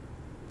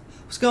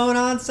What's going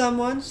on,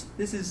 someone's?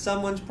 This is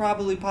Someone's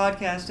Probably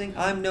Podcasting.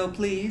 I'm No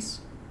Please.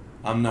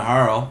 I'm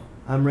Naharl.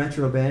 I'm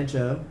Retro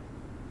Bancho.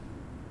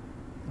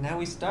 Now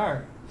we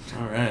start.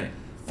 All right.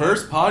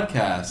 First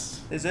podcast.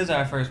 This is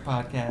our first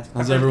podcast.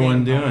 How's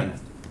everyone doing? Podcast.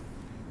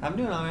 I'm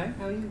doing all right.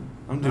 How are you?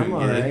 I'm doing I'm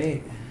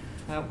good.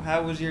 alright.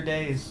 How was your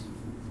days?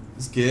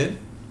 It's good.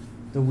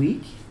 The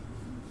week?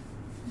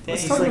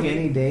 Days. It's like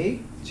any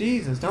day.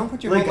 Jesus, don't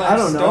put your Like, whole I life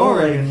don't know,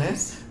 story like- in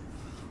this.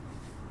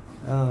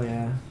 Oh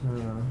yeah. I don't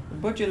know.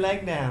 Put your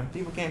leg down.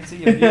 People can't see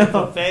your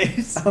beautiful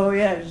face. Oh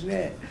yeah,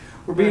 shit.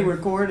 We're being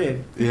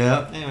recorded.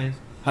 Yeah. Anyways.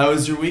 How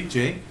was your week,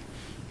 Jake?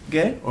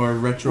 Good? Or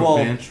Retro Well-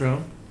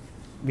 Bantro?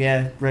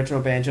 Yeah,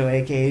 Retro Bancho,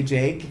 aka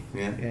Jake.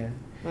 Yeah. Yeah.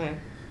 Okay.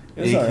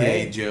 It was AKA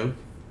alright. joke.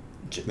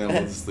 No,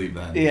 we'll just leave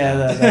that. Yeah,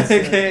 that's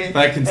Okay.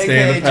 That can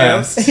stay in the AKA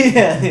past.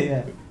 yeah,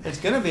 yeah. It's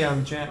gonna be on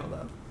the channel though.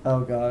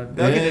 Oh god.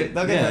 They'll get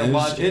to it,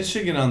 watch it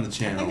should get on the I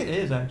channel. think it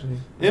is actually.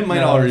 It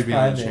might No, already it's be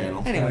on the private.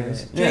 channel.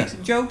 Anyways, Yeah.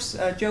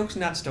 jokes,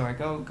 not story.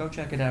 Go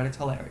check it out. It's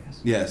hilarious.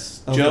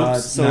 Yes. Oh Jokes,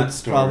 god. So not it's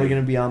story. probably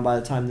gonna be on by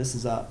the time this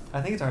is up.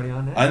 I think it's already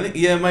on now. I think,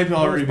 yeah, it might be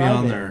already it's be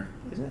on private. there.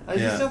 Is it?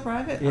 Is Yeah. it still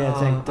private? Yeah,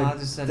 I'll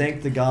just send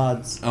thank the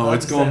gods. Oh, I'll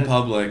it's just going send it.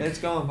 public. It's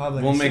going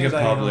public. We'll as make soon it as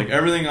I know. public.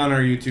 Everything on our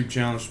YouTube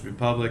channel should be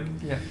public.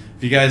 Yeah.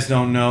 If you guys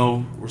don't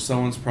know, we're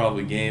Someone's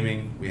Probably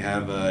Gaming. We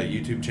have a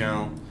YouTube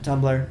channel,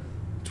 Tumblr.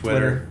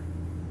 Twitter.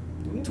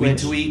 We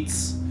Twitch.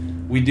 tweets.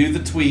 We do the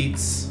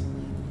tweets.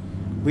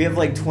 We have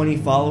like 20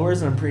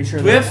 followers, and I'm pretty sure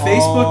Do we have they're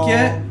Facebook all-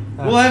 yet?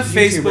 We'll have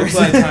Facebook YouTubers.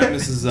 by the time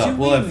this is Do up.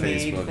 We'll we have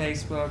need Facebook.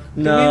 Facebook?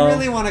 No. Do we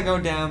really want to go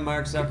down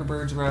Mark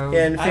Zuckerberg's road?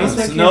 Yeah, and I don't Facebook-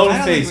 think- No I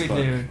don't think we Facebook.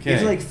 do. You have to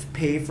Okay. like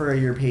pay for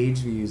your page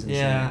views and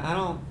Yeah, shit.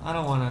 I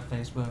don't want a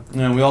Facebook.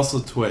 And we also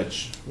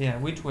Twitch. Yeah,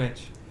 we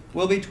Twitch.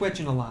 We'll be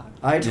twitching a lot.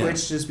 I Yeah.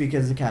 Twitch just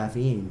because of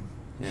caffeine.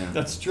 Yeah.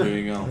 That's true. There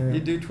you go. Yeah. You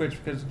do Twitch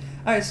because.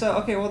 All right, so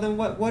okay, well then,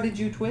 what did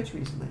you Twitch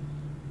recently?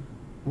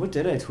 What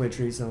did I Twitch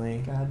recently?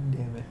 God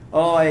damn it!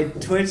 Oh, I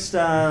twitched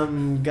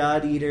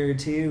God Eater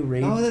 2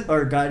 Rage Oh, that-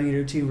 or God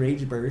Eater 2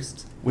 Rage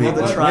Burst. Wait, Well,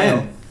 the what? trial.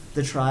 When?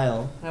 The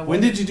trial. Now, When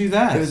did you do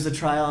that? It was the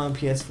trial on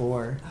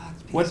PS4. Oh,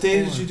 it's What day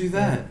did PS4. you do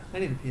that? I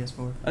need a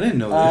PS4. I didn't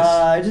know this.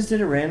 I just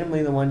did it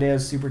randomly the one day I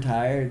was super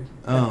tired.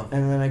 Oh.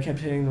 And then I kept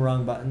hitting the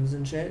wrong buttons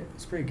and shit.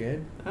 It's pretty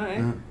good. All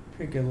right,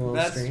 Pretty good little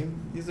that's stream.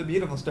 it's a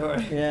beautiful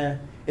story. Yeah.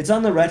 It's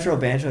on the Retro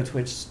Bancho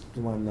Twitch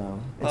one though.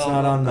 It's Oh,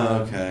 not on the. Oh,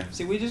 okay.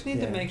 See, we just need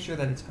to Yeah. make sure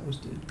that it's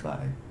hosted by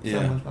Yeah.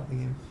 someone's probably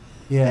game.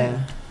 Yeah.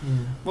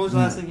 What was the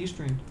last thing you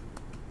streamed?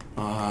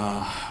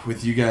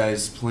 With you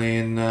guys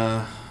playing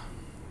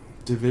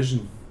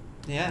Division.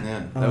 Yeah.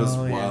 Yeah, that was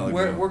Oh, a yeah. while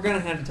ago. We're gonna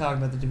have to talk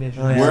about the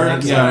division. Oh, yeah. We're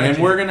I'm yeah, sorry, and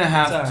Jake. we're gonna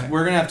have Sorry. to,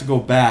 we're gonna have to go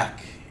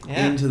back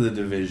Yeah. into the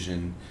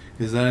Division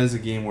because that is a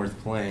game worth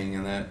playing,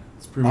 and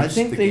that's pretty much I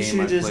think the they game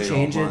I should just played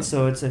change all it month.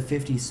 so it's a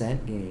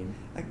 50-cent game.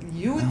 Like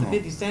you with the No.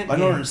 50 Cent. I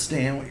don't game.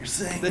 understand what you're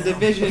saying. The now.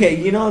 division. Okay,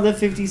 you know the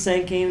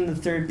 50-cent game, the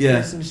third Yeah.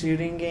 person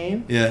shooting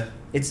game? Yeah.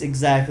 It's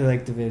exactly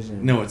like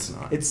Division. No, it's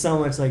not. It's so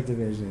much like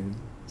Division.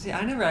 See,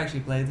 I never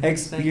actually played the 50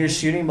 Cent You're game.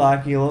 shooting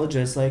Blackula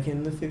just like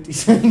in the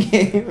 50-cent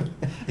game.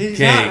 He's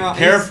Okay, not wrong.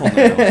 careful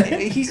He's, now.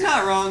 he's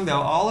not wrong though.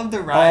 All of the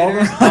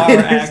riders are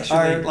riders actually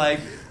are- like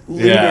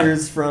Yeah.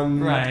 Looters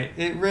from right.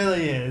 It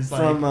really is.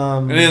 from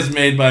Like, It is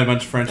made by a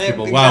bunch of French Yeah,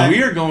 people. Wow, exactly.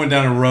 we are going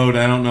down a road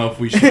I don't know if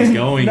we should be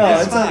going No,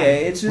 down. it's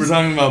okay. It's We're just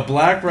talking about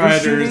Black We're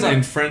Riders shooting-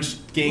 and French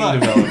game look,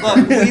 developers.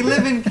 look, we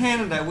live in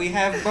Canada. We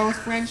have both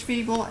French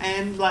people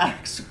and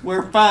blacks.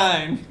 We're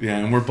fine. Yeah,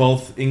 and we're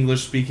both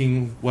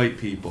English-speaking white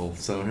people,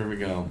 so here we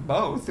go.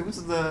 Both.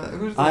 Who's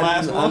the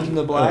last I'm one?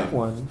 the black Oh.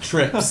 one.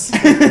 Trips.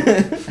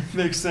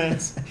 Makes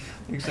sense.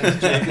 Makes sense.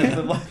 Jacob's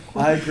the black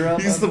one. I grew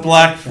up He's on the the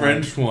black side.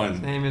 French His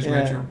one. name is Yeah.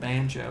 Retro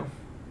Bancho.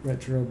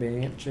 Retro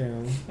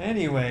Bancho.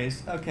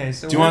 Anyways, okay.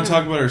 So Do you want to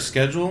talk about our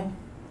schedule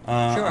Sure,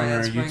 on yeah, our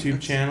let's bring- YouTube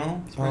let's-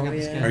 channel? Let's bring Oh, up the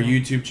yeah. schedule. Our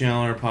YouTube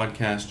channel, our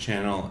podcast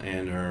channel,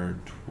 and our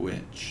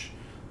Twitch.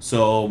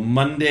 So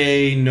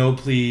Monday, No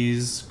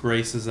Please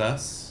graces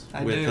us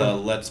I with do. a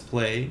Let's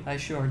Play. I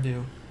sure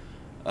do.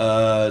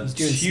 He's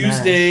doing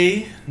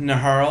Tuesday,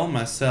 Naharl,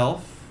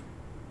 myself,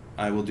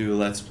 I will do a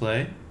Let's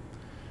Play.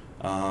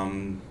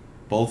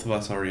 Both of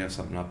us already have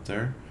something up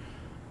there.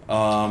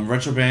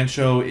 Retro Band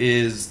Show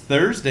is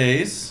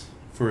Thursdays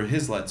for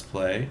his Let's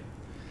Play.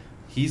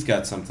 He's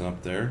got something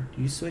up there.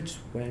 You switch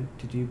when?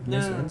 Did you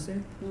miss No.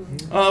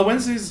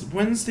 Wednesday?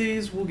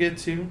 Wednesdays we'll get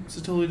to. It's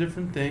a totally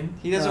different thing.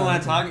 He doesn't Oh, want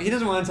okay. to talk. He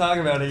doesn't want to talk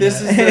about it.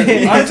 This yet. is the- He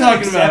I'm hasn't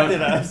talking about-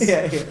 accepted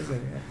us.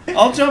 Yeah.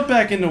 I'll jump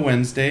back into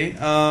Wednesday.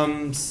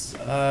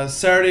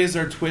 Saturday's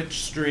our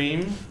Twitch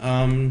stream.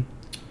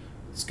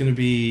 It's gonna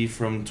be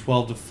from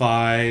 12 to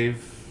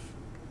 5.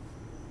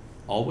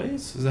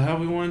 Always? Is that how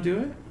we want to do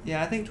it?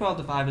 Yeah, I think 12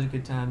 to 5 is a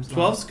good time.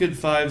 slot. 12's good,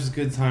 5's a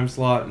good time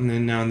slot, and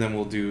then now and then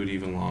we'll do it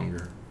even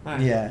longer. All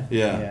right. Yeah.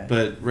 Yeah,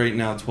 but right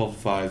now 12 to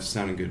 5 is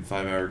sounding good.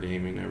 5-hour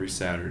gaming every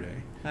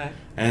Saturday. All right.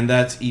 And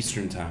that's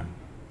Eastern time.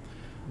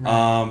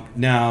 Right.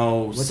 Now,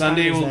 What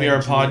Sunday time is will be that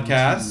our GMT?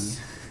 podcast.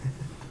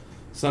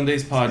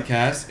 Sunday's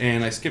podcast,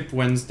 and I skipped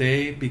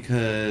Wednesday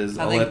because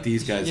I I'll think- let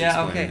these guys Yeah,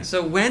 explain okay. it.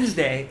 So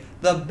Wednesday,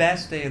 the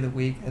best day of the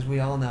week, as we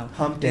all know.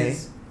 Hump day.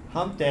 is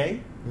Hump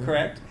Day,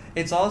 correct?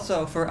 It's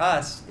also, for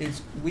us,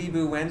 it's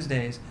Weeboo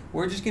Wednesdays.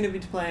 We're just going to be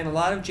playing a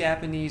lot of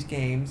Japanese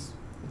games,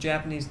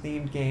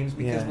 Japanese-themed games,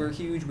 because we're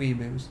huge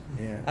weeboos.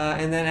 Yeah.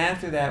 And then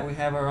after that, we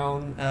have our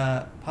own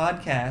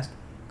podcast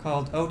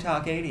called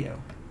Otak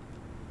Radio,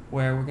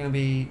 where we're going to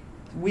be...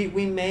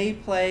 We may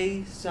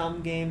play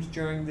some games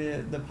during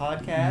the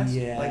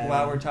podcast, like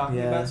while we're talking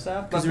about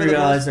stuff. Because we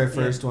realized our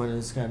first one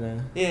is kind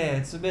of... Yeah,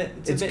 it's a bit...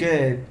 It's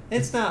good.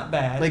 It's not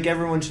bad. Like,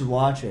 everyone should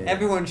watch it.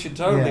 Everyone should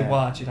totally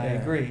watch it, I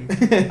agree.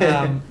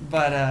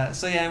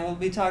 So and we'll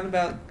be talking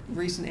about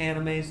recent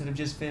animes that have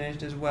just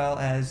finished, as well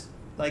as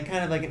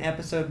kind of like an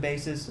episode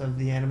basis of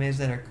the animes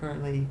that are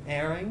currently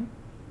airing,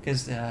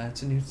 because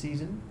it's a new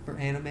season for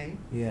anime.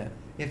 Yeah.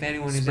 If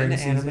anyone is Spring into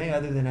season. anime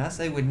other than us,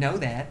 they would know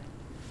that.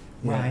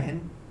 Yeah.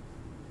 Ryan.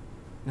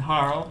 And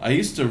Harl. I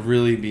used to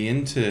really be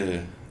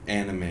into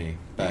anime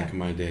back in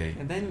my day.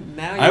 And then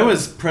now I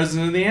was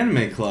president of the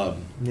anime club.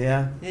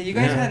 Yeah. Yeah, you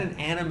guys had an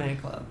anime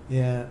club.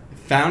 Yeah.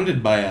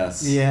 Founded by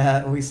us.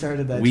 Yeah, we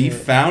started that. We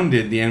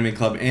founded the anime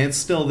club, and it's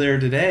still there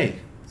today.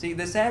 See,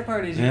 the sad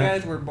part is you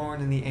guys were born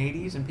in the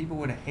 80s, and people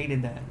would have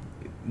hated that.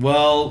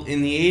 Well,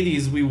 in the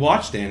 80s, we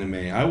watched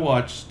anime. I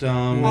watched... we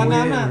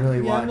didn't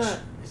really watch...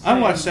 I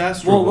watched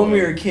Astro Well, Boy. when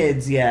we were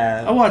kids,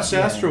 I watched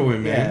Astro Boy,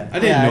 man. Yeah. I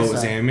didn't know it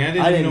was anime. I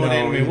didn't know what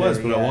anime was,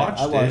 but I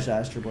watched it. I watched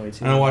Astro Boy,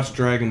 too. And I watched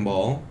Dragon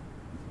Ball.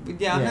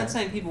 Yeah, I'm not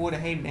saying people would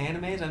have hated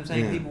animes. I'm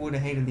saying people would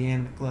have hated the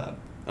anime club.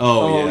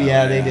 Oh,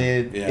 yeah. They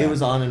did. Yeah. It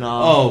was on and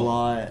off a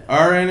lot.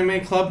 Our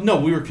anime club? No,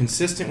 we were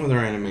consistent with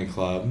our anime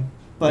club.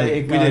 But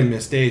we didn't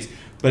miss days.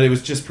 But it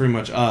was just pretty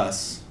much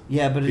us.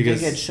 Yeah, but it did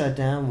get shut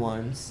down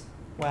once.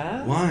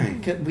 Wow. Why?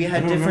 We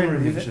had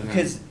different...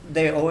 Because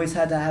they always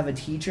had to have a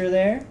teacher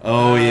there.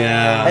 Oh,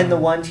 yeah. And the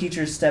one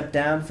teacher stepped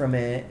down from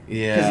it.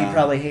 Yeah. Because he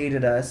probably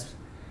hated us.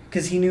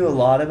 Because he knew a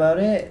lot about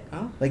it.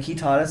 Oh. Like, he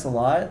taught us a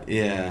lot.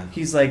 Yeah.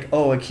 He's like,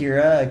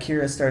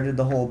 Akira started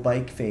the whole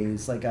bike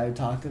phase. Like, I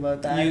talked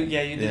about that. You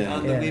did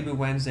on the Weeboo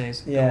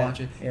Wednesdays. Go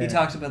watch it. He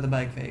talks about the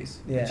bike phase,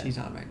 which he's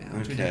on right now.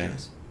 It's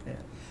ridiculous. Yeah.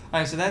 All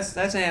right, so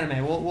that's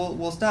anime.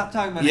 We'll stop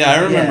talking about. Yeah,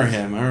 I remember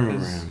him.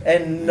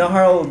 And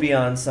Nahara will be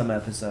on some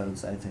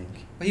episodes, I think.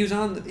 But he was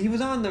on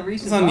the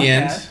recent. It's on podcast. the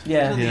end.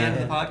 Yeah. He was on the end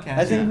of the podcast.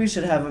 I think we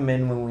should have him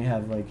in when we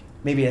have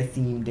maybe a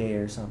theme day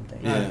or something.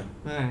 Yeah.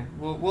 All right.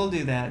 We'll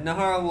do that.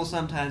 Nahara will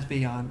sometimes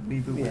be on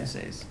Weeboo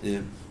Wednesdays. Yeah.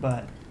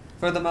 But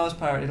for the most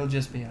part, it'll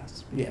just be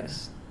us.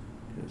 Yes.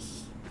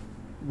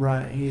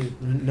 Right.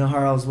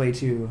 Nahara's way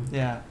too.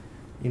 Yeah.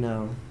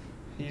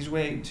 He's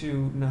way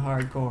too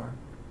hardcore.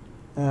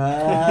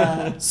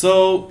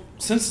 So,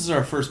 since this is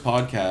our first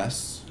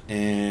podcast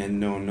and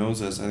no one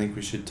knows us, I think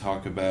we should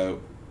talk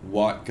about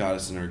what got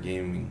us into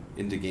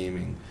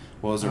gaming.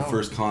 What was our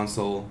first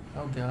console?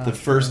 Oh, God. The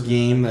first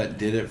game that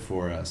did it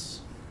for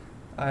us.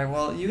 All right,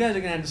 well, you guys are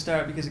going to have to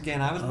start because,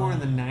 again, I was born in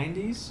the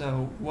 90s,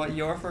 so what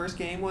your first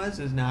game was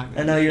is not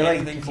going to be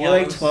anything close. You're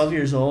like 12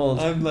 years old.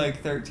 I'm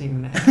like 13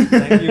 and a half.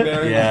 Thank you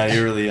very much. Yeah,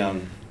 you're really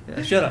young.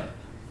 Yeah, shut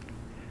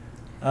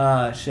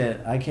up.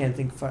 Shit. I can't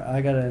think.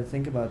 I gotta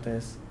think about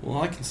this.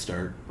 Well, I can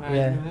start. All right,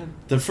 go ahead.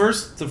 The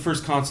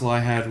first console I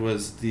had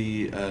was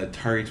the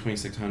Atari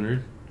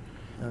 2600,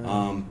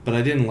 but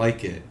I didn't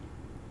like it.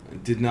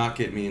 It did not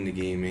get me into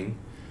gaming.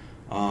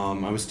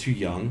 I was too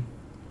young.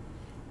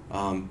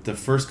 The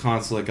first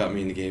console that got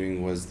me into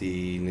gaming was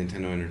the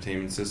Nintendo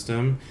Entertainment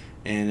System,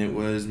 and it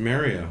was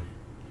Mario.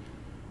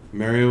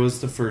 Mario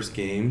was the first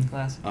game.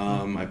 Classic.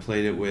 I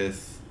played it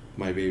with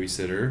my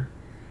babysitter,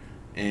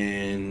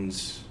 and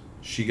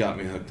she got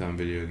me hooked on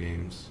video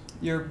games.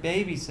 Your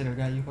babysitter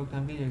got you hooked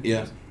on video games.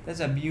 Yeah. That's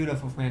a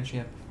beautiful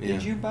friendship. Yeah.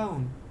 Did you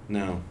bone?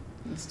 No.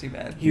 That's too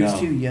bad. He was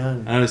too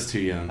young. I was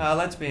too young.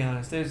 Let's be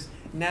honest.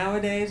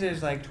 Nowadays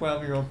there's like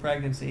 12-year-old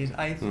pregnancies.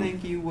 I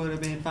think you would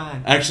have been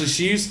fine.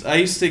 Actually, I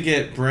used to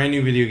get brand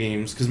new video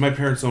games because my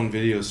parents owned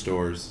video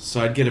stores.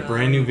 So I'd get a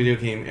brand new video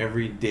game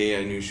every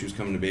day I knew she was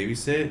coming to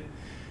babysit,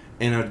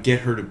 and I'd get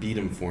her to beat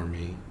them for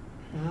me.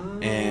 Oh.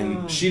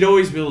 And she'd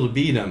always be able to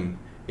beat them,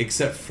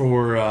 except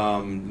for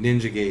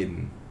Ninja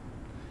Gaiden.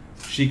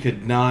 She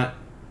could not.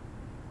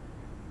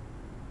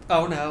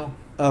 Oh no.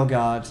 Oh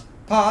God.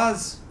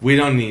 Pause. We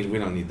don't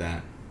need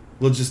that.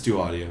 We'll just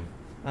do audio.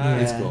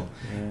 It's cool.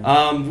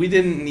 Yeah. We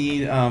didn't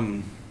need.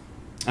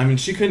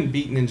 She couldn't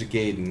beat Ninja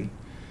Gaiden,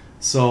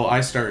 so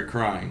I started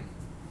crying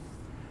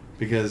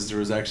because there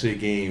was actually a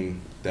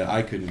game that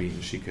I couldn't beat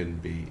and she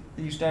couldn't beat.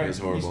 It was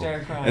horrible. You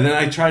started crying. And then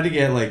I tried to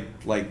get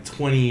like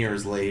 20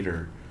 years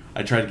later.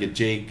 I tried to get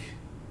Jake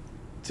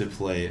to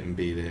play it and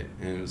beat it,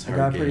 and it was hard.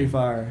 I got pretty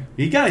far.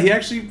 I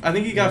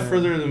think he got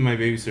further than my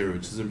babysitter,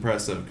 which is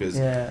impressive because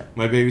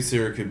my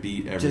babysitter could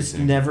beat everything. Just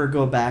never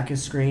go back a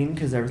screen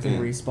because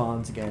everything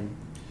respawns again.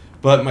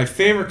 But my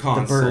favorite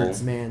console... The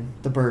birds, man.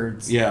 The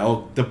birds.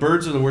 Yeah, the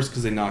birds are the worst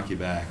because they knock you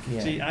back. Yeah.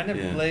 See, I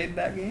never played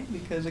that game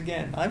because,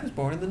 again, I was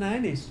born in the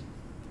 90s.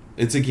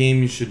 It's a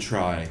game you should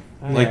try.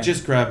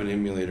 Just grab an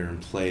emulator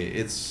and play it.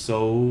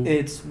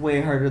 It's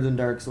way harder than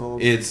Dark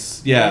Souls.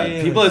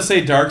 People that say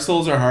Dark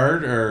Souls are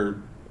hard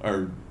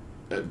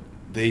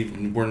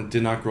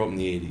did not grow up in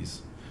the 80s.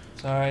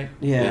 Sorry.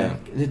 Yeah,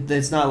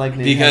 it's not like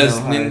Nintendo Because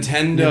hard.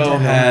 Nintendo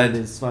had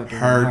is fucking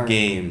hard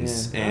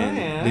games, Yeah. and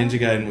Oh, yeah. Ninja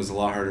Gaiden was a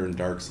lot harder than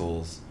Dark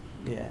Souls.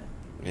 Yeah.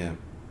 Yeah.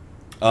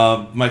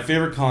 My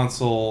favorite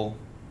console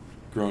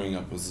growing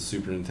up was the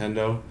Super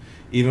Nintendo.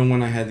 Even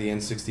when I had the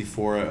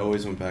N64, I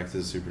always went back to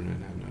the Super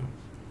Nintendo.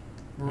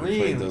 I Really?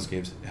 played those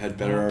games. It had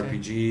better Okay.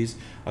 RPGs.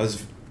 I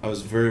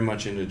was very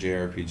much into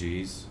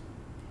JRPGs.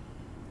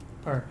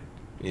 Perfect.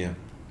 Yeah.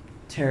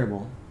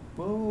 Terrible.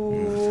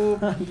 Whoa.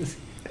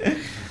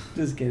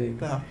 just kidding.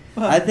 No.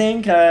 I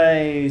think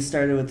I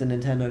started with the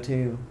Nintendo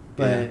too,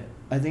 but Yeah.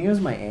 I think it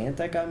was my aunt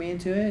that got me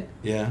into it.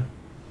 Yeah.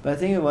 But I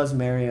think it was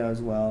Mario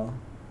as well.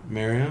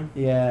 Mario?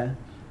 Yeah,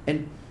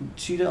 and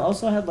she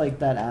also had like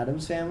that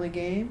Addams Family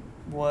game.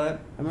 What?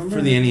 I remember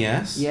For the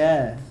NES?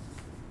 Yeah,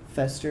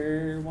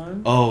 Fester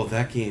one. Oh,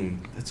 that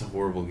game. That's a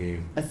horrible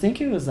game. I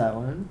think it was that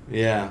one,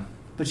 Yeah.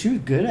 but she was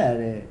good at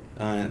it.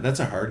 That's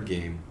a hard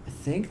game. I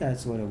think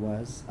that's what it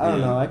was. I don't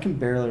Yeah. know. I can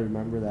barely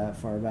remember that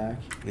far back.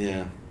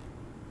 Yeah.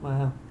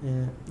 Wow.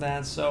 Yeah.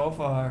 That's so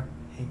far.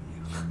 Hate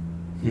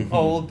you.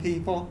 Old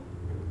people.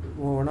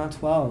 Well, we're not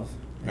 12.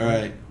 All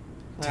right.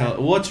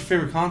 What's your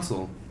favorite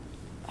console?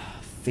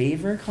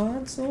 Favorite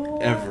console?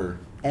 Ever.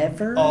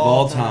 Ever? Of All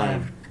all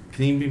time. time.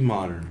 Can even be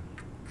modern.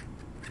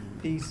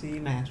 PC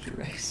Master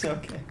Race.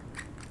 Okay.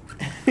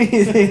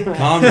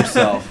 Calm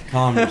yourself.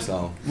 Calm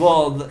yourself.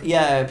 Well,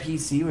 yeah,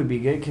 PC would be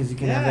good because you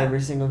can have Yeah.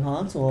 every single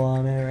console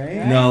on it,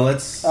 right? No,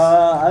 let's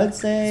I would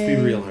say.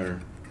 be real here.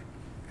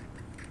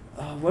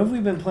 What have we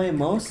been playing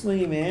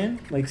mostly, man?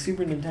 Like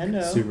Super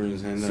Nintendo. Super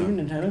Nintendo. Super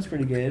Nintendo's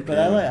pretty good, but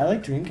Yeah. I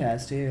like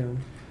Dreamcast too.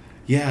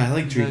 Yeah, I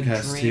like The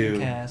Dreamcast too.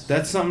 Dreamcast.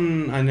 That's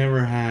something I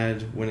never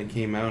had when it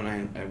came out,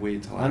 and I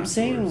waited till I'm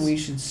saying afterwards. we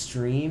should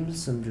stream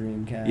some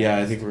Dreamcast. Yeah,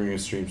 I think we're gonna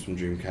stream some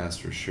Dreamcast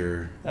for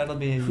sure. That'll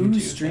be a Who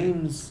YouTube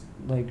streams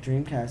like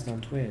Dreamcast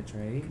on Twitch,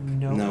 right? thing.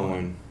 No, No one.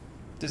 one.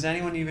 Does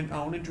anyone even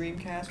own a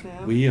Dreamcast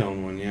now? We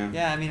own one, yeah.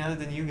 Yeah, I mean, other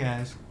than you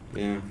guys.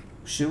 Yeah.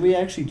 Should we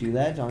actually do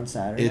that on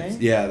Saturday?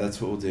 Yeah, that's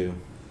what we'll do.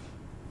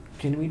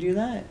 Can we do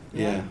that?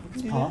 Yeah. we can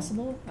It's do that.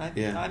 possible.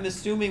 Yeah. I'm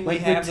assuming Like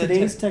we have with the.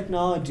 today's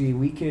technology,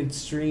 we could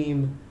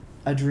stream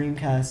a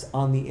Dreamcast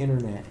on the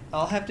internet.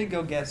 I'll have to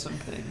go get some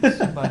things,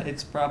 but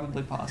it's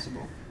probably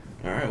possible.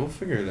 All right, we'll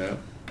figure it out.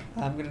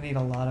 I'm gonna need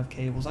a lot of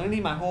cables. I'm gonna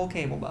need my whole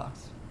cable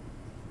box.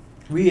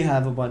 We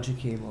have a bunch of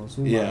cables.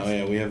 We Yeah, must. oh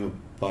yeah, we have a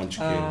bunch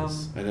of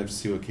cables. Um, I'd have to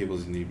see what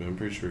cables you need, but I'm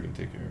pretty sure we can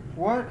take care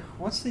of it.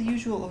 What's the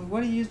usual?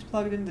 What do you use to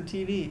plug it into the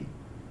TV?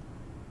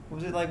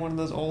 Was it like one of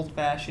those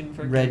old-fashioned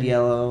for Red,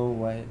 yellow,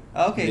 white.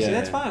 Okay, so Yeah,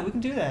 that's yeah. fine. We can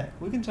do that.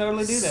 We can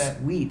totally do that.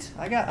 Sweet.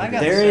 I got There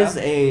the is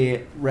stuff.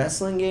 a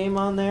wrestling game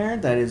on there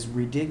that is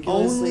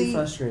ridiculously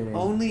frustrating.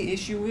 Only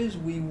issue is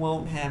we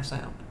won't have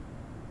sound.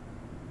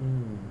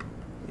 Mm.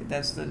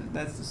 That's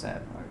the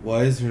sad part.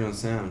 Why is there no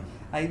sound?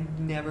 I've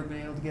never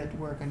been able to get it to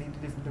work. I need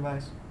a different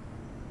device.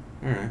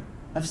 All right.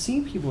 I've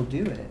seen people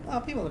do it, Oh,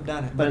 people have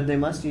done it. but they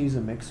must use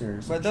a mixer.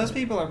 Or some But those shit.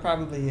 people are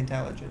probably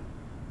intelligent.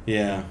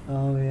 Yeah.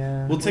 Oh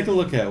yeah. We'll take a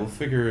look at it. We'll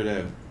figure it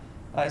out.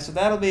 Alright, so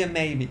that'll be a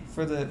maybe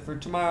for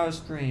tomorrow's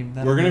stream.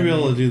 That'll We're going to be a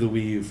able to maybe. do the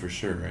Wii U for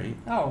sure, right?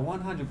 Oh,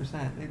 100%.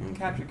 The Okay.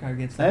 capture card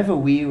gets I have a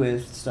Wii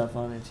with stuff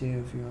on it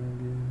too. If you want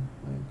to do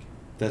like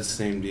That's the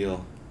same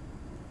deal.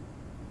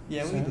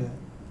 Yeah, we So? do.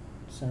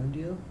 sound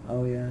deal.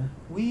 Oh yeah.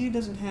 Wii U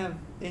doesn't have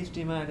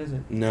HDMI, does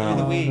it? No. Or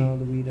the Oh, Wii. no,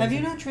 the Wii Have you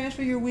doesn't. not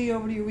transferred your Wii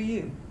over to your Wii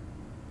U?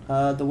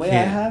 The way I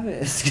Can't. have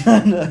it is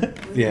kind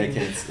of. Yeah, I can't.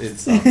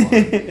 It's softline.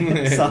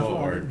 It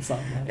won't work.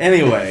 Softline.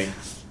 Anyway.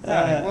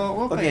 Alright, well,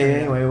 we'll figure okay. it out.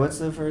 Anyway, what's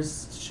the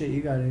first shit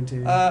you got into?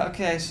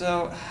 Okay,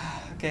 so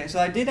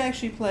I did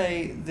actually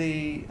play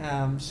the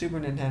Super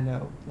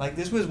Nintendo. Like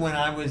this was when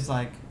I was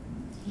like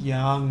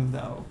young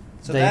though.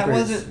 So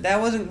Diapers. that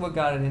wasn't what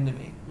got it into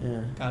me.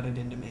 yeah. Got it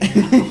into me.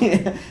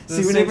 Yeah. The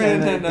Super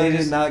Nintendo, they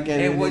just- did not get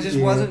it. it. Was just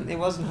into you.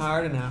 wasn't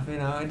hard enough. You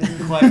know, it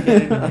didn't quite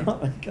get into me Oh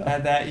my god.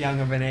 at that young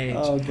of an age.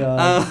 Oh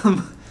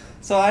god.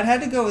 So I'd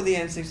had to go with the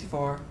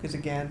N64 because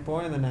again,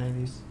 born in the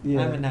 '90s.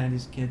 Yeah. I'm a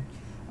 '90s kid.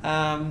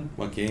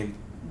 What game?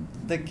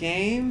 The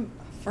game,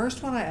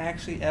 first one I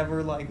actually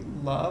ever like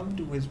loved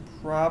was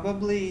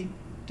probably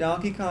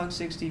Donkey Kong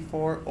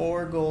 64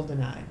 or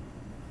GoldenEye.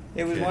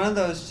 It was Okay. one of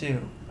those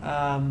two.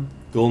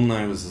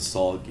 GoldenEye was a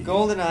solid game.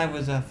 GoldenEye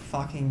was a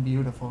fucking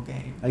beautiful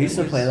game. I used It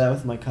to was- play that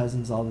with my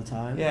cousins all the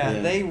time. Yeah,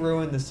 Yeah. they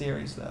ruined the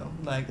series though.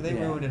 Like they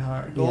Yeah. ruined it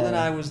hard. Yeah.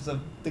 GoldenEye was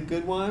the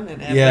good one,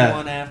 and Yeah.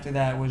 everyone after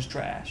that was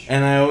trash.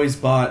 And I always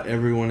bought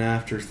everyone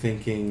after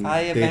thinking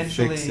I they'd fix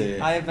eventually-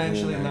 it. I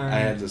eventually and then learned. I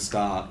had to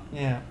stop.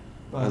 Yeah,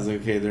 I was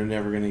like, okay, they're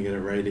never going to get it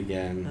right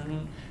again.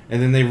 Mhm.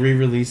 And then they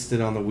re-released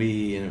it on the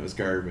Wii, and it was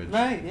garbage.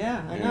 Right?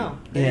 Yeah, I Yeah. know.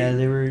 Yeah,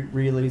 they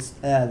re-released.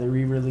 Yeah, they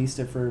re-released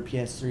it for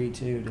PS3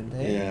 too, didn't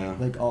they? Yeah.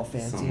 Like all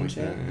fancy Something and like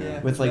shit. that,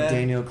 yeah. With like Yeah.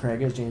 Daniel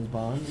Craig as James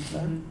Bond and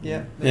stuff. Mhm.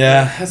 Yeah.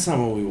 Yeah, that's not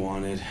what we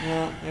wanted.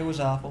 No, it was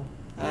awful.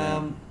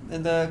 Yeah.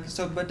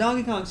 But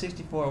Donkey Kong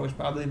 64 was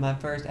probably my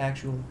first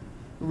actual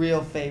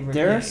real favorite.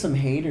 There game. are some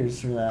haters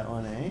for that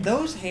one, eh?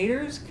 Those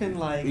haters can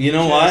like. You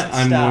know just what?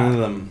 I'm stop. one of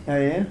them. Oh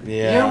yeah.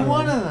 Yeah. You're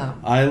one of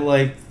them. I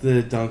like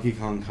the Donkey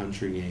Kong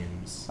Country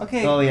games.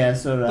 Okay. Oh yeah,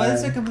 so did But I.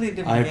 it's a completely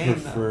different I game.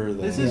 prefer though.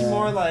 them. This is Yeah.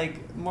 more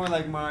like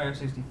Mario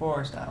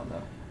 64 style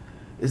though.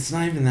 It's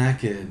not even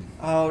that good.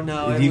 Oh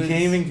no! You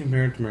can't even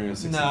compare it to Mario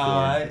 64.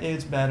 No,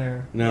 it's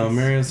better. No, It's-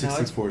 Mario no,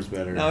 64 is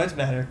better. No, it's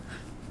better.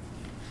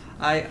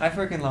 I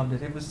freaking loved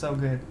it. It was so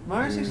good.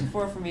 Mario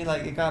 64 for me,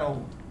 like, it got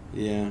old.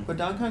 Yeah. But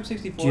Donkey Kong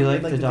 64. Do you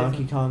like did, the Donkey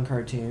different- Kong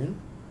cartoon?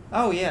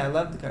 Oh yeah, I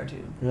loved the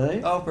cartoon.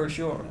 Really? Oh, for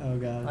sure. Oh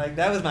god. Like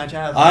that was my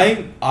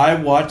childhood. I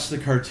watched the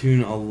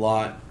cartoon a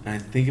lot. I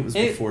think it was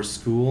It- before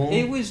school.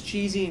 It was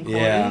cheesy and corny.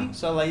 Yeah.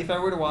 So like, if I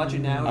were to watch it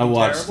now, I it'd be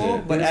watched terrible.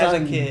 it. But It was as a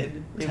on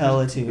kid, it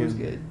Teletoon. was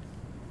good.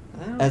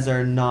 I don't know. As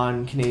our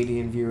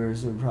non-Canadian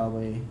viewers would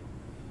probably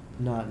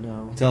not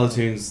know.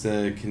 Teletoon's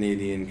the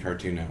Canadian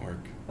Cartoon Network.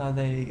 Oh,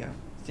 there you go.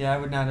 See, I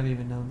would not have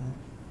even known that.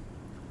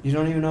 You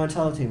don't even know what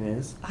Teletoon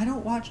is? I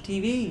don't watch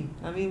TV.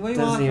 I mean, what do you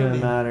want Doesn't from even me?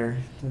 matter.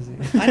 Doesn't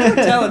even I know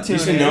what Teletoon You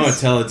is. should know what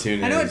Teletoon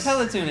is. I know what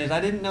Teletoon is. I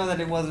didn't know that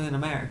it wasn't in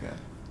America.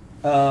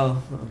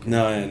 Oh, okay.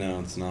 No,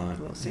 it's not.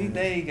 Well, see,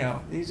 there you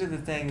go. These are the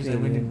things that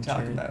we need to talk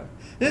Canadian about.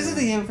 This is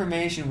the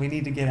information we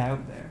need to get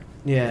out there.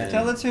 Yeah.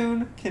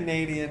 Teletoon,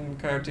 Canadian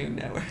Cartoon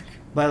Network.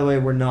 By the way,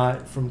 we're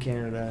not from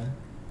Canada.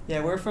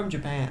 Yeah, we're from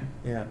Japan.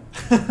 Yeah.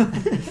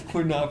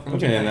 We're not from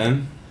Okay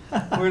Japan.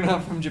 then. We're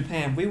not from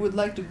Japan. We would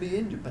like to be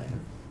in Japan.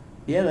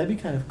 Yeah, that'd be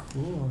kind of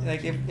cool.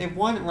 Like if actually.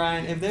 one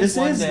Ryan, if there's This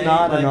one is day,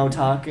 not like, an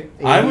otaku.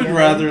 I would alien.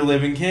 rather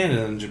live in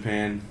Canada than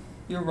Japan.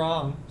 You're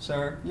wrong,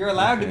 sir. You're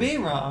allowed to Okay. be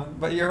wrong,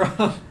 but you're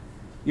wrong.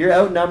 You're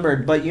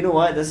outnumbered, but you know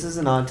what? This is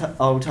an otak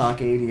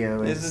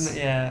audio. Isn't it?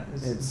 Yeah.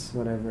 It's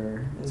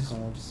whatever it's it's-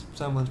 called.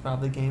 Someone's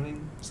probably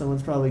gaming.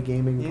 Someone's probably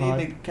gaming You need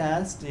to-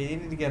 podcast. Yeah, you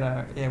need to get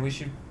our. Yeah, we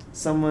should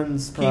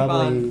Someone's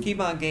probably. keep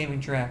on gaming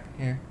track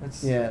here.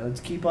 Let's, Yeah, let's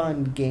keep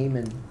on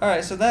gaming. All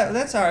right, so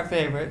that's our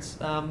favorites.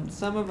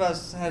 Some of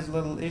us has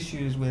little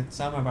issues with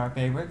some of our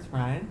favorites.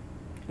 Ryan.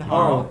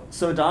 Oh,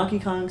 so Donkey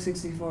Kong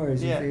 64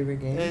 is Yeah, your favorite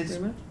game, it's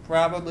pretty much?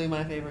 probably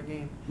my favorite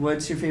game.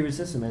 What's your favorite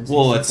system? N64?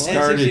 Well, it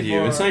started you.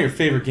 64. It's not your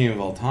favorite game of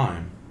all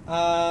time.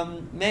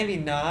 Maybe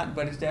not,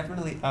 but it's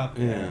definitely up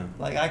there. Yeah.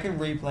 Like I can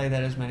replay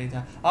that as many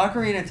times.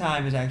 Ocarina of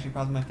Time is actually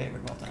probably my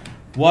favorite of all time.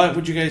 What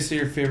would you guys say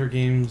your favorite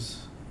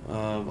games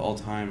of all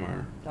time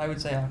are? I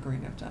would say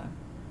Ocarina of Time.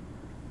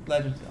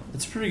 Legend of Zelda.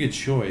 It's a pretty good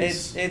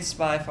choice. It's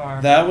by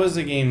far. That was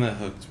a game that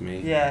hooked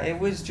me. Yeah, it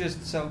was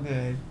just so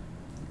good.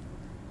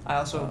 I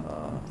also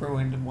Uh.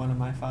 ruined one of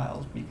my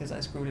files because I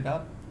screwed it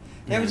up.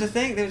 There was a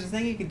thing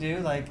you could do,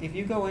 like if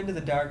you go into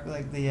the dark,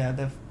 like the I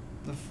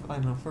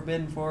don't know,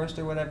 Forbidden Forest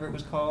or whatever it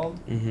was called,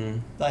 Mm-hmm.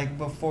 like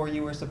before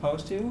you were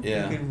supposed to,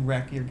 Yeah. you could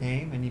wreck your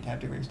game and you'd have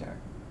to restart.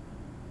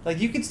 Like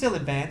you could still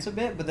advance a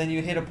bit, but then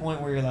you hit a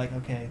point where you're like,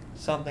 okay,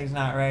 something's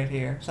not right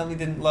here. Something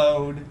didn't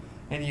load,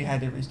 and you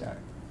had to restart.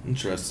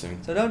 Interesting.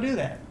 So don't do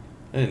that.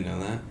 I didn't know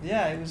that.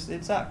 Yeah,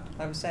 it sucked.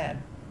 I was sad.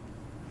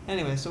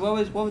 Anyway, so what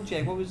was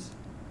Jake? What was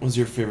What's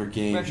your favorite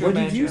game? Retro- What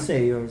did you Banjo.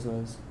 say yours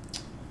was?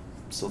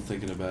 I'm still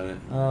thinking about it.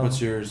 Oh.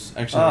 What's yours?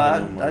 Actually, I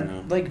don't know I'd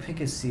now. like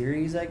pick a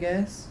series, I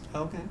guess.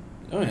 okay?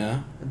 Oh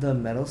yeah. The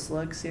Metal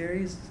Slug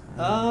series.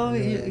 I Oh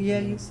really like the yeah.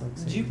 Metal Slug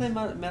Did you series.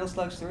 play Metal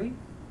Slugs 3?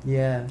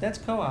 Yeah. That's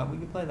co-op. We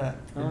could play that.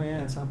 Oh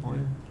yeah. At some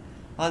point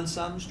on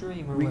some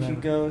stream or We whatever.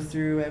 could go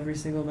through every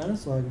single Metal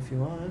Slug if you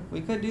want. We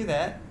could do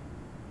that.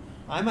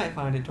 I might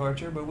find it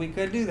torture, but we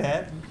could do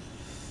that.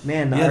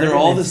 Man, the Yeah, art they're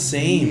of all it's the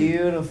same.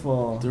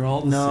 Beautiful. They're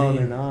all the no, same.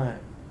 they're not.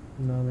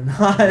 No, they're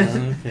not.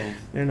 Okay.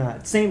 They're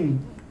not.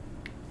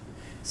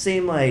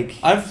 Same like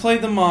I've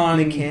played them on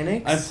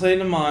mechanics. I've played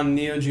them on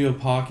Neo Geo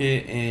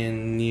Pocket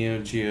and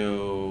Neo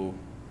Geo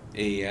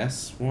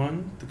AES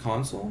one, the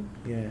console,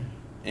 Yeah.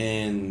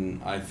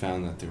 and I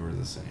found that they were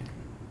the same.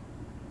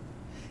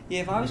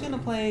 Yeah, if I was gonna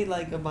play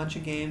like a bunch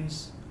of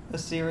games, a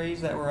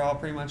series that were all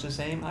pretty much the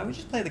same, I would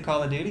just play the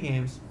Call of Duty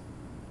games.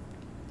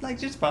 Like,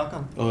 just fuck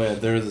them. Oh yeah,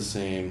 they're the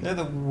same. They're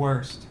the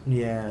worst.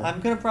 Yeah. I'm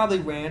gonna probably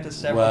rant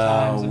several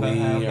Wow, times about we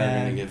how are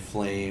bad. gonna get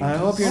flamed. I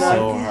hope you're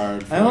so not-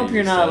 hard. For I hope what you're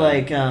you not said.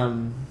 like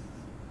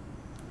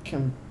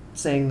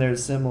saying they're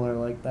similar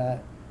like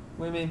that.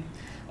 What do you mean?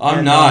 I'm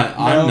Yeah, not.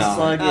 Metal I'm not.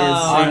 Slug is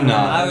I'm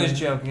not. I was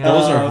joking.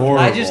 Those Oh, are okay. horrible.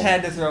 I just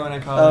had to throw in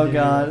a Call of Oh Duty.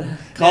 god.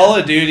 Call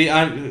of Duty.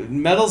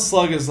 Metal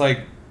Slug is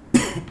like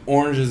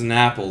oranges and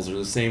apples are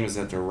the same as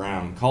that they're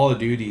round. Call of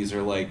Duties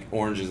are like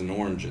oranges and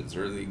oranges.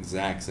 They're the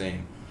exact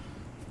same.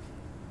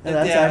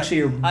 That's Yeah,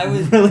 actually a I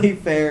was- really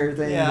fair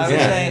thing. Yeah, to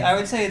say. I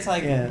would say it's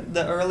like Yeah.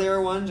 the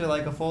earlier ones are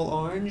like a full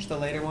orange. The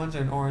later ones are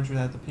an orange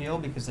without the peel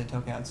because they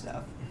took out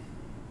stuff.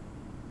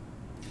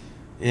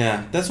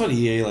 Yeah, that's what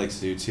EA likes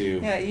to do too.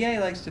 Yeah, EA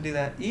likes to do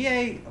that.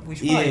 We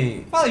should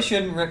EA. probably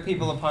shouldn't rip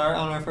people apart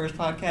on our first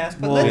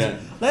podcast, but Well,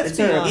 let's it's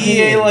be our honest.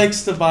 opinion. EA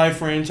likes to buy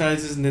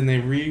franchises and then they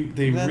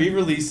Then-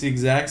 re-release the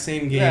exact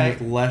same game Right.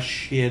 with less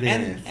shit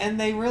in it. And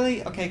they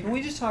really okay. Can we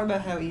just talk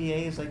about how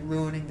EA is like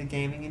ruining the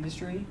gaming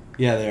industry?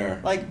 Yeah, they are.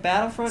 Like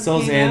Battlefront.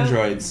 Sells came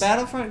androids. Out,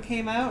 Battlefront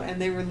came out and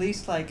they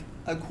released like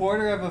a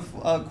quarter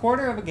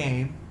of a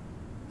game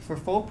for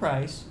full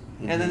price,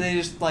 and then they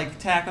just like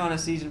tack on a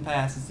season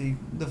pass. It's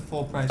the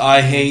full price.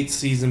 I hate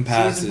season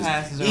passes. Season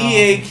passes are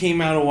EA awful.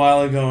 came out a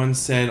while ago and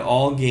said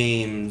all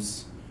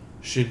games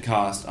should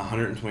cost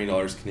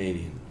 $120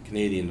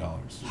 Canadian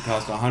dollars. It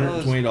cost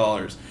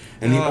 $120,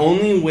 and the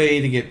only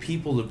way to get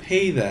people to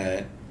pay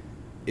that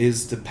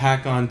is to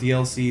pack on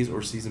DLCs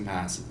or season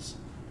passes.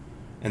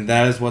 And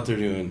that is what they're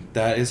doing.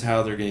 That is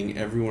how they're getting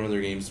every one of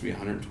their games to be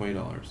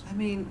 $120. I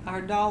mean,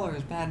 our dollar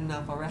is bad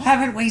enough already.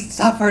 Haven't we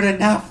suffered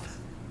enough?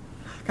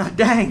 God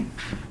dang.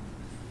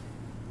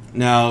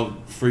 Now,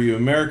 for you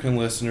American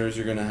listeners,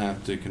 you're going to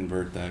have to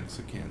convert that because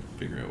I can't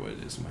figure out what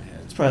it is in my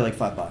head. It's probably like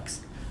 $5.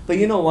 But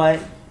you know what?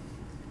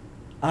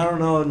 I don't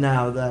know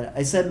now that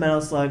I said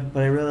Metal Slug,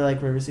 but I really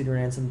like River City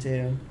Ransom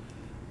too.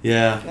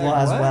 Yeah. Well,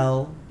 as what?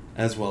 well.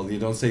 As well. You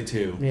don't say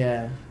two.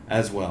 Yeah.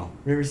 As well.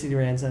 River City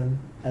Ransom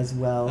as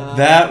well.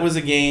 That was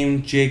a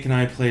game Jake and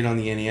I played on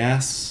the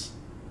NES,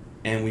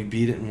 and we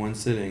beat it in one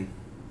sitting.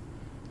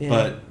 Yeah,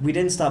 but we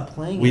didn't stop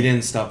playing We it.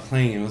 didn't stop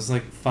playing it. It was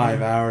like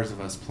 5 hours of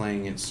us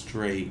playing it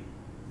straight.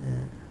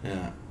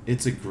 Yeah.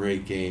 It's a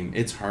great game.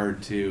 It's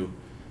hard too.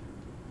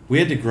 We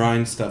had to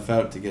grind stuff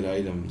out to get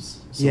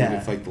items, so we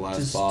could fight the last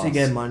just boss. to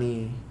get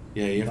money.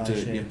 Yeah, you buy have to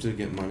shit. you have to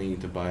get money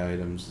to buy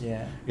items.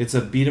 Yeah. It's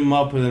a beat 'em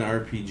up with an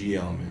RPG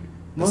element.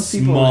 Most a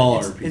people, small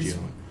it's- RPG it's-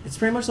 element. It's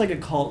pretty much like a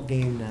cult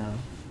game now.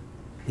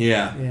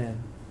 Yeah. Yeah.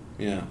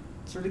 Yeah.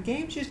 So the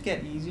games just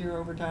get easier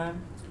over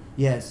time?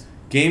 Yes.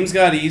 Games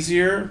got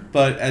easier,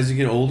 but as you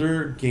get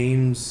older,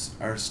 games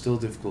are still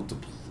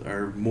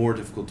are more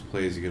difficult to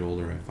play as you get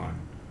older, I find.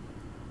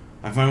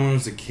 I find when I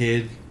was a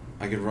kid,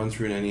 I could run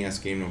through an NES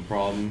game no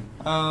problem.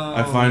 Oh.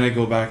 I find I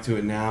go back to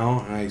it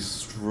now, and I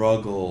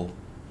struggle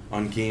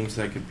on games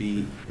that I could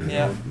beat in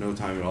no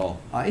time at all.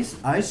 I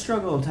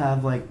struggle to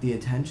have like the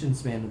attention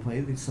span to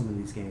play some of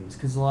these games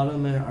because a lot of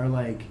them are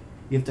like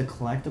you have to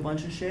collect a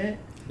bunch of shit.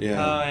 Yeah.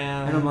 Oh,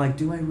 yeah. And I'm like,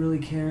 do I really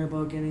care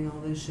about getting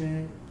all this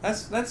shit?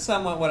 That's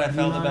somewhat what I felt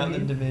know what about I the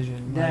mean?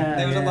 Division. Yeah, Like,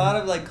 there was a yeah. lot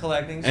of like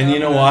collecting stuff. And you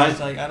know I what? was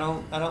like, I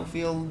don't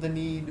feel the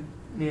need.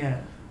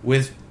 Yeah.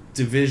 With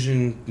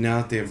Division, now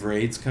that they have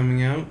raids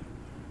coming out,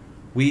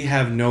 we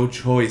have no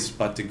choice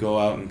but to go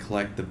out and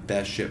collect the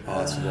best shit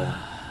possible.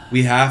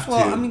 We have to.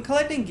 Well, I mean,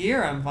 collecting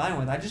gear I'm fine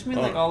with. I just mean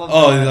like all of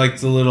like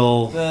the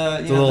little the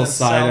little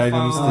side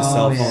items, the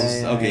cell Oh,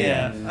 phones. yeah, Okay,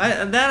 Yeah,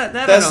 yeah. that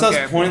That I don't stuff's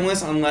care for.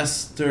 pointless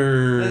unless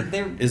there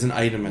They're- is an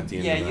item at the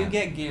end Yeah, of that. you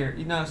get gear.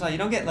 No, it's not. You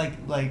don't get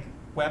like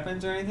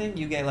weapons or anything.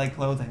 You get like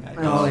clothing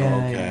items. Oh, yeah,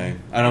 okay. yeah.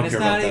 I don't And care it's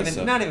not about that even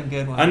stuff. not even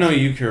good ones. I know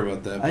you care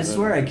about that. I but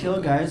swear I don't kill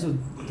care. guys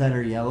that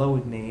are yellow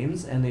with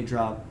names and they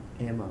drop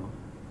ammo.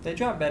 They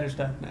drop better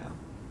stuff now.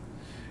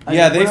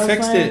 Yeah, when they I was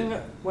fixed it.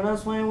 playing- When I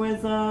was playing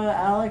with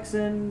Alex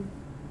and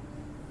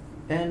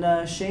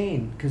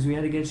Shane, because we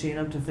had to get Shane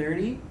up to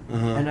 30,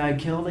 Uh-huh. and I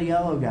killed a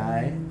yellow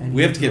guy. And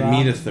We he have to get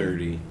me to dropped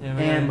 30. Yeah,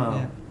 we ammo.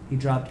 gotta- He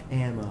dropped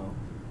ammo.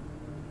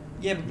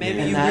 Yeah, but maybe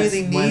Yeah. And you that's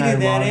really when I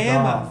needed that logged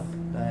ammo. off.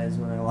 That is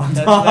when I logged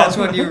That's, off. that's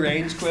when you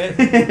rage quit.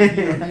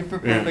 You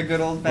prefer Yeah. the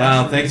good old Wow,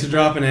 fashioned. thanks for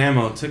dropping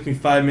ammo. It took me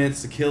 5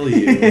 minutes to kill you.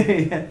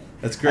 Yeah.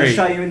 That's I great.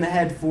 shot you in the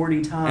head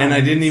 40 times. And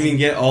I didn't even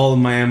get all of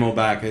my ammo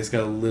back. I just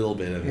got a little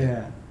bit of it.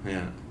 Yeah.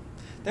 Yeah.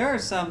 There are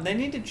some. They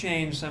need to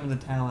change some of the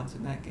talents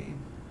in that game.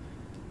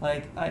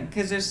 Like,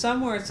 because there's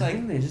some where it's I like.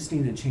 think they just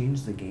need to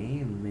change the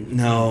game. And make it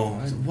No.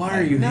 fun. Why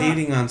are you No.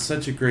 hating on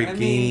such a great I game?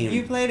 mean,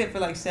 you played it for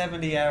like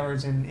 70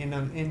 hours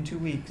in 2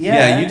 weeks.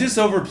 Yeah. You just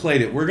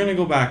overplayed it. We're gonna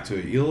go back to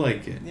it. You'll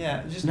like it.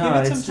 Yeah, just No, give it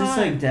it's some just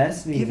time. like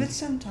Destiny. Give it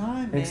some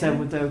time, man. Except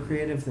without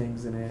creative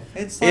things in it.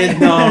 It's like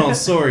No,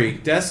 sorry.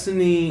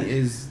 Destiny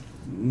is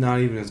not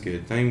even as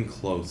good. Not even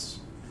close.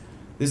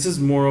 This is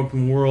more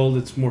open world.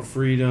 It's more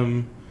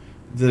freedom.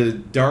 The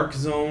Dark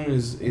Zone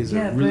is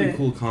Yeah, a really but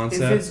cool If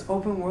concept. it's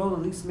open world,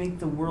 at least make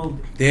the world.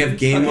 They have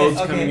game Okay, modes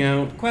okay. coming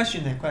out.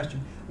 Question.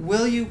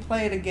 Will you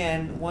play it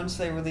again once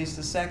they release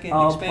the second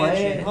I'll expansion?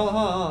 play it. Hold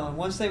on.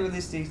 Once they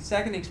release the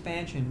second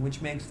expansion,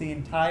 which makes the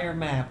entire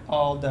map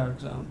all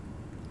Dark Zone.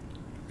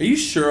 Are you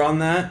sure on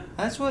that?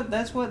 That's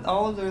what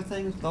all of their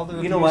things, all the You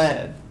reviews know what?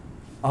 said.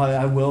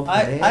 I will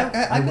play it.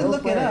 I could will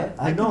look it play up.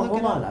 I I could know. look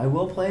Hold it on. up. I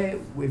will play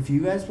it if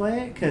you guys play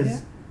it because Yeah.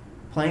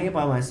 playing it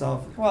by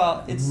myself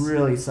Well, it's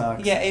really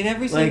sucks. yeah. In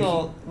every Like-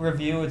 single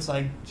review, it's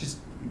like just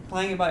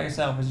playing it by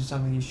yourself is just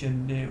something you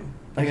shouldn't do.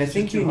 Like I It's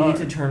think just you too need hard.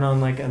 to turn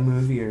on like a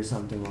movie or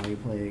something while you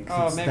play it. 'Cause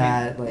Oh, it's maybe.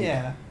 that like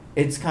yeah.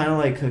 it's kind of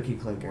like Cookie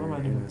Clicker. What am I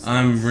in doing? a sense.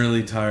 I'm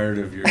really tired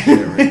of your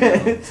shit right now.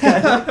 It's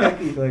kind of like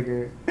Cookie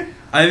Clicker.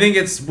 I think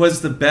was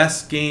the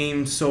best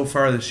game so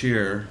far this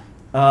year.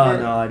 Oh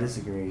no, I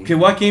disagree. Okay,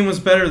 what game was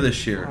better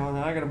this year? Oh,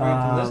 now I gotta bring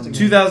up the list again.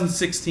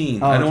 2016.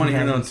 Oh, I don't want to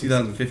hear no 2016,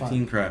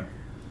 2015 crap.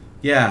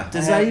 Yeah.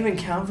 Does I that have- even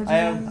count for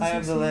I 2016?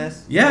 have the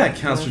list. Yeah, it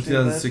counts for Let's do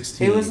this.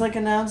 2016. It was like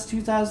announced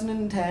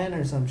 2010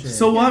 or some shit.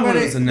 So what Yeah, when but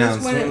it was that's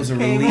announced? when When it it was a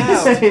came release?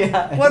 out.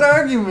 Yeah. What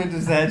argument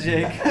is that,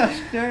 Jake? Gosh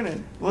darn it.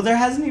 Well, there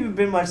hasn't even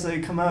been much that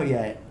had come out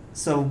yet.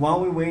 So why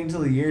don't we wait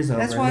until the year's over?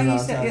 That's and why then he I'll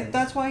said. tell Yeah, you?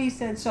 that's why he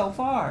said so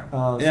far.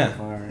 Oh, Yeah. so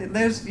far.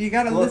 There's you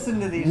gotta Well- listen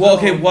to these. Well,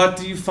 okay, little- what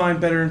do you find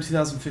better in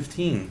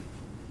 2015?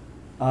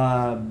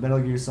 Metal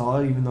Gear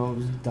Solid, even though it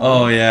was dumb.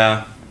 Oh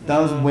yeah. That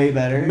was way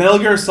better. Metal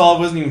Gear Solid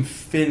wasn't even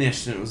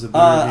finished, and it was a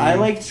better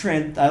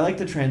game. I like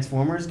the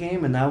Transformers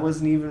game, and that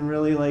wasn't even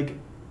really like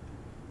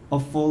a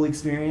full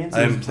experience.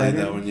 I haven't played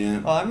that one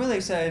yet. Well, I'm really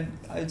excited.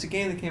 It's a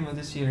game that came out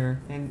this year,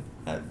 and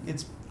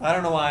it's I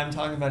don't know why I'm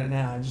talking about it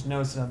now. I just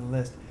noticed it on the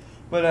list.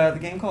 But the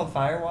game called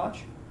Firewatch.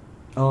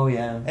 Oh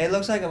yeah. It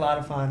looks like a lot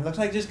of fun. It looks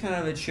like just kind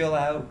of a chill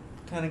out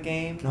kind of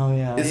game. Oh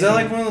yeah. Is that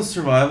like one of those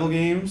survival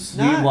games?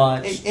 No. We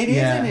watched. It is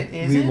and it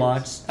isn't. We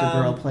watched the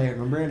girl play it.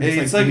 Remember? And it's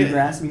it's like like a-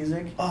 bluegrass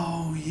music.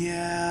 Oh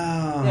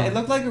yeah. Yeah, it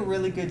looked like a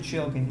really good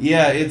chill game.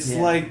 Yeah, it's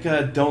Yeah.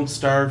 like Don't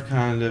Starve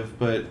kind of,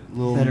 but a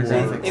little Better more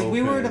graphics. If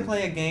we were to open.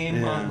 play a game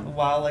Yeah.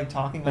 while like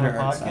talking on Better a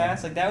art podcast, style.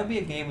 like that would be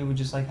a game we would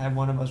just like have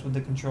one of us with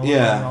the controller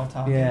Yeah. and we're all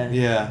talking. Yeah.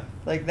 Yeah,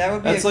 Like that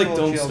would be that's a like cool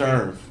Don't chill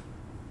Starve. game.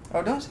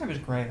 Oh, Don't Starve is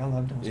great. I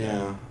love Don't Starve.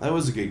 Yeah, that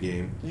was a good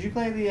game. Did you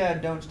play the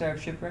Don't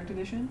Starve Shipwrecked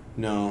edition?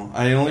 No,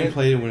 I only It-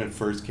 played it when it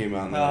first came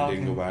out, and then Oh, I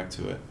didn't okay. go back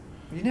to it.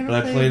 You never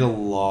But played, I played a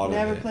lot of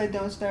Never it. played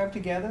Don't Starve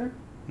together?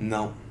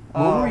 No.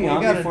 What were we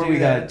on gotta before do we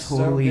that. got It's so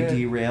totally good.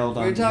 derailed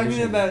on We were talking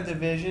Division? about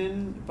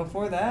Division.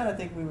 Before that, I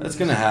think we were That's just-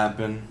 gonna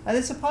happen.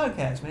 It's a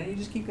podcast, man. You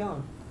just keep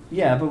going.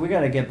 Yeah, but we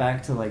gotta get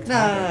back to like. No,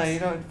 topics. you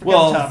don't. forget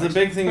Well, topics. the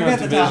big thing Forget about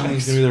the Division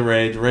topics. is gonna be the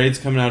raid. Raid's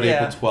coming out Yeah.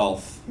 April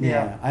 12th.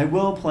 Yeah, I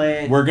will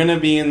play it. We're gonna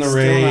be in the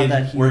Still not raid.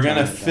 that huge We're gonna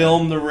on it,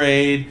 film the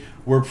raid.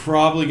 We're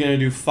probably gonna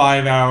do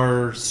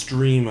 5-hour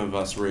stream of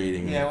us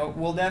raiding. it. Yeah,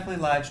 we'll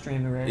definitely live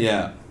stream the raid.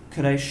 Yeah.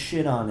 Could I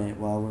shit on it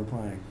while we're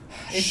playing?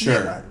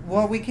 Sure.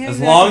 Well, we can't. As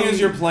long exactly-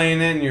 as you're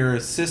playing it and you're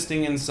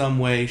assisting in some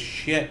way,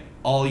 shit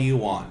all you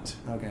want.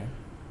 Okay,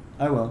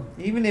 I will.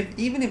 Even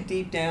if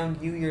deep down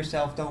you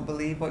yourself don't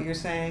believe what you're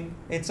saying,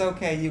 it's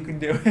okay. You can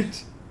do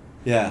it.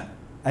 Yeah.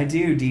 I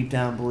do deep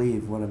down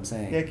believe what I'm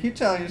saying. Yeah, keep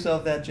telling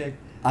yourself that, Jake.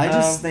 I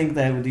just think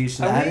that you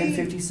should are add in we-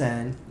 50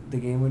 Cent. The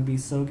game would be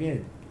so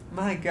good.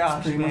 My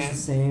gosh, pretty man. much the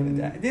same.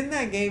 Didn't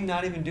that game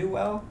not even do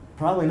well?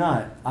 Probably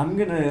not. I'm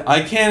gonna.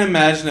 I can't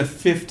imagine a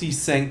 50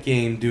 Cent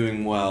game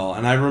doing well,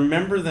 and I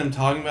remember them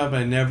talking about it, but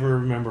I never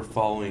remember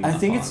following I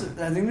up think on it's. it.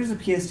 I think there's a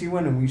PS2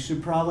 one, and we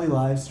should probably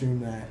live stream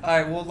that. All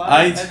right, we'll live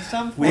I- at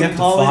some point. we have to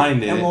call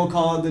find it. and we'll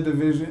call it the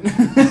Division.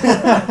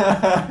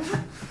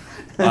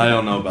 I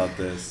don't know about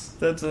this.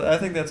 I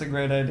think that's a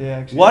great idea.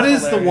 Actually, What That's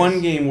is the hilarious.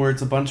 one game where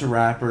it's a bunch of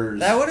rappers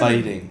That would've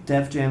been- fighting?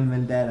 Def Jam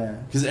Vendetta.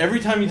 Because every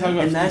time you talk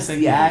about And that's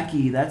 50 the Cent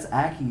Aki. That's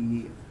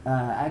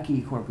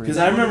Aki Corporation. because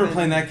I remember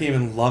playing that game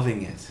and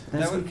loving it.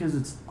 That's that would- because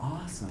it's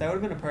awesome. That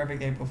would have been a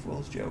perfect April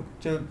Fool's joke.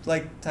 To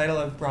like title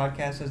a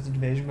broadcast as the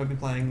Division, but be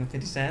playing the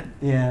 50 Cent.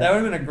 yeah. That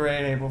would have been a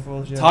great April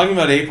Fool's joke. Talking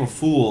about April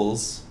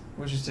Fools,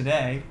 Which is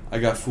today. I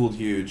got fooled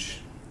huge.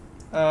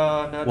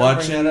 Oh no! Don't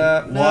Watching bring that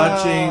up. No.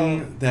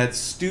 watching that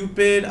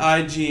stupid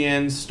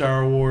IGN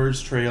Star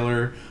Wars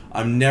trailer.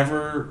 I'm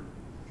never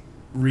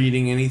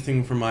reading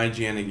anything from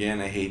IGN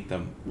again. I hate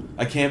them.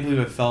 I can't believe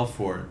I fell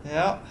for it.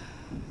 Yep.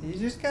 You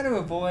just got to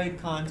avoid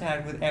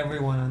contact with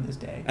everyone on this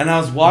day. And I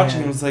was watching,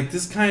 Yeah. I was like,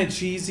 this kind of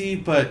cheesy,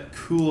 but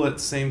cool at the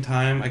same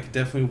time. I could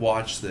definitely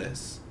watch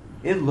this.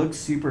 It looked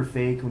super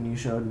fake when you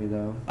showed me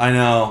though. I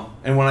know.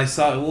 And when I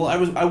saw it,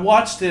 well, I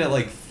watched it at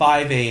like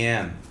 5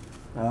 a.m.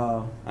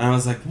 Oh. And I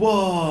was like,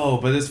 whoa,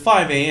 but it's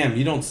 5 a.m.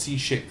 You don't see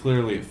shit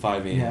clearly at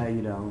 5 a.m. Yeah,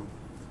 you don't.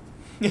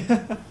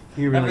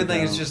 You really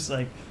Everything is don't. just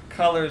like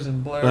colors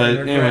and blur. But and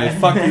regret. anyway,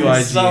 fuck you,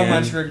 IGN. So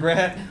much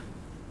regret.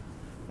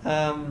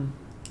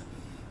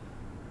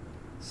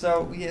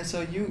 So yeah,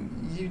 so you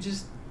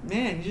just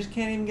you just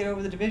can't even get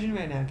over the Division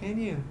right now, can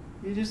you?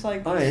 You just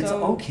like Oh, it's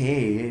so,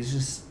 okay. It's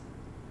just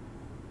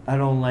I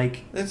don't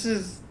like This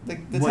is the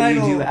what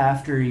title. you do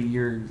after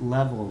you're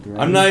leveled, right?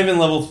 I'm not even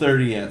level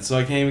 30 yet, so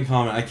I can't even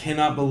comment. I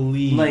cannot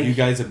believe Like- you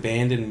guys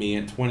abandoned me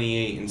at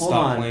 28 and Hold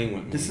stopped on. playing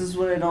with me. This is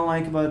what I don't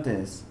like about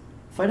this.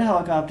 Fight a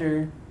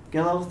helicopter,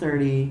 get level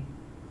 30,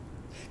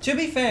 To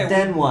be fair,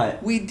 then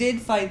what? we did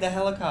fight the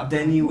helicopter.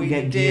 Then you we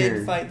get did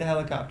gear. fight the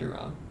helicopter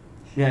wrong.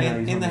 Yeah, no, you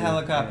in told the me.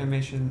 helicopter Yeah.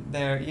 mission,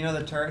 there, you know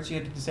the turrets you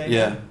had to disable.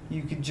 Yeah.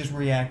 You could just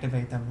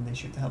reactivate them when they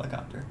shoot the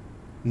helicopter.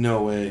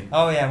 No way.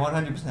 Oh yeah,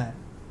 100%.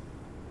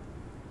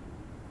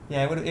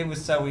 Yeah, it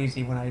was so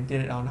easy when I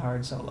did it on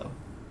hard solo.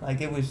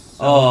 Like it was.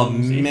 So Oh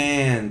easy.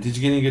 man, did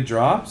you get any good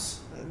drops?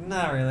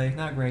 Not really,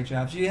 not great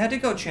drops. You had to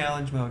go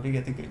challenge mode to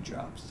get the good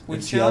drops. Which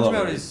It's challenge yellow,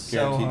 mode right? is so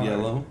guaranteed hard.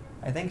 yellow.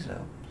 I think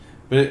so.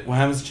 But what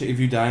happens if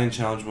you die in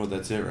challenge mode?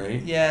 That's it,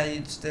 right? Yeah,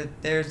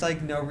 there's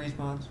like no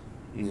respawns.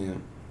 Yeah.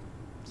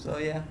 So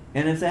yeah,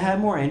 And if they had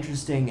more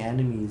interesting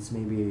enemies,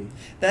 maybe.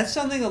 that's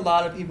something a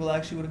lot of people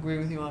actually would agree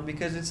with you on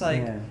because it's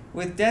like yeah.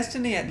 with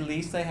Destiny at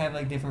least they have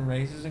like different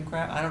races and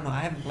crap. I don't know. I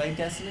haven't played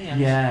Destiny.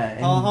 Yeah.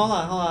 And Hold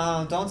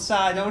on. Don't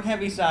sigh. Don't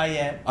heavy sigh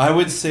yet. I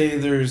would say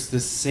there's the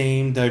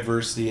same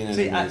diversity in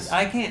See, enemies.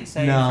 I can't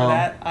say No. for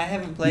that. I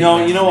haven't played. No,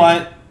 Destiny. you know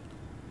what?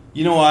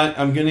 You know what?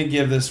 I'm gonna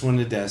give this one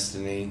to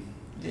Destiny.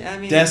 Yeah, I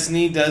mean,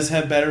 Destiny does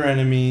have better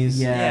enemies.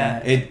 Yeah.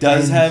 It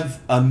does And- have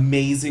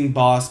amazing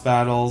boss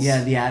battles.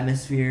 Yeah, the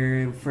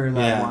atmosphere for that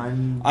Yeah.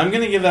 one. I'm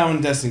gonna give that one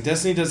to Destiny.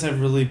 Destiny does have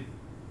really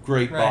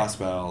great Right. boss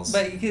battles.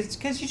 But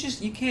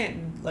because you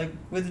can't, like,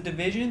 with the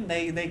Division,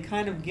 they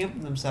kind of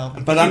gimp themselves.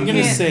 But because I'm you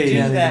gonna can't say- do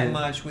Yeah, they that do.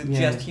 much with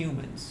Yeah. just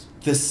humans.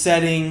 The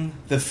setting,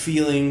 the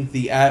feeling,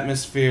 the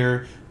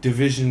atmosphere,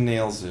 Division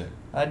nails it.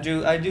 I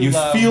do You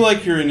love. feel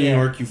like you're in New yeah.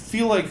 York. You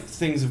feel like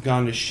things have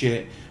gone to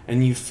shit,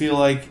 and you feel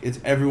like it's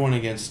everyone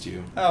against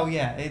you. Oh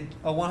yeah,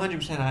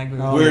 100%. I agree.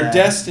 Oh, with Where yeah.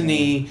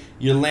 Destiny,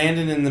 you're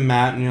landing in the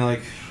map, and you're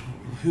like,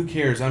 who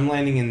cares? I'm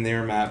landing in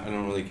their map. I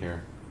don't really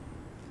care.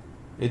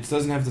 It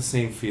doesn't have the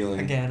same you. feeling.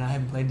 Again, I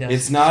haven't played Destiny.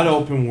 It's not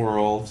open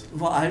world.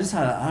 Well, I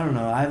don't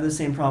know. I have the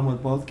same problem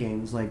with both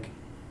games. Like,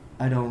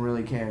 I don't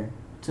really care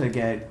to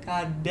get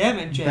God damn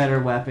it, Jay. better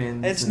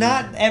weapons. It's and-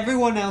 not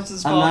everyone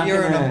else's I'm fault. not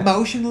You're an gonna-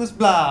 emotionless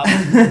blob.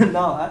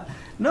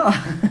 No, I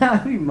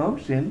have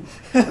emotion.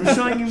 I'm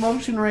showing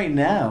emotion right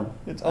now.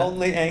 It's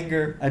only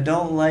anger. I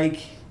don't like.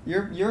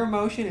 Your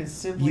emotion is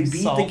simply You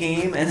beat salt. the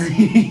game, and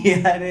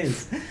yeah, it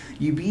is.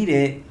 You beat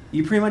it.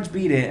 You pretty much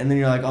beat it, and then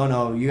you're like, oh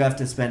no, you have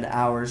to spend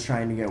hours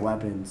trying to get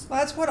weapons. Well,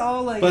 that's what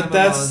all like. But MMOs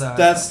that's are.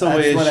 that's the That's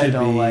way it what I should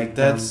don't be. like,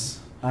 That's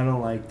I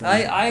don't like them.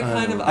 I kind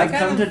don't of- know. I I've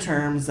kind come of- to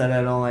terms that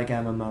I don't like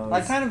MMOs.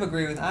 I kind of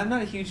agree with. I'm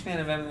not a huge fan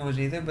of MMOs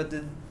either, but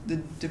the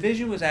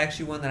Division was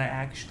actually one that I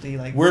actually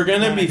like. we're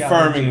gonna kinda be got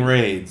farming into.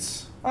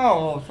 raids.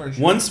 Oh, well, for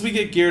sure. Once we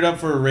get geared up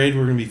for a raid,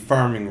 we're gonna be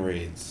farming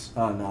raids.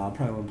 Oh no, I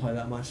probably won't play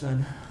that much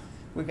then.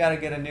 We gotta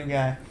get a new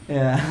guy.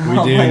 Yeah. We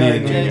I'll do play need like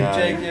a new Jake,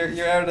 guy. Jake,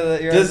 you're out of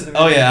the. You're This, out of the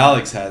oh yeah, division.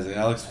 Alex has it.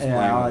 Alex was Yeah,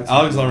 playing. Alex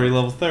Alex was is already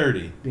level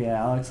 30.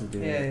 Yeah, Alex will do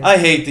Yeah, it. yeah. I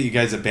hate that you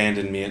guys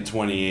abandoned me at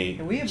 28.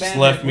 And we Just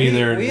abandoned. left me we,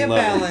 there We in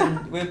 11.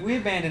 abandoned. We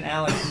abandoned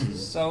Alex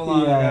so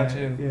long yeah, ago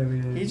too. Yeah,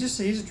 we did.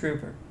 He's a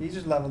trooper. He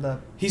just leveled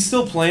up. He's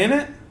still playing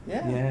it?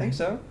 Yeah, Yeah. I think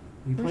so.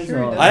 He I'm plays sure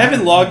he all- does. I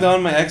haven't logged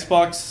on my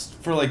Xbox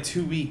for like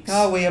 2 weeks.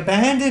 Oh, we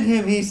abandoned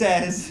him. He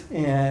says.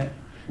 Yeah.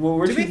 Well,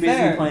 we're To too be busy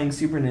fair- playing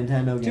Super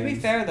Nintendo games. To be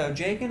fair though,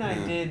 Jake and I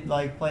Yeah. did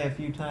like play a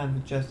few times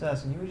with just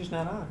us, and you were just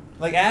not on.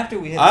 Like after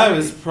we hit. I 30.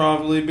 was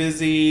probably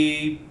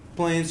busy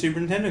playing Super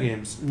Nintendo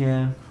games.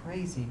 Yeah.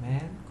 crazy,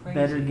 man. Crazy.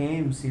 Better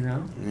games, you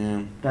know,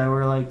 Yeah. that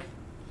were like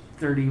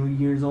 30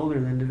 years older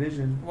than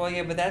Division. Well,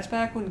 yeah, but that's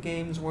back when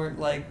games weren't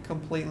like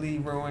completely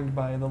ruined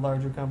by the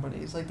larger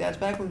companies. Like that's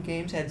back when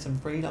games had some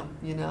freedom,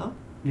 you know.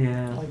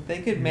 Yeah. Like they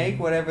could make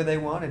whatever they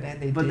wanted,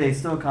 and they But did. they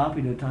still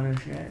copied a ton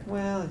of shit.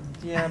 Well,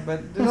 yeah,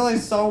 but there's only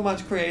so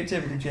much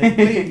creativity, Jake.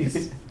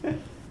 Please.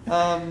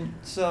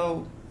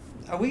 So,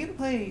 are we gonna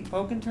play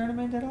Pokken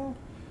Tournament at all?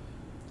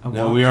 I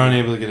No, want we to. are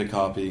unable to get a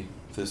copy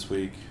this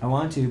week. I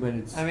want to, but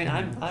it's. I mean,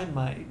 I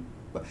might.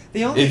 But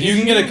the only If you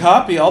can issue- get a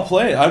copy, I'll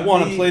play it. I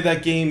want to The- play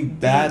that game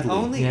badly. The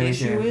only Yeah, me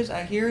issue too. is,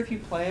 I hear if you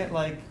play it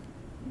like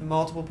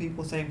multiple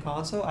people, same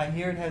console, I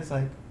hear it has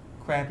like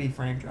crappy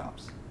frame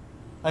drops.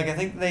 Like I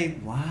think they,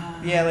 Wow.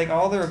 yeah, like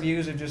all the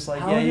reviews are just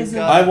like, How yeah, does you've it-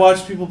 got. I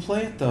watched people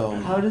play it though.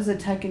 How does a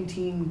Tekken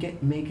team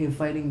make a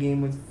fighting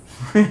game with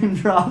frame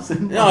drops?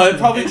 And No, it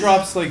probably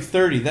drops like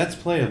 30. That's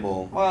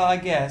playable. Well, I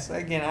guess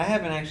again, I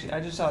haven't actually. I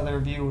just saw the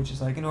review, which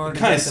is like in order It to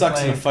kind get of to sucks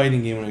play. in a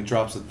fighting game when it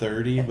drops at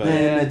 30, but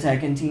Then the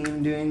Tekken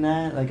team doing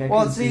that, like I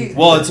Well, can see,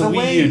 Well, it's a the Wii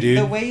way, U, dude.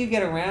 The way you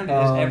get around it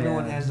is Oh,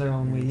 everyone yeah. has their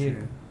own Wii U.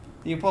 True.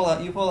 You pull a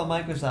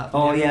Microsoft. and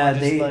Oh everyone yeah, just,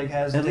 they like,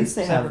 has at least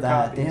they separate have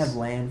that. They copies. have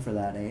LAN for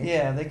that, eh?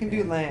 Yeah, they can do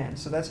Yeah. LAN,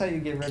 so that's how you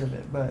get rid of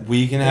it. But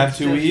we can have it's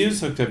 2 just- Wii U's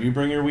hooked up. You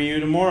bring your Wii U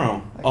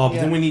tomorrow. Oh, but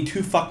Yeah. then we need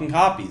 2 fucking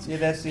copies. yeah,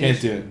 that's the Can't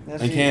issue. do it.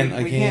 That's I the can't- issue.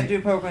 I We can't- can't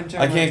do Pokemon I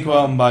Tournament. can't go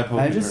out and buy Pokemon.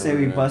 I just say we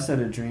Tournament. bust out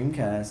a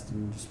Dreamcast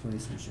and just play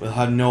some shit. We'll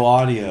have no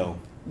audio.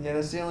 Yeah,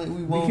 that's the only. We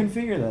We won't. can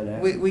figure that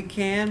out. We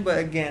can, but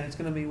again, it's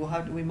gonna be.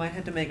 We might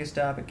have to make a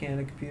stop at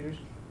Canada Computers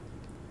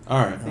All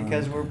right.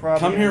 because okay. we're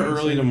probably Come here gonna need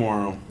early some-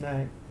 tomorrow.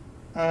 Night.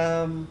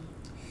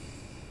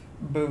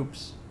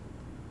 Boops.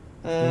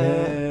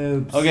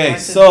 Oops. Okay, I said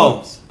so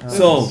boops.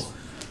 so Boops.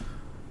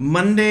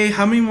 Monday,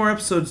 how many more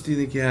episodes do you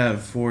think you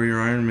have for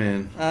your Iron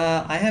Man?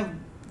 I have.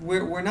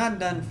 We're not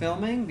done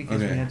filming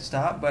because Okay. we had to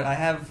stop, but I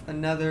have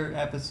another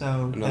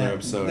episode. Another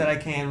episode that I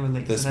can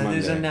release. this and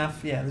there's Monday.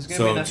 enough. Yeah, there's gonna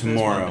So be enough for this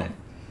tomorrow.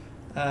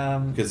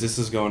 Monday. Because this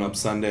is going up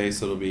Sunday,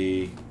 so it'll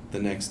be the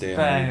next day on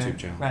our YouTube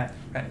channel. Right.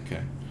 Okay.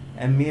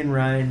 And me and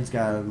Ryan's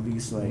got at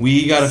least like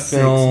We gotta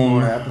 6 film-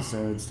 more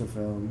episodes to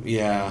film.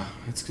 Yeah,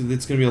 it's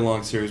gonna be a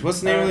long series.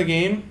 What's the name of the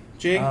game,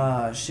 Jake?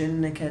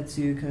 Shin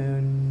Neketsu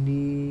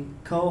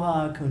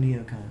Koha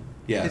Koniokan.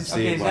 yeah, It's-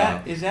 see, okay, is wow.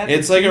 that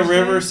It's the like a Tuesday?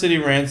 River City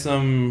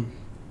Ransom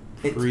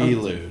It's-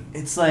 prelude.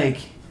 It's like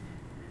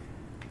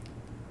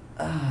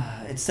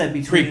it's set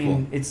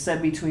between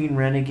Prequel.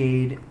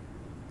 Renegade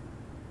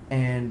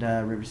and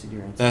River City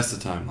Ransom. That's the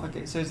time.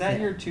 Okay, so is that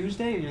Yeah. your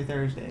Tuesday or your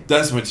Thursday?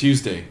 That's my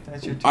Tuesday.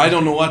 That's your Tuesday. I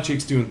don't know what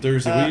Jake's doing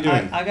Thursday. What are you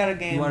doing? I got a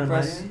game You wanna for play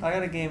us. it? I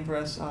got a game for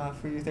us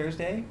for your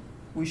Thursday.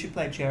 We should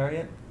play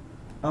Chariot.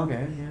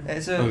 Okay, yeah.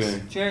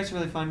 Okay. Chariot's a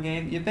really fun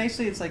game.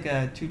 It's like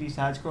a 2D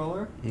side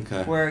scroller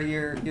Okay. where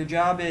your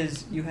job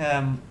is you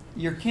have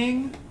your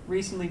king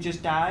recently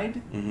just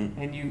died, Mm-hmm.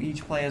 and you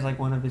each play as like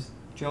one of his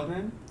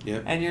children.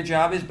 Yep. And your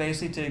job is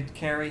basically to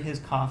carry his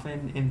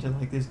coffin into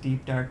like this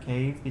deep dark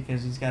cave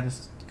because he's got to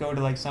go to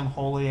like some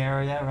holy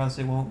area, or else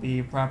it won't be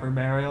a proper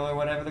burial or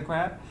whatever the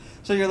crap.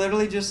 So you're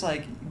literally just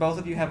like, both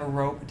of you have a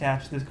rope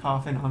attached to this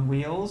coffin on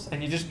wheels,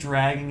 and you're just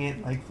dragging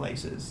it like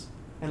places,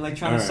 and like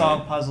trying to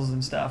solve puzzles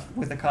and stuff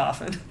with a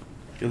coffin.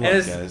 Good luck,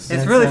 It's guys.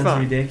 That really sounds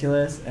fun.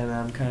 ridiculous, and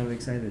I'm kind of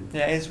excited.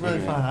 Yeah, it's really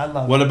Okay. fun. I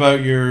love What it.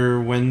 about your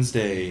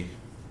Wednesday?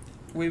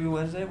 Weeby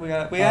Wednesday? We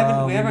have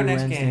our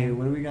next game.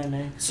 What do we got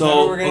next?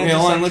 So we're gonna okay,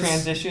 just hold on. like Let's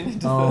transition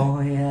into Oh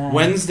yeah.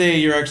 Wednesday.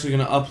 You're actually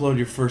gonna upload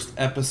your first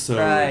episode.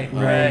 Right, of-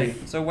 right.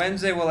 So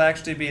Wednesday will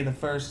actually be the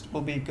first.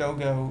 Will be Go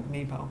Go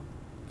Nippon.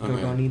 Go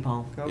Okay. go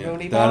Nippon. Go Yeah, Go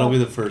Nippon. that'll be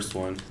the first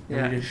one.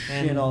 Yeah, We just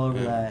and shit all over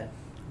Yeah. that.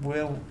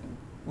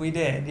 we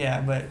did,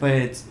 yeah, but But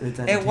it's it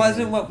entertaining.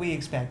 wasn't what we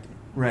expected.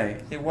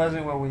 Right. It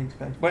wasn't what we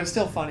expected, but it's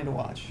still funny to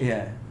watch.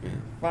 Yeah. Yeah.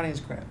 Funny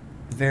as crap.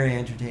 Very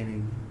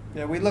entertaining.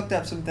 Yeah, we looked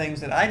up some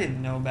things that I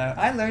didn't know about.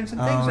 I learned some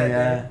things Oh that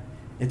yeah.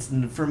 It's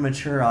for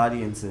mature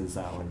audiences,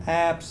 that one.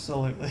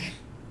 absolutely.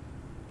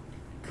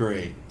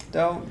 Great.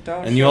 Don't.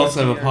 And you show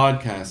also it have to a your-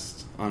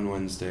 podcast on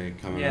Wednesday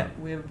coming Yeah, up.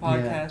 we have a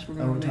podcast we're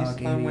going to O-Talk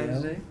release on 80.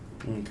 Wednesday.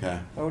 Okay.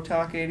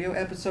 O-Talk 80,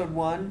 episode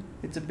 1.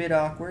 It's a bit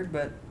awkward,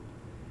 but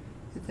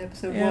it's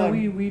episode Yeah,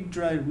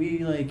 1. we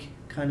like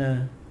kind of.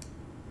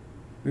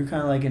 We were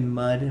kind of like in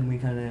mud, and we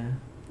kind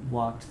of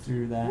walked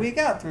through that. We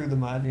got through the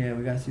mud. Yeah,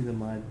 we got through the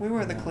mud. We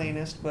weren't the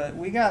cleanest, but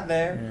we got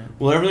there. Yeah.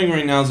 Well, everything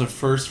right now is a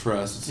first for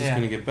us. It's just Yeah.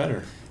 gonna get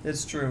better.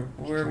 It's true.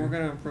 We're True.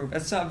 going to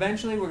improve. So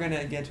eventually we're going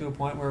to get to a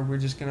point where we're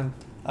just going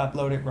to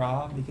upload it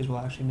raw because we'll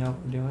actually know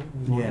what we're doing.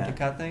 We won't have Yeah. to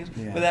cut things.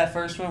 Yeah. But that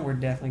first one, we're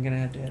definitely going to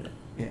have to edit.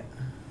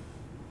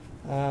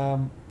 Yeah.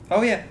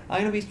 Oh yeah,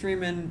 I'm gonna be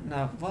streaming.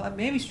 No, well,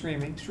 maybe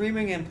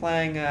streaming and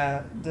playing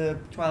the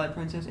Twilight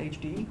Princess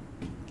HD.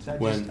 So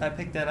When? I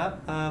picked that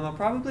up.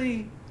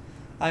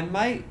 I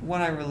might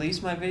when I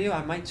release my video,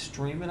 I might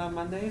stream it on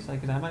Mondays. Like,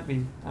 'cause I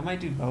might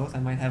do both. I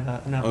might have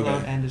an upload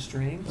Okay. and a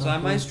stream. So I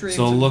Mhm. might stream.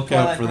 So some look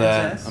Twilight out for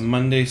Princess. that. A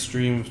Monday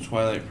stream of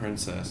Twilight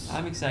Princess.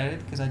 I'm excited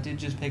because I did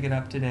just pick it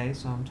up today,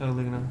 so I'm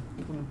totally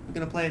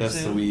gonna play it That's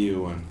soon. the Wii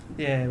U one.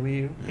 Yeah, Wii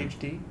U Yeah.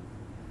 HD.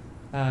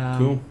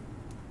 Cool.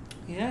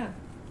 Yeah,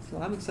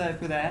 so I'm excited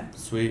for that.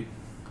 Sweet.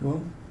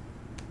 Cool.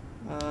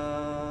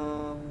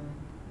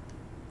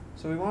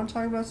 So we want to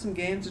talk about some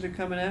games that are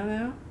coming out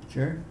now,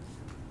 Sure.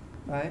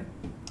 right?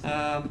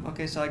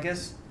 Okay, so I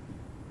guess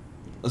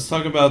Let's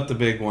talk about the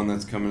big one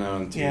that's coming out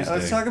on Tuesday. yeah.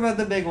 Let's talk about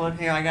the big one.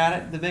 Here, I got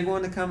it. The big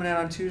one that's coming out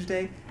on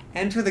Tuesday.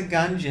 Enter the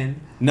Gungeon.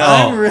 No.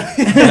 I'm really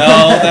No,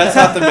 that's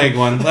not the big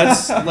one.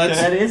 Let's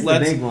That is the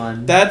let's, big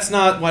one. That's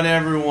not what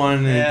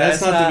everyone. Yeah, that's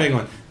it's not not- the big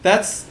one.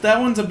 That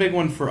one's a big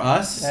one for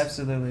us.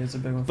 Absolutely, it's a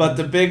big one. But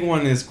the big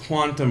one is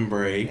Quantum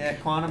Break. yeah,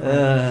 Quantum Break.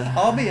 Ugh.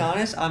 I'll be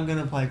honest. I'm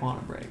gonna play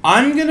Quantum Break.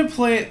 I'm gonna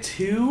play it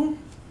too,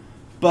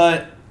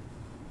 but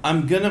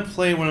I'm gonna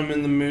play when I'm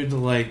in the mood to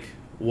like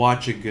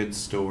watch a good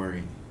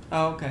story,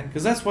 Oh, okay.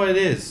 because that's what it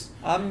is.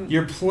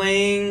 You're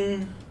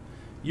playing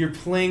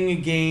a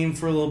game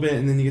for a little bit,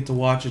 and then you get to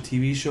watch a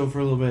TV show for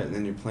a little bit, and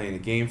then you're playing a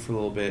game for a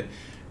little bit,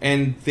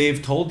 and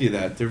they've told you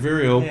that. They're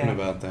very open Yeah.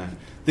 about that.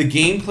 The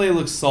gameplay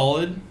looks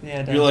solid.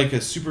 Yeah. You're like a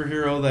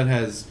superhero that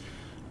has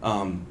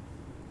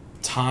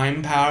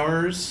time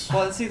powers.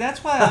 Well, see,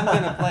 that's why I'm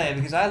gonna play it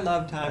because I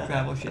love time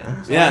travel shit.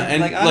 So Yeah, I'm-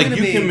 and I'm like gonna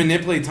you be- can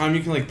manipulate time.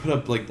 You can like put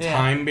up like Yeah.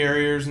 time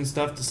barriers and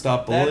stuff to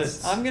stop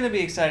bullets. I'm gonna be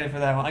excited for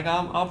that one. Like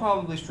I'll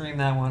probably stream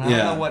that one. I Yeah.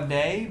 don't know what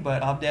day,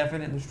 but I'll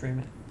definitely stream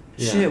it.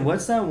 Yeah. Shit,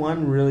 what's that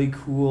one really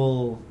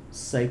cool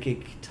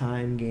psychic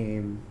time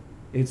game?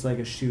 It's like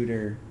a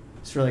shooter.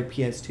 It's for like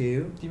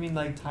PS2. Do you mean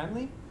like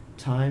Timely?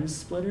 Time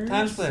Splitters?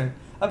 Time Splitter.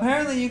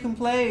 Apparently, you can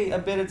play a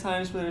bit of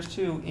Time Splitters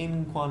too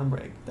in Quantum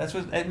Break. That's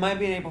what it might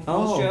be an April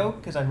Fool's Oh. joke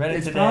because I read it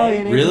It's today. probably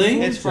an April Really?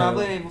 Fool's It's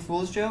probably joke. an April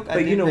Fool's joke. I But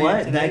did you know read it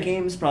what? today. That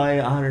game's probably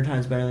 100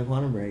 times better than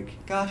Quantum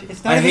Break. Gosh,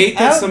 it's not I even hate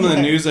that out some of the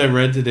yet. news I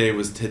read today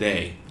was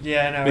today.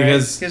 Yeah, I know.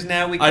 Because right?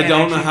 now we I can't don't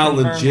know actually how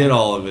confirm legit it.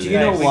 all of it Do is. you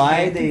know Right, we why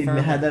can't they confirm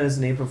had it. that as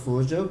an April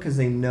Fool's joke? Because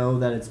they know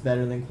that it's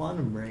better than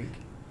Quantum Break.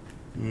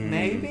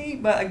 Maybe,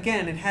 but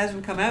again, it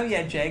hasn't come out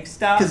yet, Jake.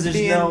 Stop Because there's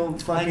being no a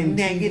fucking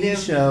negative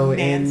TV show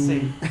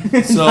Nancy.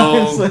 in So-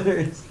 Time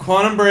Splitters.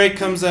 Quantum Break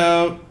comes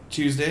out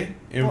Tuesday,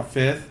 April Well,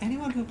 5th.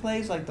 Anyone who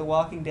plays like the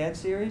Walking Dead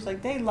series,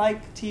 like they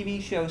like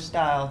TV show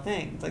style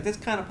things. Like that's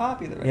kind of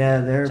popular. Right Yeah,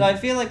 now. they're So I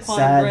feel like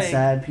Quantum sad, Break.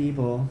 sad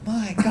people.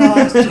 My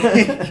gosh,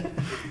 Jake,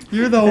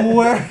 you're the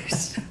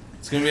worst.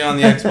 It's gonna be on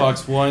the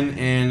Xbox One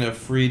and a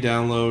free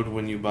download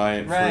when you buy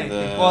it Right. for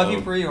the. Well, if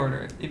you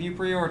pre-order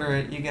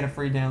it, you get a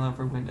free download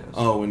for Windows.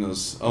 Oh,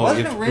 Windows. Oh, wasn't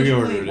you have to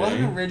pre-order it.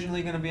 wasn't Eh?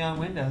 originally going to be on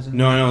Windows. and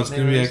No, I know it's they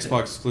gonna be released it.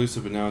 Xbox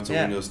exclusive, but now it's a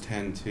Yeah. Windows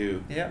 10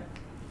 too. Yep.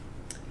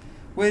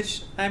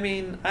 Which, I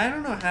mean, I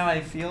don't know how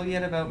I feel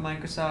yet about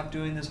Microsoft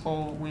doing this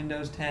whole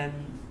Windows 10.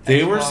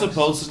 They were Xbox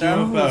supposed to do stuff.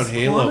 it about Was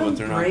Halo, Quantum but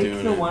they're not Break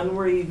doing the it. one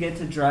where you get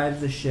to drive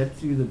the ship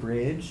through the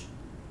bridge?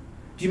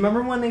 Do you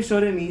remember when they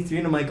showed it in E3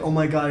 and I'm like, oh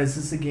my god, is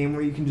this a game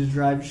where you can just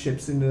drive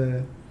ships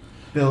into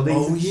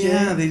buildings Oh and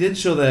yeah, shit? they did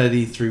show that at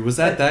E3. Was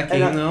that that And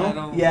game I I though?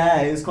 don't.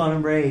 Yeah, it was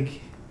Quantum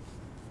Break.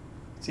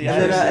 See,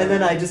 and, I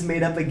then I just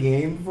made up a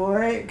game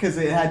for it because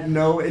it had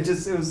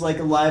it was like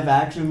a live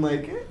action,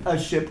 like a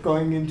ship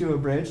going into a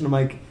bridge. And I'm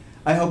like,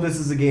 I hope this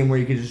is a game where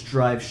you could just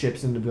drive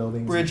ships into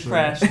buildings. Bridge and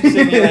Crash shit.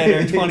 Simulator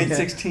Yeah.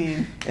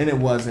 2016. And it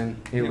wasn't.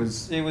 It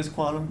was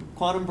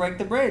Quantum Break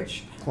the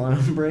Bridge.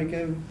 Quantum Break,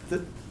 a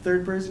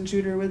third-person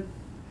shooter with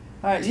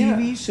All right,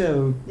 TV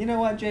show. You know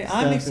what, Jay? Stuff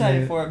I'm in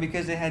excited it. for it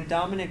because it had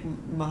Dominic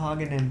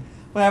Mahagan,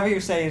 whatever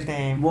you say his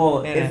name.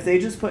 Well, in if it. they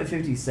just put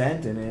 50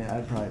 Cent in it,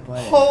 I'd probably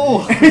play it.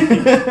 Oh!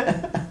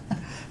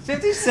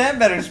 50 Cent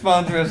better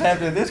sponsor us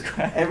after this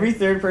crap. Every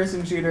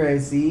third-person shooter I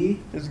see,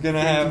 It's gonna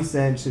 50 have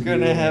Cent should be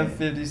gonna in have it.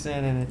 50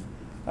 Cent in it.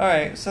 All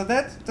right, so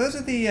those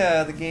are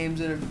the games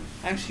that are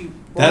actually.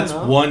 That's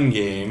no. one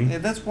game. Yeah,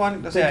 that's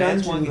one. The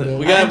That's one. Gungeon game.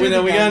 We got I did the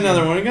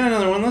another Gungeon. one. We got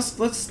another one.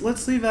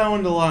 Let's leave that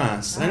one to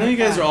last. I know Alright, you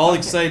guys fine. are all Okay.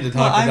 excited to No,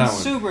 talk about I'm that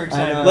one. super I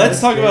excited. know.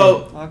 Let's talk That's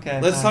about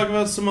Okay. let's fine. talk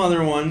about some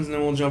other ones, and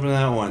then we'll jump into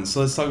that one.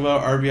 So let's talk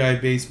about RBI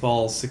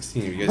Baseball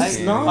 16. Have you guys Let's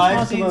seen not it? talk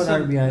I've seen about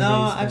some, RBI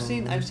no,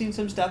 baseball. I've seen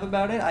some stuff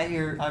about it.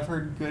 I've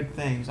heard good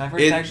things. I've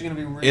heard It- it's actually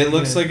gonna be really. It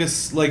looks good.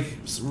 like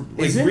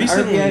Isn't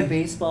recently. RBI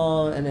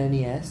Baseball an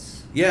NES?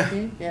 Yeah.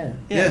 game? Yeah.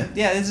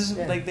 Yeah. This is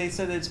Yeah. like they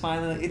said it's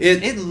finally.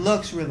 It- It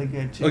looks really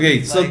good too.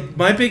 Okay, so Like,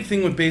 my big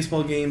thing with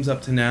baseball games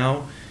up to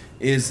now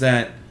is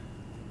that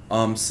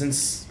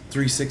since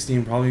 360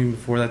 and probably even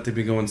before that they've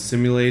been going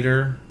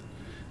simulator.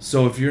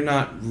 So if you're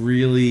not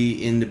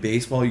really into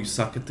baseball, you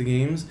suck at the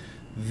games.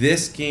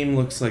 This game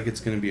looks like it's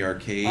going to be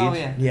arcade. oh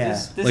yeah. Yeah.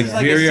 This Like, is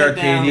like very a sit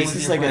down arcadey. with This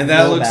is your like a And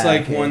friends. that looks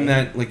throwback, like one eh?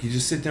 that like you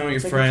just sit down with your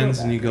It's like a friends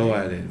and you throwback, go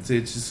right? at it.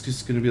 It's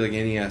just going to be like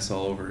NES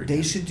all over again.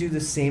 They should do the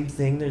same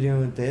thing they're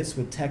doing with this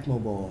with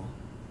Tecmo Bowl.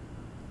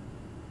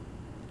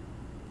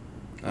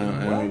 I don't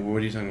know, what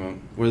are you talking about?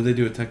 What do they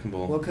do with Tecmo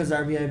Bowl? Well, because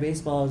RBI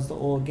Baseball is the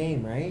old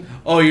game, right?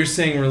 Oh, you're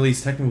saying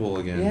release Tecmo Bowl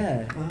again?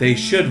 Yeah. They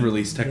should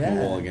release Tecmo Yeah.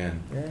 Bowl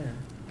again. Yeah.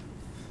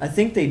 I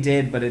think they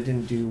did, but it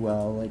didn't do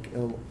well like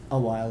a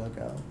while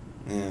ago.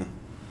 Yeah.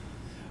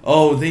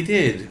 Oh, they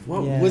did.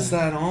 What Yeah. was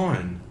that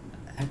on?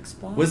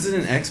 Xbox? Was it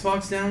an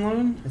Xbox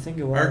download? I think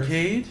it was.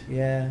 Arcade?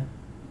 Yeah.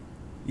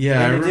 Yeah,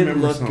 And I it remember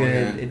didn't look something like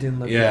good. that. It didn't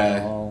look Yeah. good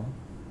at all.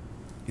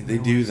 They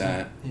do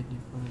that.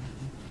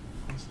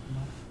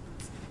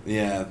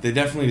 Yeah, they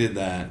definitely did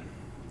that.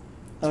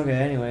 Okay,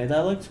 anyway,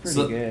 that looks pretty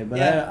So- good, but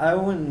Yeah. I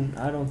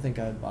don't think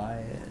I'd buy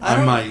it. I I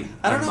don't- might.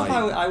 I don't know if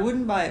might. I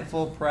wouldn't buy it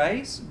full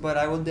price, but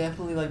I will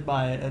definitely like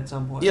buy it at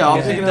some point. Yeah, I'll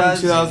Because pick it up in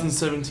does-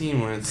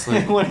 2017 when it's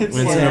like When it's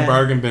in like- a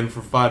bargain bin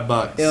for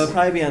 $5. It'll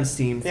probably be on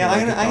Steam for Yeah,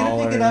 like I'm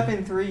gonna pick it $1. up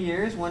in 3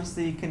 years once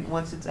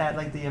it's at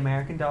like the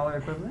American dollar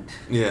equivalent.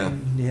 Yeah.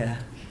 Yeah.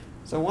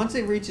 So once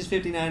it reaches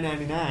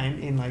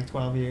 $59.99 in like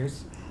 12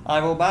 years,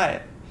 I will buy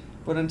it.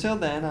 But until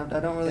then, I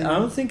don't really. I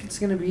don't think it's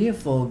gonna be a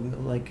full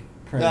like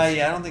price.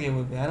 Yeah, I don't think it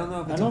would be. I don't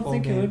know if I it's a don't full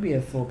think game. it would be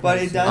a full But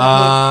price. it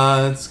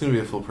does- It's gonna be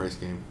a full price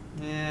game.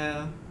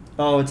 Yeah.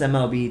 Oh, it's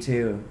MLB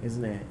too,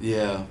 isn't it?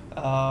 Yeah,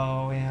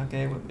 Oh yeah.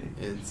 Okay, it would be.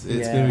 it's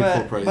Yeah. gonna be But-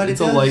 full price. but it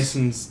It's a does-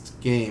 licensed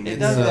game. it It's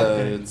does look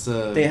good. it's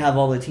They have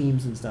all the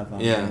teams and stuff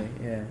on Yeah. it.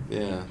 Yeah.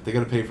 yeah. They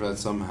gotta pay for that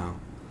somehow.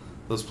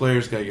 Those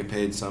players gotta get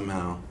paid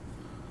somehow.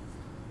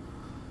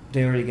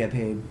 They already get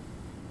paid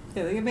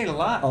Yeah, they get paid a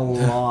lot. a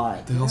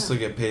lot. They also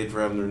get paid for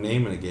having their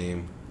name in a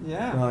game.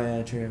 Yeah. Oh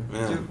yeah, true.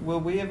 Yeah. Will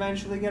we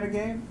eventually get a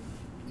game?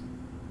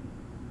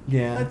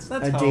 Yeah. Let's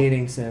a hope.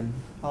 dating sim.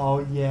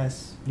 Oh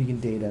yes. You can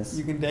date us.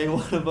 You can date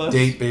one of us.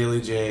 Date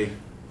Bailey J.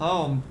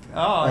 Oh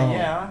Oh.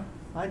 yeah.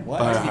 I'd What?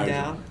 Fire be hydrant.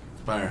 down.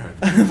 Fire.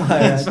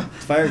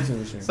 Fire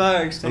extinguisher. Fire Those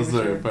are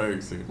extinguisher. fire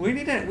extinguisher.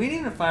 We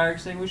need a fire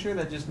extinguisher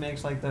that just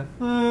makes like the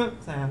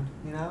sound.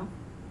 You know?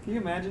 Can you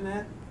imagine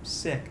that?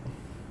 Sick.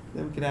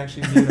 Then we could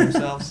actually mute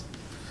ourselves.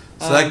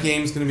 So that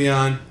game's going to be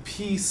on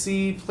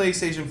PC,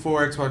 PlayStation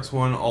 4, Xbox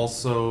One,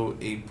 also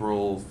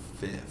April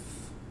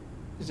 5th.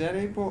 Is that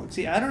April?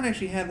 See, I don't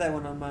actually have that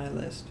one on my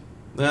list.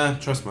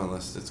 Trust my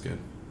list. It's good.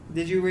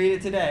 Did you read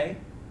it today?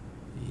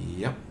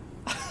 Yep.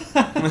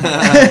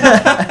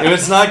 If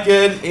it's not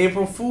good,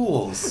 April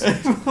Fools.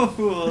 April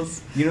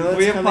Fools. You know what's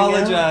We coming out?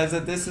 apologize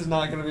that this is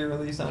not going to be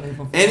released on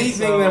April Fools.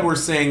 Anything so- that we're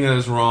saying that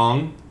is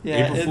wrong,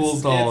 Yeah, April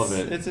Fools to all of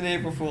it. It's an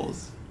April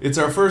Fools. It's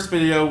our first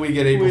video, we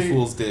get April We-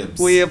 Fools dibs.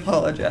 We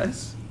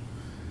apologize.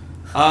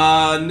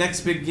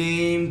 Next big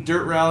game,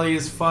 Dirt Rally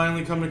is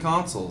finally coming to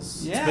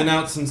consoles. Yeah. It's been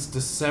out since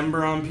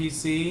December on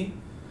PC.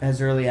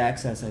 As early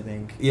access, I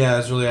think. Yeah,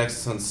 it's early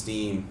access on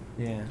Steam.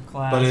 Yeah.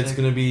 Classic. But it's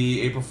going to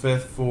be April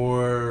 5th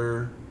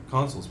for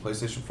consoles,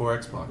 PlayStation 4,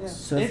 Xbox. Yeah.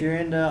 So if you're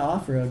into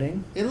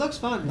off-roading, It looks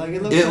fun. Like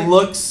it looks. It like,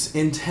 looks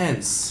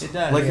intense. It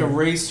does, Like yeah. a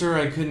racer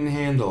I couldn't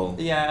handle.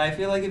 Yeah, I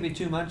feel like it'd be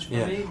too much for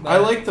Yeah. me. But I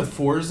like the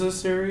Forza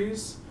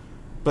series,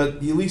 but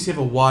at least you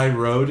have a wide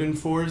road in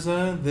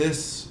Forza.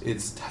 This,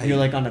 it's tight. you're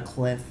like on a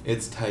cliff.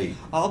 It's tight.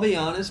 I'll be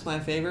honest. My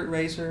favorite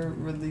racer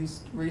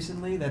released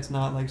recently. That's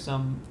not like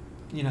some,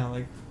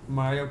 like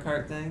Mario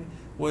Kart thing.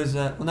 Was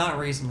well, not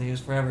recently. It was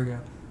forever ago.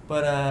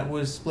 But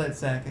was Split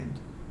Second,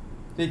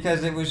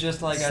 because it was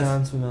just like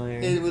Sounds familiar.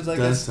 it was like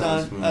Does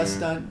sound familiar. a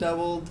stunt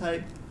double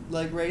type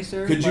like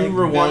racer. Could you like,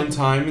 rewind built-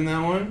 time in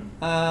that one?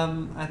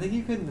 I think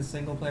you could in the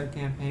single player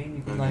campaign.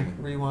 You could Okay. like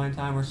rewind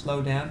time or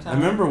slow down time. I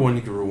remember when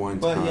you could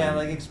rewind But time. yeah,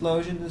 like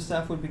explosions and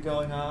stuff would be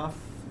going off.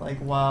 like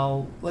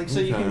while like so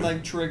you can Okay.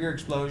 like trigger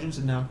explosions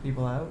and knock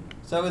people out.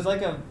 So it was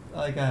like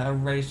a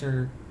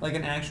racer, like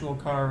an actual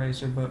car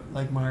racer, but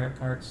like Mario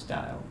Kart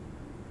style.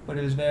 But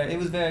it was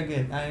very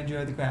good. I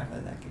enjoyed the crap out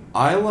of that game.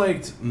 I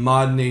liked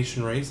Mod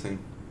Nation Racing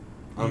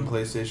on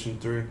PlayStation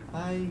 3.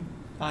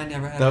 I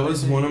never had. That a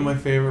was one of PlayStation. my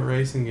favorite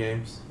racing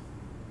games.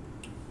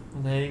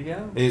 Well, there you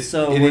go. It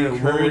So it what we're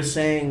encouraged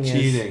saying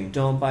cheating. is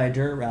don't buy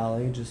Dirt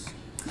Rally. Just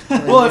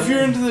Well, if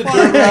you're into the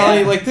Dirt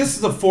Rally, like this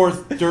is the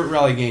 4th Dirt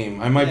Rally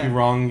game. I might be Yeah.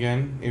 wrong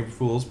again, April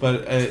Fools,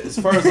 but as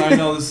far as I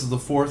know, this is the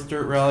 4th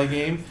Dirt Rally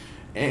game,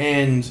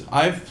 and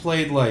I've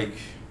played like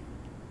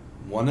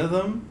one of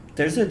them.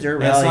 there's a Dirt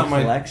That's Rally not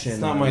my. collection.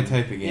 It's not my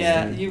type of game.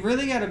 Yeah, you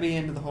really got to be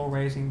into the whole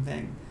racing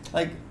thing.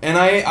 Like, And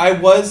I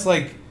was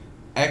like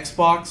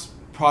Xbox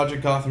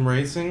Project Gotham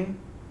Racing,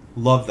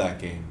 love that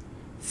game.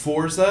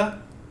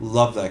 Forza,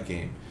 love that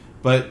game.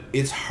 But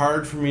it's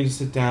hard for me to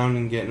sit down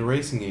and get into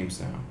racing games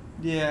now.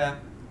 yeah,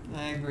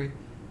 I agree.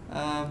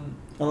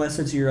 Unless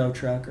it's Euro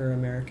Truck or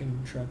American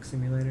Truck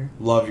Simulator.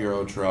 Love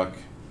Euro Truck.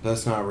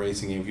 That's not a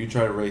racing game. If you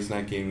try to race in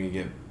that game, you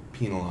get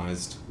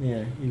penalized.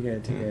 Yeah, you get a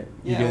ticket.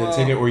 You Yeah, get well, a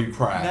ticket or you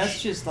crash.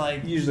 That's just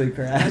like Usually that's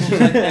crash.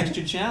 just like an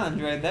extra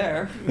challenge right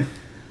there.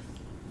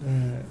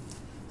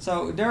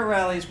 So Dirt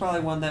Rally is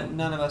probably one that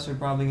none of us are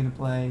probably going to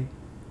play.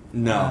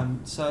 No.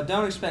 So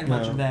don't expect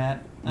much No. of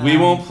that. We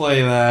won't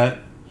play that.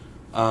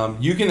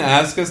 You can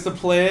ask us to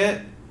play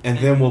it, and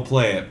then we'll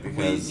play it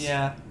because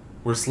yeah,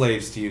 we're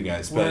slaves to you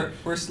guys. But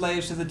we're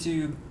slaves to the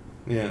tube.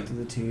 yeah, To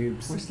the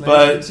tubes. We're slaves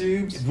But- to the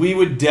tubes. we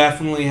would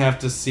definitely have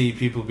to see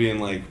people being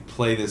like,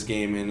 play this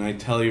game, and I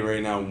tell you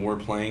right now, when we're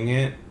playing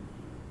it,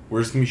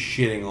 we're just gonna be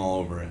shitting all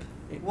over it.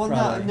 Well,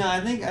 Probably. no. I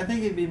think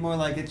it'd be more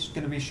like it's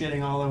going to be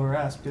shitting all over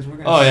us because we're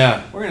going. Oh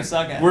yeah, We're going to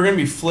suck at. we're it. gonna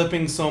be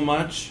flipping so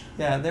much,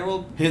 Yeah, there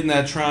will. hitting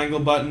that triangle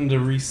button to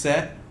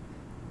reset.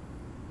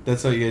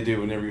 That's what you gotta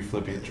do whenever you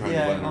flip the triangle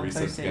Yeah, button to on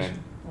reset the guy. PlayStation.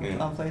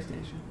 Yeah. On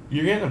PlayStation.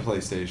 You're getting a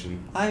PlayStation.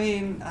 I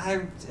mean,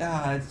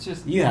 it's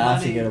just You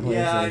have to money. get a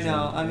Yeah, I PlayStation,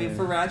 know. I mean, yeah.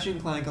 for Ratchet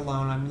and Clank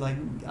alone, I'm like,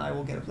 I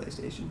will get a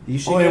PlayStation. You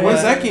should Oh yeah, get when's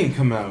a- that game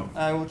come out?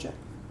 I will check.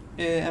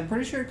 I'm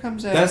pretty sure it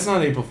comes out. That's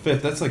not April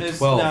 5th. That's like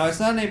 12th. No, it's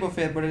not an April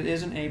 5th, but it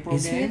is an April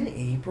Is it game.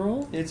 in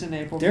April? It's an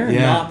April. They're game.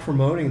 Yeah. not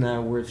promoting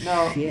that worth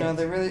No, shit. no,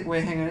 they really.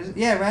 Wait, hang on.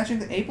 Yeah,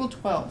 Ratchet. April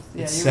 12th.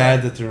 Yeah, It's you're sad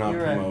right. that they're not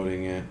You're right.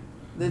 promoting it.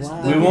 It's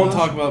Wow. the We won't promotion-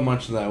 talk about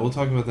much of that. We'll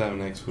talk about that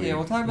next week. Yeah,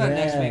 we'll talk about it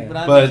next Yeah. week. But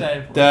I'm But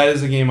excited for that it.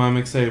 is a game I'm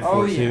excited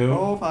Oh for yeah. too.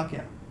 Oh fuck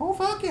yeah. Oh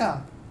fuck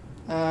yeah.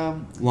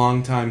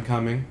 Long time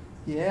coming.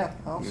 Yeah,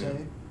 I'll Yeah.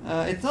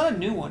 say. It's not a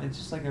new one. It's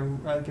just like a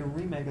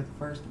remake of the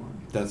first one.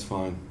 That's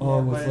fine. Oh,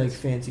 Yeah, with but like it's-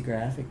 fancy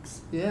graphics.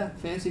 Yeah,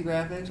 fancy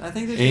graphics. I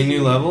think there's Any gonna new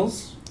be-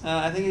 levels?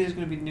 I think it is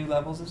going to be new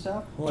levels and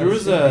stuff. Well, There it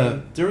was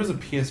should a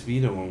PS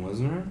Vita one,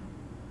 wasn't there?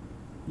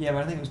 Yeah,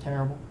 but I think it was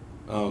terrible.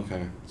 Oh,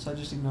 okay. So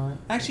just ignore it.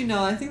 Actually,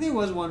 no. I think there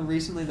was one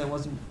recently that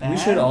wasn't be. bad. We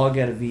should all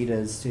get a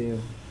Vitas too.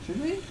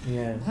 Should we?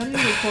 Yeah. How do you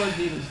record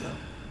Vitas though?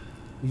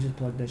 You just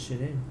plug that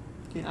shit in.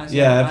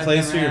 Yeah, it I've plays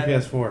never through your had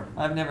it. PS4.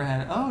 I've never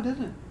had it. Oh,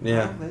 doesn't it?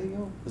 Yeah. Oh, there you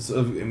go.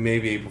 So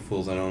maybe April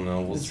Fools. I don't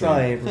know. We'll It's see.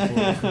 probably April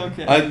Fool's.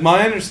 Okay.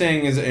 My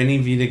understanding is any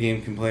Vita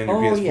game can play on your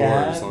Oh PS4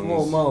 yeah. as long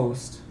Well, as.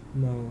 most.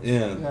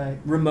 Yeah. Right.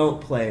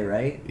 Remote play,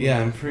 right? Yeah,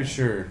 I'm pretty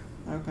sure.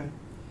 Okay.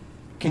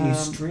 Can you Um,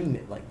 stream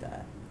it like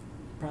that?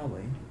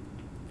 Probably.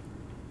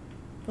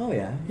 Oh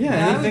yeah. Yeah, Yeah,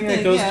 I would anything that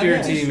think- goes yeah, to your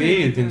yeah, TV, stream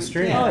you it can through-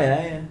 stream. yeah. Oh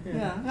yeah, yeah.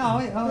 Yeah. Oh,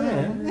 yeah. Oh,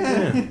 yeah.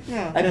 Yeah. Yeah.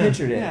 Yeah. I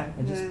pictured it. Yeah.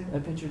 I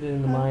pictured it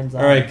in the mind's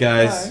eye. All right,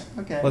 guys. All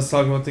right, okay. Let's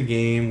talk about the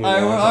game. we All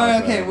right, wanna all right,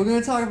 talk okay. about. We're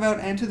gonna talk about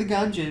Enter the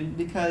Gungeon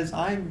because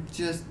I'm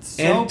just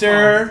so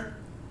Enter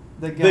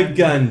pumped. the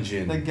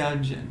Gungeon. The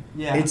Gungeon.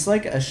 Yeah. It's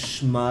like a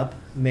shmup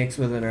mixed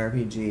with an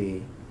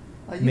RPG.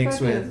 Are you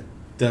mixed about to- with-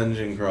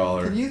 Dungeon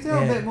Crawler. Can you throw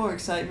Yeah. a bit more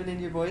excitement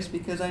in your voice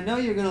because I know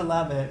you're gonna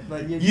love it,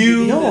 but you You-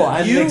 need No, to-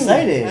 I'm You-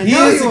 excited. I He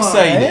know is you are. I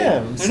excited.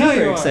 am I know super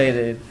you are.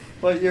 excited.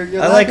 But your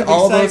I lack like of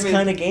all those excitement-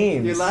 kind of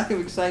games. Your lack of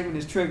excitement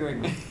is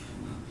triggering me.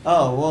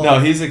 Oh well. No,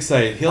 he's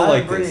excited. He'll I'm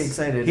like pretty this.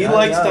 excited. He I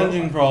likes know.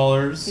 Dungeon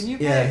Crawlers. Can you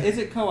play? Yeah. Is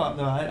it co-op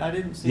though? I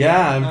didn't see.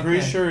 Yeah, it. I'm pretty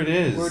Okay. sure it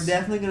is. We're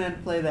definitely gonna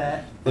play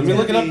that. Let It's me gonna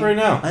look it up be- right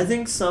now. I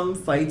think some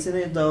fights in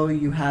it though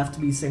you have to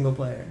be single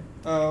player.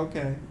 Oh,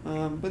 okay.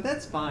 But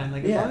that's fine.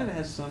 Like as Yeah. long as it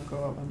has some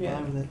co-op, I'm Yeah.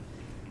 fine with it.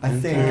 I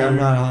think Okay. I'm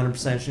not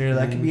 100% sure.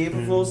 That could be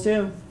April Fool's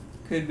too.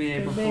 Could be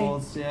April be.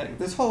 Fools. Yeah,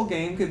 this whole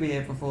game could be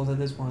April Fools at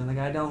this point. Like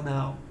I don't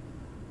know,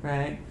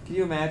 right? Can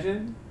you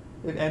imagine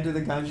if Enter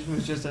the Gungeon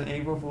was just an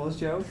April Fools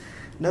joke?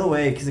 No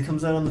way, because it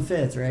comes out on the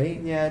 5th, right?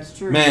 Yeah, it's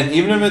true. Man,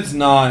 even if it's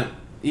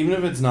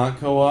not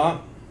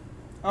co-op,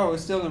 Oh, we're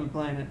still gonna be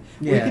playing it.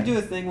 We Yeah. could do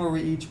a thing where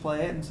we each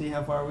play it and see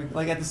how far we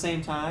like at the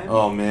same time.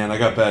 oh man, I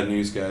got bad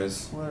news,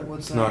 guys. What's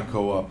It's that? not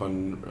co-op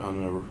on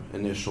an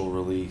initial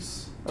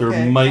release. There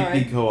Okay, might be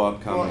alright.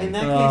 co-op coming. Well, in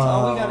that case,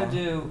 all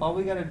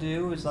we Oh. gotta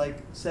do is like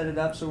set it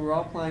up so we're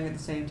all playing at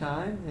the same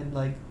time and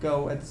like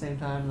go at the the same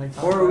time. Like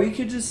talk Or about we it.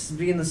 could just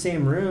be in the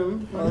same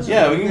room. Well, that's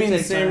Yeah, right. we can be in the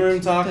take same turns. room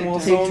talking Take while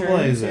turns. someone Take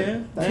plays turns, it. yeah.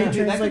 That Take could,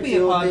 turns that could like be the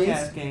a old podcast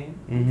days. game.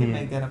 We Mhm. could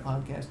make that a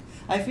podcast.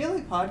 I feel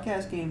like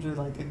podcast games are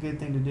like a good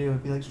thing to do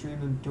if you like stream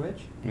on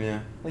Twitch. Yeah.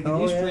 Like if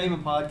Oh, you yeah. stream a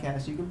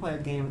podcast, you can play a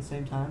game at the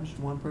same time, just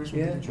one person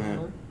Yeah. with a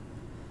controller.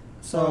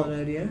 Solid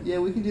idea. Yeah,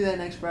 we can do that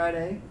next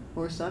Friday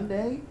or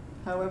Sunday,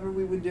 however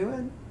we would do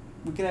it.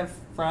 We could have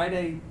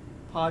Friday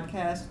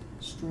podcast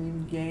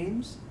streamed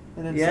games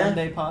and then Yeah.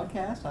 Sunday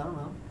podcast. I don't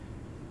know.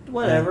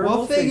 Whatever.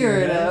 We'll figure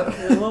it out.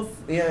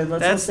 Yeah,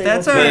 That's say our-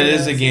 we'll But figure it it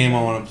is a out. game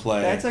I want to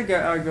play. That's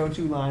our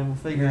go-to line. We'll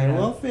figure Yeah, it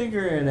we'll out.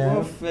 figure it We'll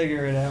out.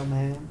 figure it out,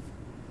 man.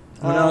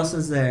 What else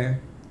is there?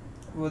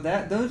 Well,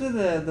 those are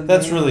the.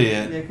 That's main- really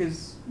it. Yeah,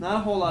 because not a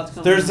whole lot's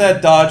coming. There's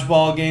out. that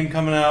dodgeball game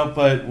coming out,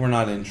 but we're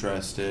not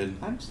interested.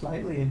 I'm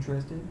slightly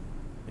interested,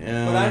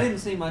 Yeah. but I didn't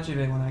see much of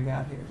it when I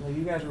got here. Like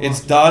you guys were.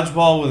 It's watching.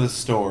 dodgeball with a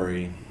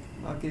story.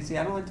 Okay, see,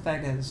 I don't like the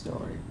fact that it has a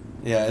story.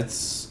 Yeah, it's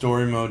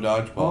story mode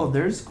dodgeball. Oh,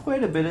 there's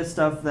quite a bit of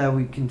stuff that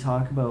we can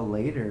talk about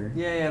later.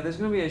 Yeah, there's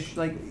gonna be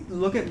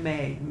look at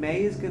May.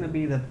 May is gonna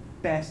be the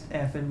best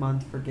effing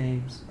month for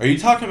games. Are you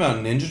talking about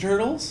Ninja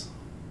Turtles?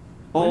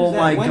 When Oh does that-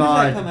 my when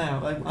god. Does that come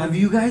out? Like, Have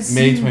you guys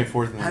May seen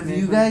 24th. Have May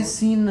you 24th? guys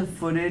seen the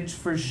footage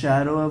for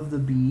Shadow of the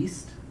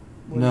Beast?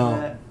 what is No.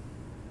 that?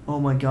 Oh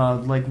my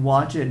god, like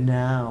watch it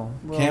now.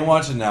 Well, Can't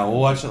watch it now. We'll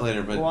watch it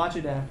later. But We'll watch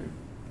it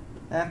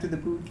after the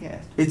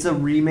podcast. It's a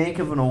remake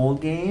of an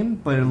old game,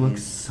 but it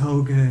looks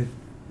so good.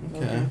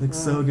 okay. It looks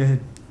so Alright. good.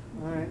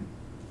 All right.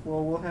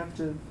 Well, we'll have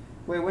to.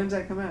 Wait, when's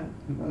that come out?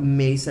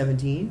 May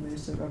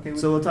 17th. Okay.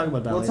 So we'll talk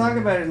about that We'll later. talk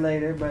about it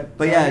later, but.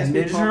 But so I yeah, guess we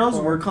Ninja Turtles,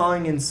 popcorn. we're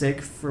calling in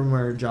sick from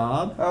our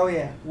job. Oh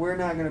yeah, we're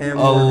not gonna. Be And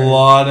A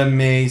lot of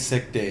May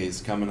sick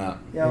days coming up.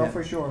 Yeah, well, Yeah.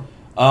 for sure.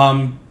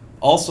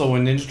 Also,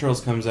 when Ninja Turtles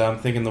comes out, I'm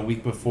thinking the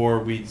week before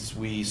we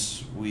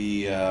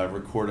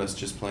record us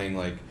just playing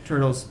like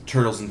Turtles.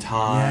 Turtles in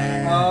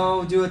Time. Yeah.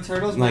 Oh, do a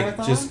Turtles Like,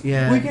 marathon. just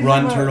Yeah. We could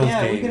run have Turtles We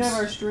could games. have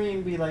our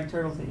stream be like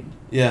Turtle themed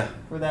Yeah,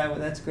 for that.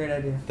 That's a great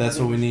idea. that's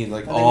what we need.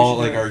 Like I think we all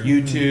should like do our it.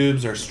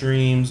 YouTubes, our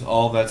streams,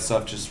 all that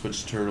stuff. Just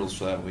switch to Turtles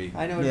for that week.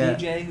 I know a Yeah.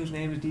 DJ whose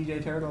name is DJ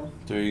Turtle.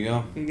 There you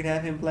go. We could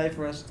have him play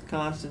for us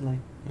constantly.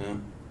 Yeah.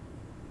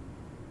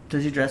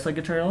 Does he dress like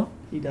a turtle?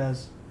 He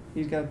does.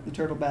 He's got the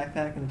turtle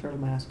backpack and a turtle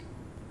mask.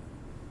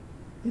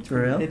 It's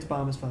For real? It's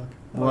bomb as fuck.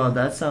 Wow,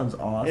 that sounds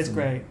awesome. It's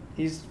great.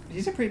 He's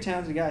a pretty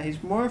talented guy.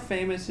 He's more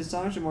famous. His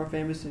songs are more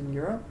famous in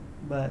Europe,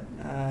 but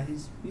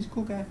he's a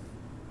cool guy.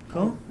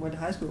 Cool. Went to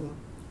high school with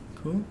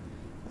him.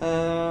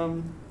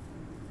 Cool.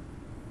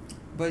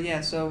 But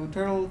yeah, so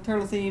turtle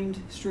themed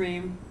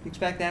stream.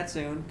 Expect that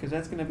soon because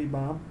that's gonna be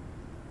bomb.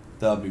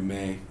 That'll be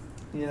May.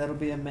 Yeah, that'll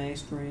be a May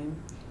stream.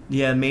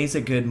 Yeah, May's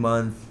a good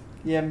month.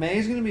 Yeah,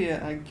 May's gonna be.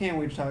 I can't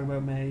wait to talk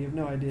about May. You have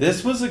no idea.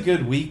 This was a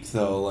good week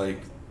though. Like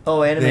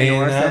Oh, Anime They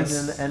North announced-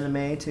 has an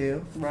anime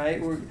too.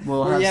 right.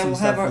 We'll have some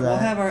stuff for We'll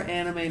that. have our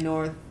Anime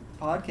North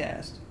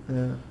podcast.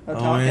 Yeah.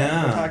 Oh,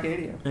 yeah. Talk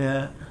 80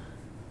 Yeah.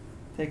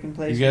 taking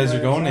place. you guys right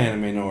are going to outside.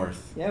 Anime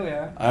North. Yeah, we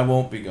are. I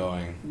won't be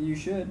going. You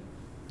should.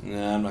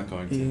 Nah, I'm not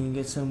going You to. can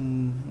get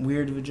some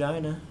weird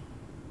vagina.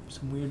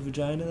 Some weird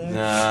vagina there.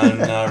 Nah, I'm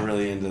not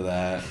really into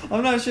that.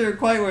 I'm not sure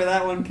quite where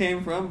that one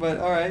came from, but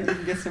all right, you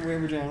can get some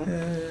weird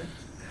vagina.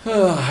 I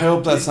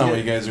hope that's not what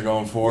you guys are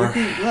going for. You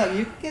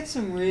can get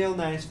some real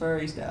nice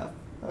furry stuff.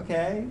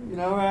 Okay, you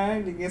know, right?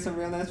 You can get some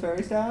real nice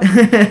furry stuff.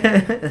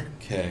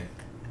 Okay.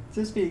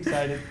 Just be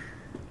excited.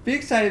 Be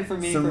excited for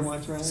me for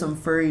once, right? Some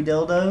furry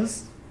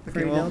dildos.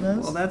 Okay, Furry well,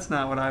 dildos. well, that's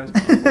not what I was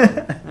going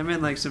for. I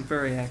meant like some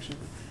furry action.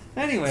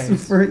 Anyways, Some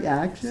furry some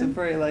action.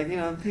 furry, like, you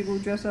know, people who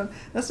dress up.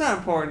 That's not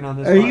important on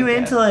this Are you podcast.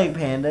 into like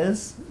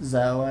pandas? Is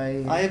that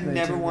why? I have why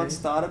never you're once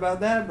into- thought about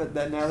that, but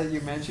that now that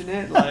you mention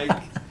it, like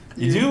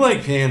You do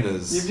like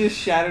pandas. you've just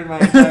shattered my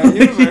entire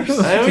universe.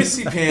 I always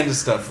see panda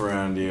stuff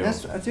around you.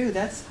 Dude,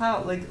 that's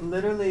how, like,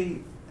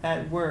 literally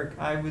at work,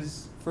 I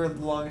was for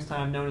the longest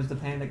time known as the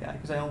panda guy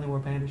because I only wore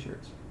panda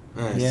shirts.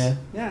 Nice. Yeah.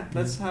 Yeah,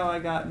 that's how I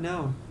got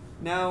known.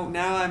 Now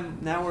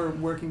we're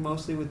working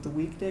mostly with the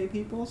weekday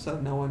people, so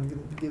no one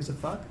gives a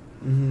fuck.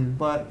 Mm-hmm.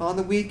 But on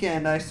the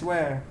weekend, I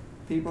swear,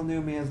 people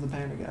knew me as the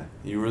panda guy.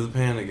 You were the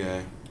panda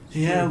guy.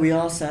 Yeah, we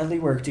all sadly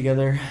work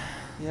together.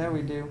 Yeah,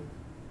 we do.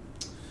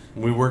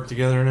 We work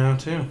together now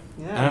too.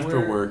 Yeah.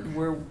 After work.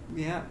 We're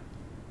yeah.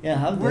 Yeah,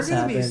 how did We're this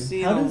gonna happen? be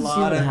seeing How a did this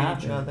lot even of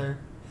happen? each other.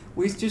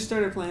 We just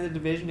started playing the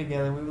Division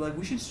together, and we were like,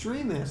 we should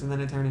stream this, and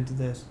then it turned into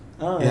this.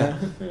 Oh Yeah.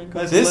 yeah.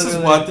 That's This is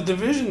literally- what the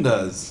division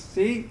does.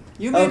 See,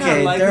 you may not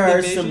Okay, like there the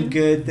are Division. some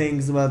good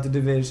things about the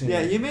division.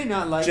 Yeah, you may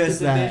not like Just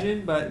the that.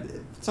 Division, but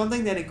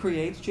something that it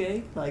creates,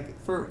 Jake.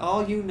 Like, for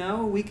all you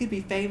know, we could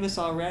be famous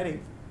already.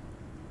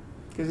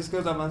 Because this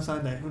goes up on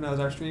Sunday. Who knows?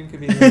 Our stream could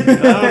be. I don't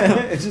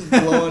know. It's just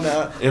blowing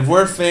up. If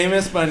we're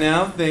famous by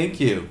now, thank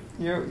you.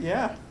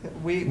 Yeah.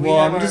 We Well,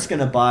 have I'm our, just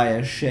gonna buy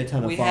a shit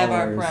ton of we followers. have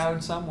our proud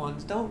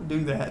someones. Don't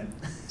do that,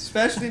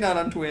 especially not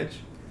on Twitch.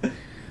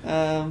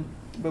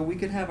 But we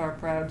could have our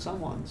proud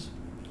someones,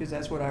 because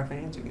that's what our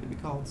fans are going to be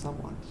called,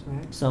 someones,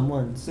 right?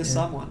 Someone's. The yeah.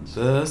 someones,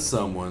 The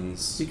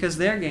someones. because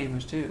they're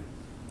gamers too,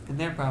 and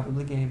they're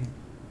probably gaming.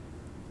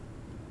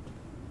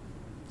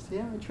 See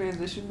how I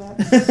transitioned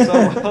that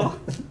so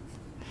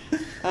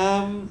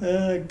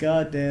well.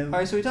 Goddamn. All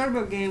right, so we talked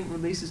about game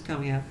releases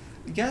coming out.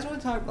 You guys want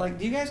to talk, like,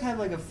 do you guys have,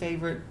 like, a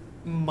favorite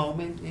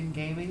moment in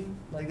gaming,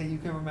 like, that you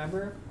can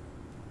remember?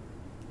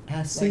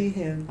 I see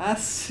him. I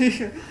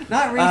see.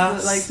 Not I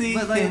recently, see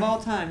but, like, him. of all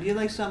time. Do you have,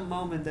 like, some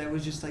moment that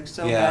was just, like,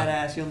 so Yeah.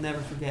 badass you'll never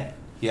forget?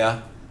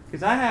 Yeah,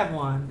 Because I have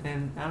one,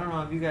 and I don't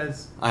know if you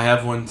guys... I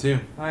have one too.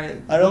 All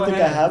right, I don't go think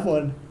ahead. I have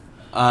one.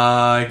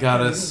 I got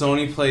a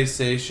Sony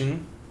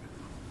PlayStation.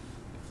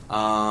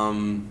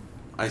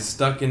 I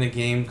stuck in a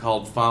game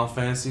called Final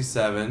Fantasy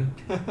VII.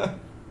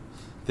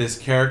 This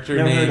character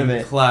Never heard of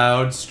named it.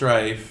 Cloud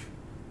Strife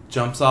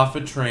jumps off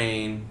a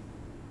train,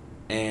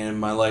 and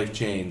my life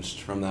changed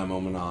from that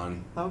moment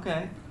on.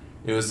 Okay.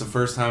 It was the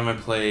first time I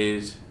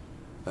played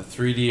a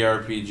 3D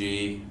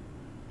RPG,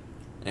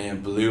 and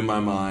it blew my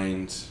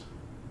mind.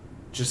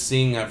 Just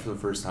seeing that for the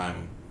first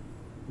time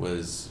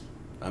was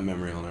a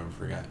memory I'll never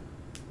forget.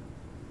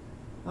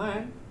 All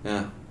right.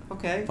 Yeah.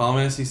 Okay. Final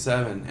Fantasy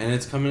VII, and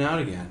it's coming out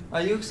again.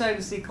 Are you excited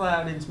to see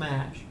Cloud in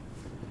Smash?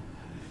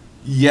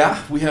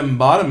 Yeah, we haven't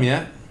bought them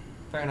yet.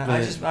 Fair enough.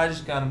 But- I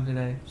just got him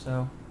today,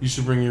 so You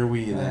should bring your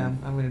Wii I then. am.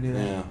 I'm gonna do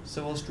that. Yeah.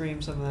 So we'll stream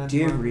some of that. Do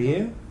you have tomorrow.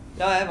 Ryu?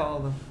 Yeah, I have all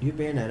of them. You have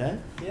Bayonetta?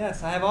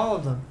 Yes, I have all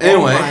of them.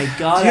 Anyway. Oh my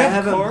god, Do you I have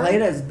haven't Korn?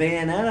 played as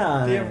Bayonetta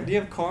on Do you there. have, do you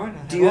have Corn?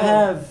 Do you all of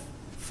them. have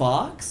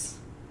Fox?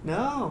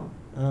 No.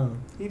 Oh.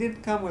 He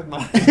didn't come with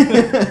mine.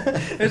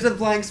 There's a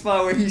blank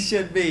spot where he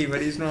should be,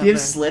 but he's not Do you have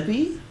there.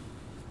 Slippy?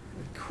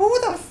 Who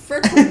the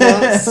frick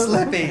wants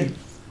Slippy?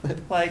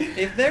 Like,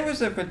 if there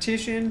was a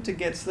petition to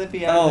get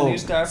Slippy out of the new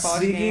Star Fox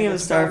speaking game, of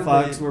it's Star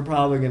probably- Fox, we're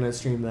probably gonna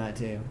stream that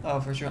too.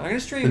 Oh, for sure. I'm gonna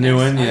stream The new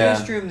one, I'm yeah.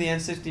 gonna stream the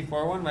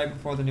N64 one right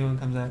before the new one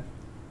comes out.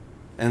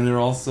 And they're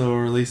also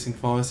releasing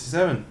Final Fantasy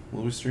VII.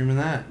 We'll be streaming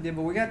that. Yeah,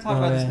 but we gotta talk Oh,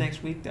 about this yeah.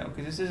 next week though,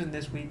 because this isn't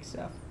this week's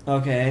stuff.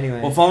 Okay,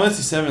 anyway. Well, Final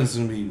Fantasy VII is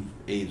going to be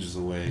ages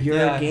away. Your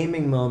Yeah.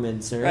 gaming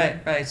moment, sir.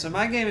 Right. So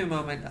my gaming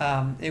moment,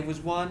 it was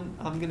one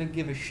I'm gonna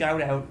give a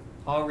shout out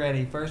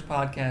already. First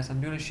podcast,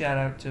 I'm doing a shout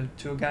out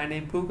to a guy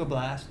named Puka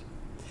Blast.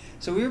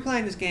 So we were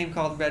playing this game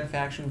called Red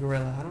Faction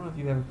Guerrilla. I don't know if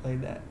you've ever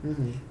played that.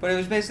 Mm-hmm. But it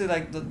was basically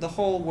like the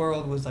whole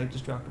world was like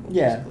destructible.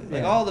 Yeah, Basically.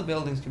 Like yeah. all the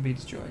buildings could be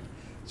destroyed.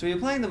 So you're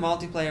playing the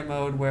multiplayer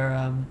mode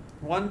where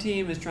one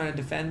team is trying to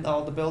defend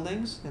all the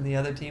buildings and the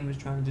other team is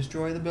trying to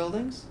destroy the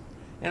buildings.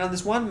 And on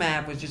this one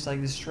map was just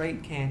like this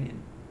straight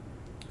canyon.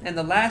 And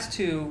the last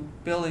two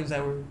buildings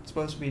that were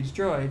supposed to be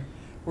destroyed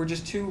were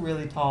just two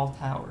really tall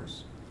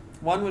towers.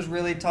 One was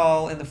really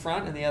tall in the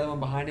front and the other one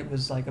behind it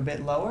was like a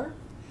bit lower.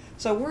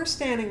 So we're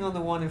standing on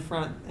the one in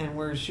front and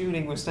we're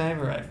shooting with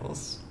sniper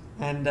rifles.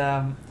 And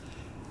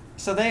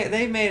so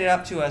they made it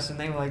up to us and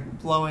they were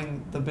like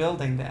blowing the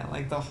building down.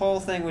 Like the whole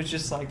thing was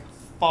just like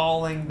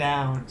falling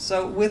down.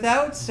 So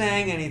without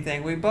saying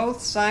anything, we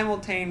both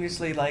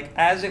simultaneously, like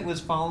as it was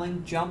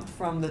falling, jumped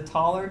from the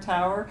taller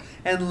tower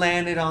and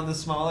landed on the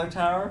smaller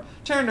tower,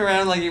 turned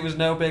around like it was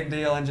no big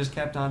deal and just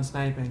kept on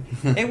sniping.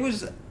 It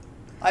was...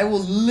 I will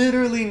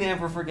literally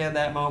never forget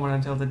that moment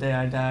until the day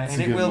I die, It's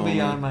and a it good will be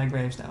moment. on my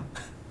gravestone.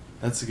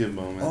 That's a good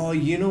moment. Oh,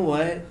 you know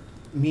what?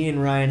 Me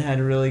and Ryan had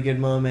a really good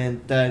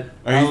moment that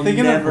Are you I'll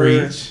thinking never,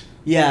 of Breach?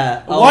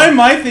 Yeah. Why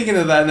am I thinking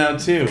of that now,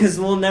 too? Because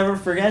we'll never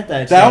forget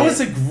that That shit. was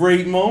a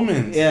great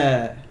moment.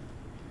 Yeah.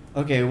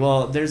 Okay,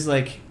 well, there's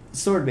like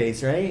Sword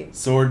Base, right?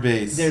 Sword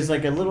base. There's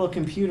like a little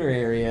computer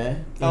area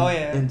in, Oh,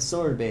 yeah. in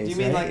Sword Base. Do you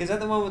mean right? like, is that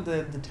the one with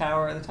the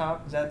tower at the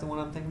top? Is that the one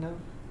I'm thinking of?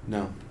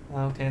 No.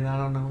 Okay, then I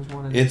don't know which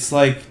one it is. It's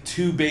like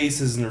two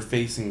bases and they're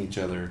facing each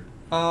other.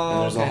 Oh,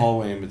 And there's okay. a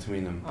hallway in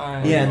between them.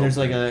 Alright. Yeah, and there's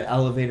like an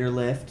elevator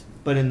lift,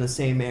 but in the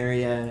same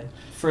area,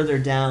 further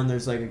down,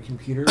 there's like a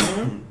computer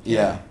room.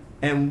 Yeah.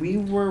 And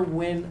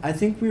I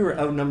think we were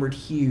outnumbered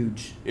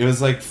huge. It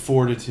was like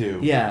 4-2.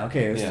 Yeah,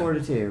 okay, it was Yeah.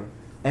 4-2.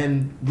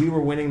 And we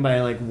were winning by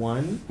like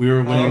 1. We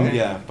were winning, okay.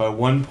 yeah, by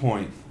 1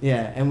 point.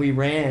 Yeah, and we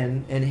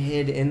ran and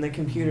hid in the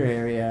computer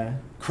area.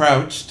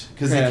 Crouched,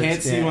 because they can't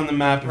Crouched, see yeah. you on the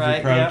map if Right,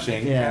 you're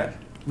crouching. Yeah.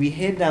 We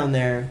hid down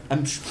there.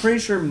 I'm pretty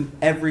sure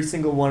every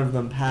single one of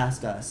them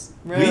passed us.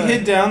 Really? We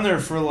hid down there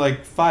for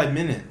like 5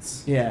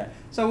 minutes. Yeah.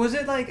 So was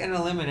it like an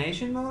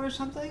elimination mode or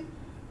something?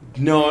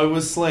 No, it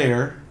was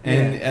Slayer,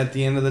 and Yeah. at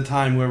the end of the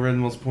time, whoever had the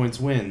most points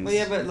wins. Well,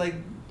 yeah, but like,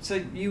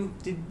 so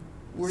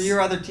were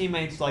your other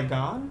teammates like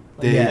gone?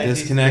 Like, They Yeah.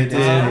 disconnected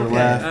They or okay.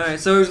 left. Alright,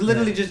 so it was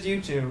literally just you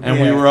two. And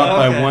Yeah. we were up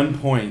by Okay. 1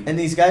 point. And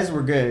these guys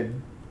were good.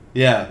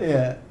 Yeah.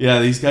 Yeah. Yeah,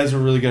 these guys were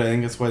really good. I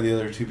think that's why the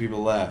other 2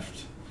 people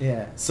left.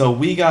 Yeah. So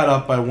we got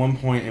up by 1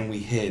 point and we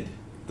hid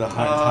the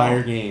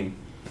entire game.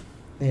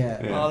 Yeah.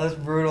 Yeah. Oh, that's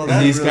brutal. And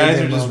That's these really guys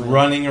good are just moment.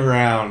 running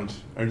around.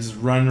 Are just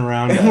running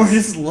around And us. we're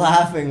just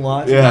laughing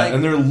watching. yeah, like-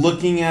 and they're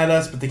looking at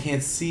us, but they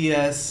can't see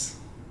us.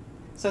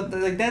 So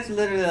like that's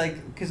literally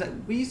like because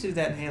we used to do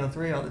that in Halo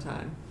 3 all the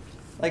time.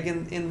 Like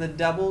in the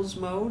doubles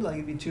mode, like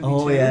it'd be 2v2.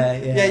 Oh, yeah,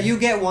 yeah. Yeah, you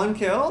get one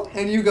kill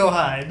and you go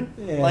hide.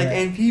 Yeah. Like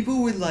and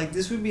people would like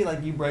this would be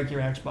like you break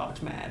your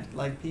Xbox mad.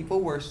 Like people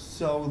were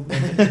so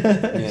livid.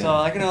 Yeah. So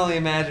I can only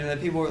imagine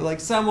that people were like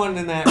someone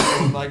in that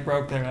room like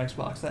broke their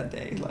Xbox that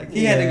day. Like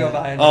he had to go Yeah.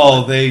 buy it.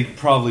 Oh, they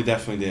probably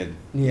definitely did.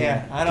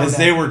 Yeah. I don't Because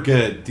know. they were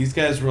good. These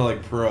guys were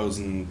like pros,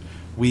 and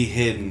we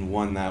hid and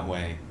won that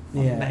way.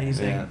 Yeah.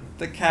 amazing. Yeah.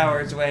 The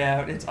coward's way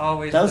out. It's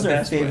always That was the our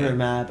best favorite way.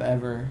 map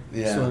ever.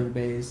 Yeah. Sword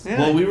base. Yeah.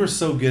 Well, we were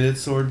so good at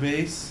sword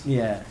base,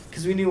 Yeah,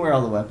 because we knew where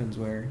all the weapons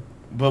were.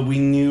 but we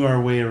knew our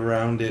way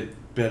around it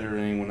better than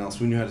anyone else.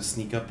 We knew how to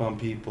sneak up on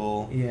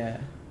people. Yeah.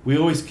 We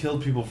always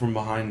killed people from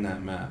behind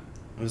that map.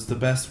 It was the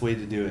best way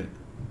to do it.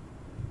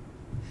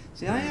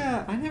 See,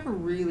 I never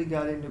really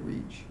got into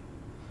Reach.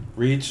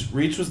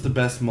 Reach was the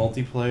best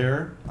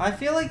multiplayer. I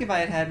feel like if I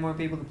had had more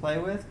people to play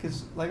with,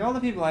 because like all the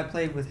people I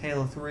played with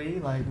Halo 3,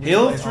 like we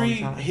Halo played all the 3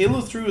 time.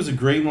 Halo 3 was a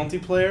great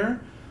multiplayer.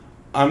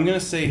 I'm going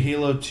to say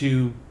Halo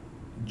 2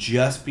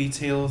 just beats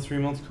Halo 3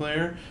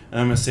 multiplayer, and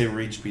I'm going to say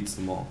Reach beats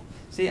them all.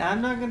 See,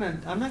 I'm not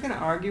gonna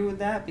argue with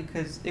that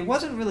because it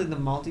wasn't really the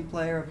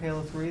multiplayer of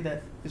Halo 3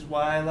 that is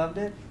why I loved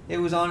it. It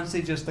was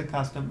honestly just the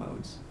custom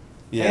modes.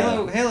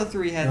 Yeah. Halo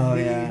 3 had Oh,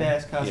 the yeah.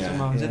 best custom Yeah.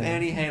 modes of Yeah.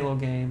 any Halo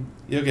game.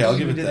 Okay, I'll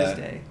give even it to that.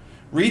 this day.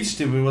 Reach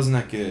did, but it wasn't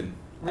that good.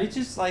 Reach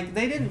is like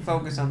they didn't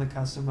focus on the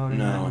custom mode in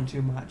that No. one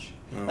too much.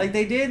 No. Like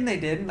they did and they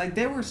didn't. Like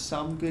there were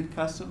some good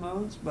custom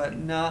modes, but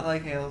not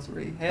like Halo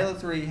 3. Halo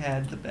 3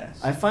 had the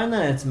best. I find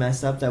that it's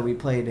messed up that we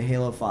played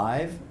Halo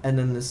 5 and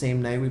then the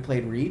same night we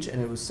played Reach and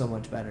it was so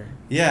much better.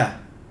 Yeah.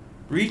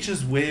 Reach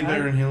is way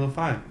better in Halo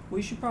 5.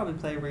 We should probably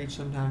play Reach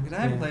sometime because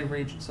I haven't Yeah. played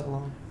Reach in so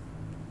long.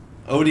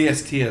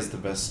 ODST has the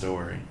best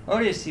story.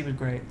 ODST was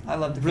great. I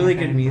loved the Really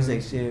campaign good music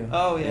modes. too.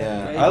 Oh Yeah,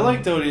 yeah, great. I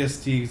liked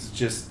ODST. It's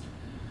just,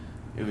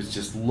 it was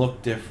just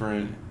looked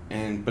different,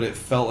 but it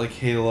felt like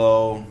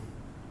Halo.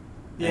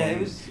 Yeah, and it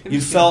was You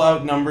good. felt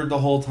outnumbered the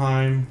whole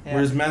time. Yeah.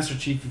 Whereas Master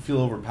Chief, you feel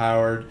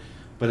overpowered,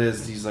 but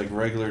as these like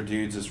regular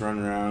dudes just run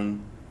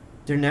around.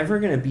 They're never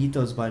gonna beat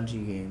those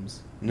Bungie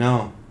games.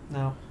 No,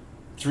 No,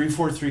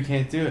 343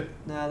 can't do it.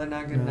 no, they're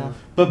not good No.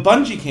 enough. But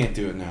Bungie can't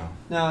do it now.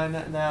 No, they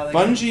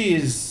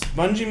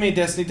Bungie made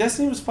Destiny.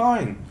 Destiny was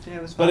fine, Yeah,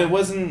 it was but fine. it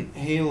wasn't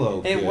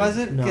Halo. It good.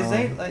 wasn't because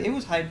No. it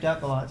was hyped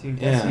up a lot too.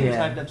 Yeah. Destiny was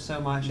Yeah. hyped up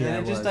so much, Yeah, and it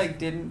it just was. like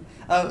didn't.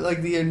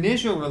 Like the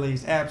initial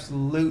release,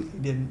 absolutely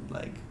didn't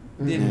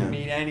Yeah.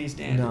 meet any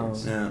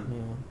standards. Yeah. No.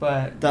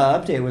 But The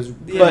update was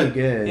Yeah. pretty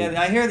good. yeah,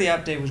 I hear the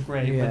update was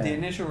great, Yeah. but the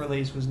initial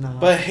release was not.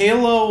 But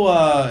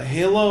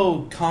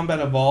Halo Combat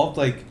Evolved,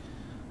 like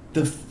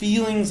the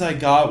feelings I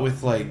got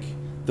with like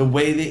the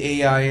way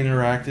the AI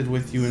interacted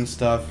with you and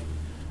stuff.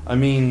 I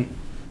mean,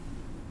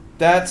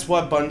 that's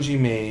what Bungie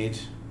made,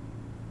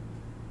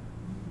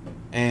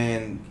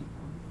 and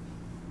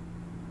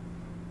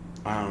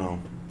I don't know.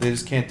 They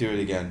just can't do it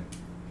again.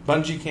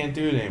 Bungie can't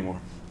do it anymore.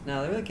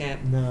 no, they really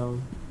can't. No.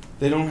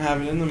 They don't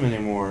have it in them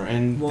anymore,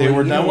 and Well, they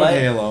were you know done with what?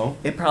 Halo.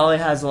 It probably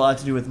has a lot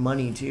to do with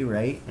money too,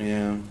 right?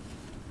 Yeah.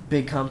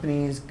 Big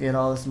companies get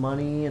all this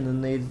money and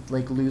then they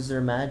lose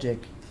their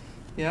magic.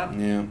 Yeah,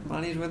 Yeah.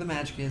 money's where the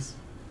magic is.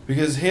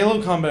 Because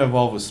Halo Combat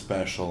Evolved was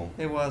special.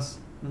 It was.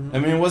 Mhm. I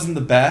mean, it wasn't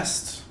the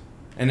best,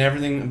 and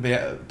everything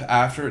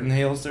after it in the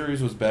Halo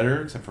series was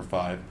better, except for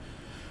 5.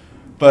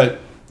 But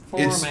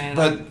Four, it's man,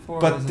 but four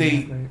but wasn't they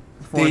that great.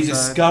 they Forza.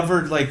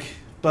 discovered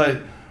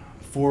but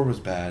 4 was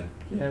bad.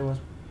 Yeah, it was.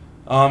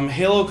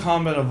 Halo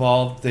Combat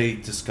Evolved, they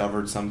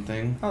discovered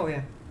something. Oh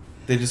yeah.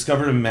 They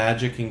discovered a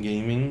magic in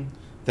gaming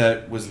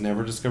that was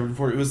never discovered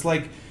before. It was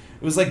like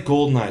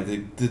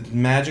GoldenEye. The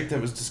magic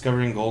that was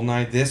discovered in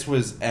GoldenEye. This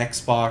was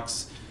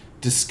Xbox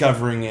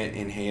discovering it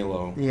in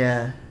Halo.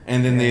 Yeah.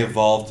 And then they Yeah.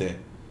 evolved it.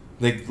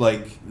 Like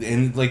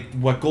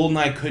what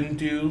GoldenEye couldn't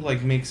do,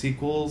 like make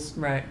sequels,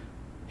 Right.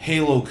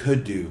 Halo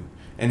could do.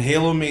 And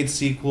Halo made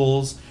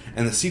sequels,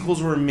 and the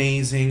sequels were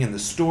amazing, and the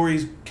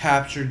stories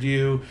captured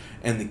you,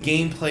 and the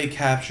gameplay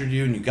captured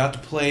you, and you got to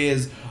play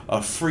as a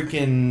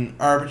freaking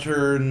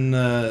Arbiter in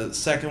the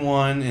second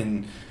one,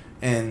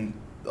 and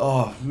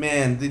oh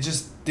man,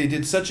 they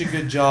did such a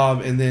good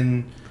job, and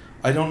then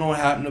I don't know what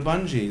happened to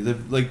Bungie.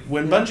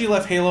 When Yeah. Bungie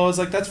left Halo, I was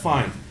like, that's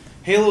fine.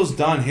 Halo's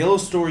done.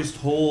 Halo's story's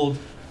told.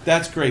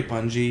 That's great,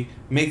 Bungie.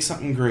 Make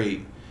something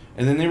great.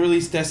 And then they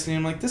released Destiny.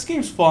 I'm like, this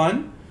game's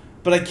fun,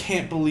 but I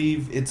can't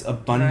believe it's a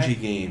Bungie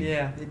Right. game.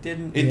 Yeah, it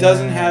didn't. It Yeah.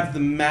 doesn't have the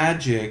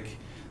magic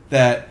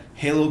that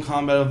Halo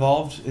Combat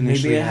Evolved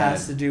initially Maybe it had.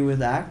 has to do with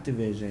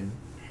Activision.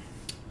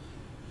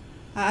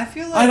 I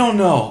feel like I don't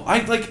know.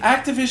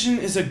 Activision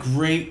is a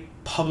great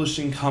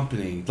publishing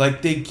company.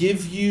 Like they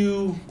give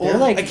you. They're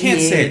like I can't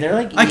EA. say. They're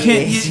like I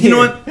can't. EA, You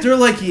know too. what? They're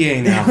like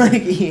EA now. They're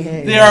like EA.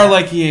 They are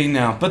like EA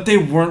now, but they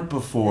weren't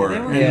before. Yeah,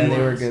 they were Yeah, And they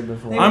were good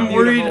before. They were I'm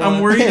worried. beautiful.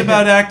 I'm worried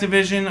about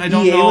Activision. I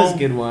don't EA know. was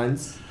good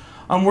ones.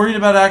 I'm worried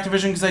about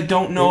Activision because I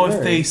don't know They if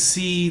were. they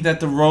see that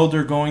the road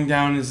they're going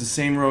down is the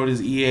same road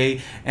as EA,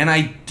 and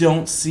I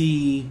don't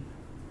see.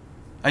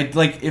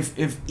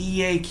 If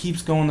EA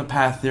keeps going the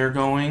path they're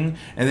going,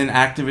 and then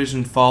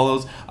Activision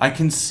follows, I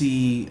can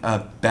see a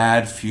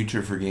bad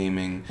future for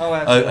gaming. Oh,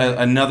 absolutely.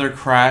 Another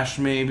crash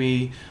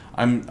maybe.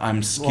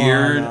 I'm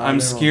scared. no, I'm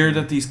they scared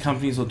won't. that these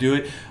companies will do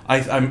it.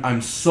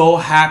 I'm so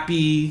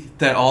happy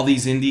that all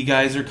these indie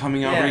guys are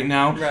coming out Yeah, right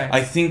now. right.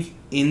 I think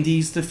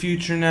indie's the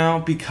future now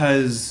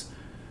because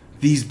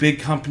these big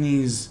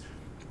companies,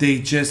 they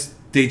just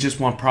They just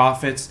want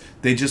profits.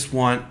 They just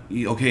want,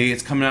 okay,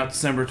 it's coming out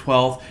December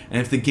 12th,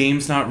 and if the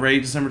game's not ready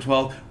December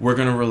 12th, we're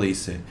going to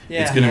release it.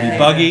 Yeah. It's going to Yeah. be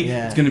buggy.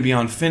 Yeah. It's going to be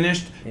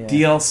unfinished. Yeah.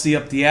 DLC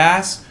up the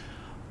ass.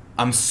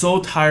 I'm so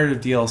tired of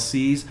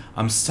DLCs.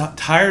 I'm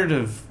tired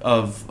of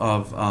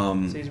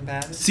Season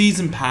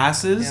passes.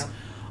 passes. Yeah.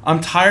 I'm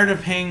tired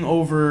of paying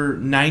over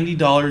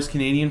 $90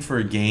 Canadian for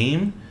a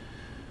game.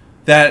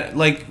 That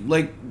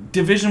like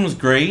Division was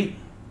great,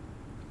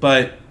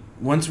 but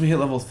once we hit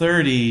level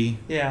 30,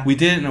 Yeah. we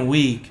did it in a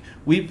week.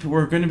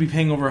 We're going to be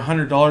paying over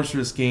 $100 for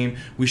this game.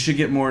 We should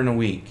get more in a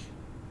week.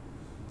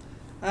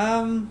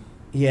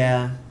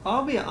 Yeah.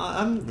 I'll be.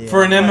 I'm Yeah.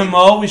 For an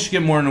MMO, we should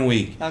get more in a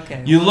week.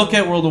 Okay. You well, look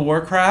at World of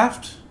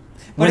Warcraft.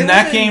 But When it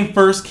that wasn't- game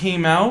first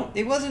came out,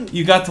 It wasn't.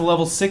 you got to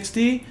level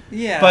 60.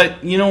 Yeah.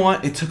 But you know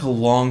what? It took a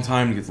long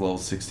time to get to level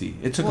 60.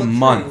 It took Well, a true.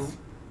 month.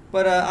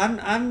 But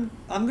I'm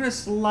gonna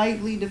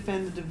slightly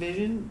defend the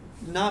Division,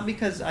 not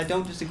because I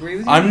don't disagree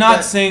with you. I'm not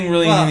but- saying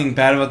really well, anything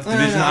bad about the no, no,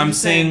 Division. no, I'm I'm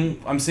just saying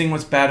I'm saying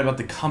what's bad about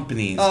the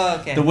companies. Oh,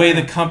 okay. The way yeah.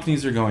 the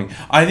companies are going.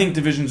 I think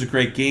Division's a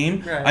great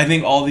game. Right. I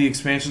think all the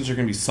expansions are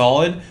going to be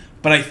solid.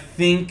 But I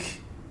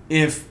think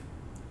if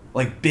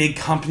like big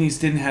companies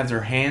didn't have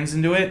their hands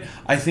into it,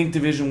 I think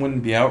Division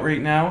wouldn't be out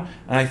right now.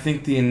 And I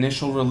think the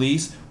initial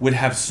release would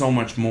have so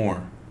much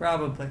more.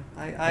 Probably.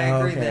 I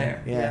agree Okay.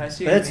 there. Yeah. I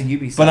see But what that's you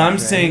mean. Ubisoft. But I'm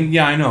right? saying,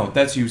 yeah, I know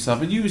that's Ubisoft,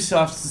 but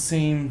Ubisoft's the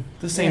same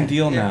Yeah.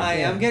 deal Yeah,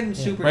 now. I'm getting Yeah.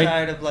 super Right.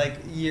 tired of like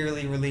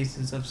yearly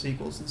releases of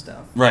sequels and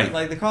stuff. Right.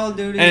 Like the Call of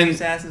Duty, And-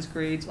 Assassin's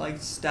Creed. Like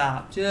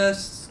stop,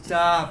 just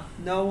stop.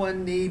 No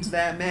one needs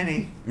that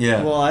many.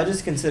 Yeah. Well, I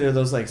just consider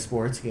those like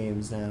sports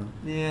games now,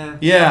 Yeah.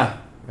 Yeah.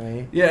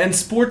 right? Yeah, and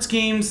sports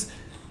games,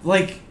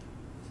 like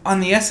on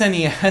the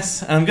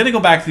SNES, and I'm gonna go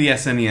back to the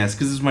SNES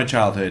because this is my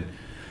childhood.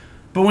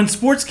 But when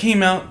sports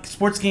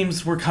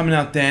games were coming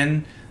out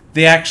then,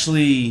 they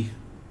actually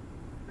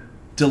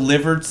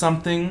delivered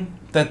something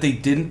that they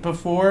didn't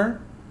before.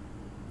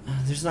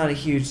 There's not a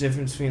huge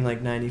difference between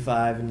like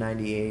 95 and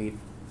 98,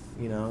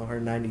 you know, or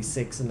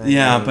 96 and 98.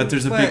 Yeah, but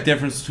there's a big But-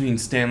 difference between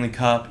Stanley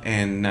Cup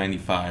and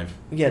 95.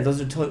 Yeah,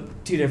 those are two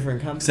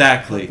different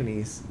Exactly.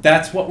 companies.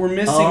 That's what we're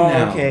missing Oh,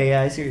 now. okay,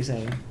 yeah, I see what you're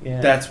saying. Yeah.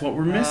 That's what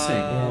we're missing.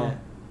 Oh.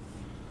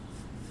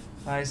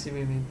 I see what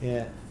you mean.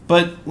 yeah.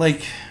 But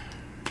like,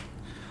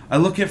 I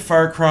look at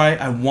Far Cry.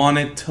 I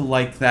wanted to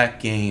like that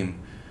game.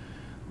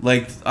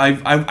 Like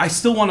I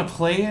still want to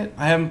play it.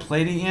 I haven't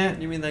played it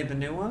yet. You mean like the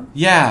new one?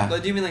 Yeah.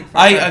 But do you mean like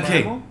Far Cry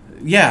okay. Primal?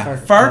 Yeah. Far-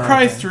 Far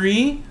Cry okay.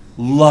 3,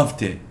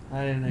 loved it.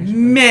 I didn't actually.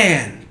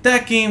 Man,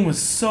 that game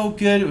was so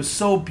good. It was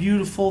so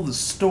beautiful. The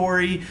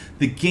story,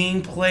 the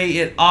gameplay,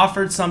 it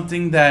offered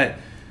something that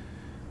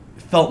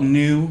felt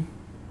new.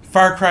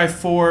 Far Cry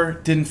 4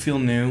 didn't feel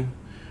new.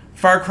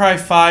 Far Cry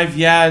 5,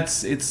 yeah,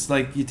 it's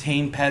like you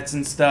tame pets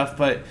and stuff,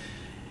 but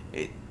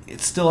it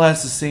still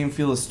has the same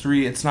feel as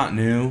 3. It's not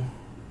new.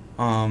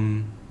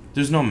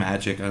 There's no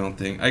magic, I don't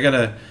think. I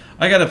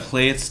gotta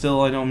play it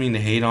still. I don't mean to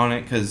hate on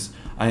it because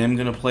I am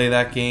gonna play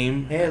that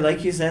game. Hey,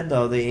 like you said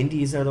though, the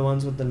indies are the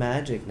ones with the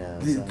magic now.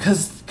 So.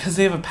 Because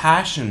they have a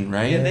passion,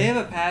 right? Yeah, they have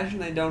a passion.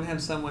 They don't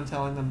have someone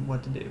telling them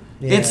what to do.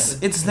 Yeah.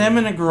 It's them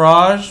in a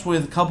garage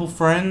with a couple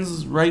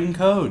friends writing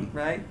code.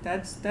 Right?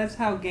 That's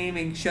how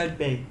gaming should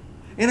be.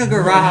 In a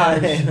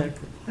garage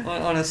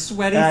on a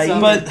sweaty summer.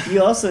 But-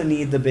 you also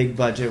need the big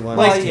budget ones.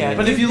 Well, too. yeah,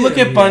 But you if you do, look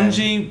at yeah.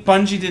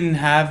 Bungie didn't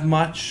have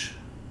much,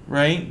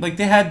 right? Like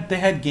they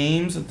had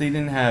games that they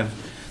didn't have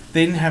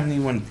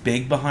anyone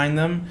big behind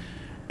them.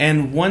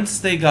 And once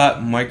they got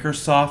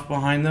Microsoft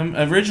behind them,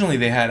 originally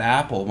they had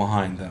Apple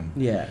behind them.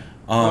 Yeah.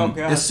 Oh,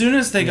 God. As soon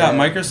as they got Yeah.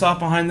 Microsoft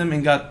behind them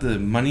and got the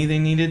money they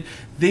needed,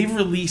 they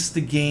released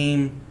the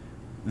game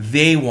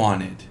they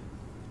wanted.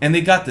 And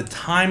they got the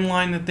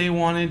timeline that they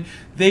wanted.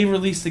 They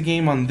released the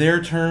game on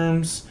their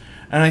terms.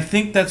 And I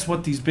think that's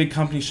what these big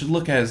companies should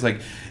look at is like,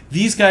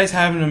 these guys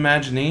have an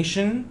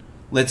imagination.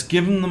 Let's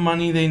give them the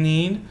money they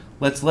need.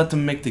 Let's let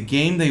them make the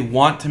game they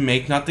want to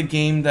make, not the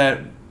game that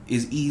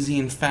is easy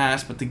and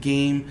fast, but the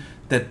game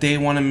that they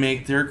want to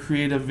make, their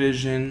creative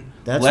vision.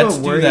 That's Let's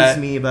what do worries that.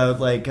 me about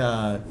like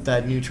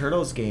that new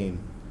Turtles game,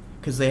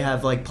 because they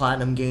have like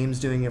Platinum Games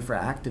doing it for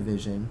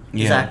Activision.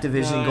 Is Yeah.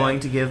 Activision Oh, yeah. going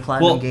to give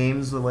Platinum Well,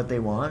 Games what they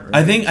want?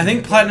 I think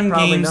Platinum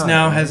Probably Games not,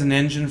 now right? has an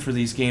engine for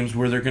these games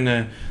where they're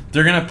gonna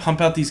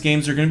pump out these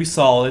games. They're gonna be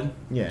solid.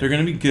 Yeah. They're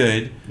gonna be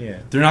good. Yeah.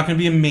 They're not gonna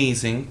be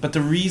amazing. But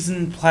the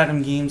reason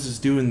Platinum Games is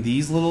doing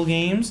these little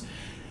games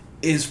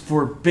is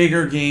for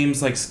bigger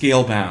games like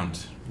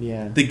Scalebound.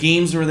 Yeah. The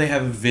games where they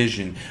have a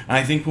vision. And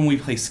I think when we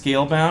play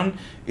Scalebound,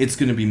 it's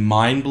going to be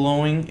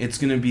mind-blowing. It's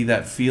going to be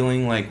that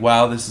feeling like,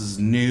 wow, this is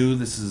new.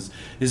 This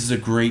is a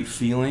great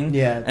feeling.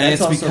 Yeah, And that's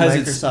it's also because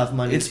Microsoft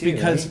money it's too,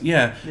 because right?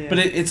 yeah, Yeah. but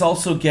it's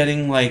also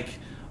getting like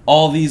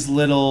all these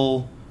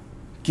little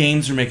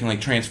games are making like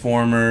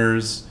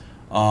Transformers,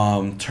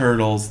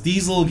 Turtles.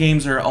 These little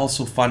games are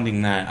also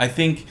funding that. I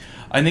think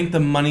the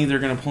money they're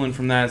going to pull in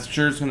from that,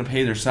 sure, it's going to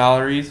pay their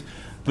salaries,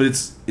 but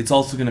it's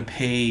also going to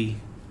pay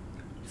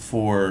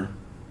for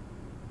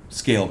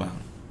Scalebound.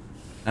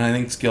 And I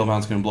think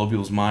Scalebound's going to blow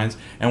people's minds.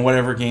 And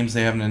whatever games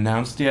they haven't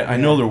announced yet, I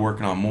know they're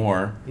working on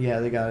more. Yeah,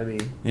 they gotta be.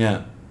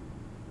 Yeah.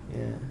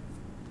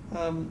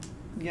 Yeah.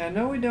 Yeah, I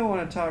know we don't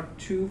want to talk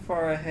too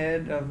far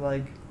ahead of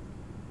like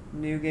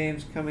new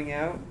games coming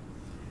out,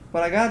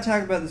 but I gotta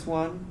talk about this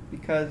one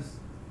because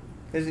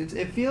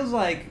it feels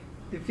like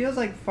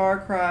Far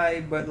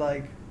Cry, but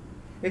like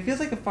it feels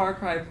like a Far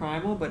Cry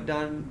Primal, but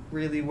done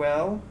really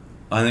well.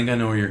 I think I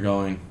know where you're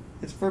going.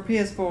 It's for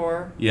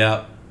PS4.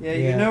 Yeah. Yeah,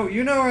 Yeah.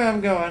 you know where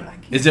I'm going. I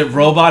can't Is it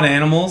Robot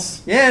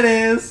Animals? Yeah, it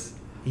is.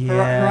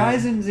 Yeah.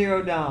 Horizon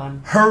Zero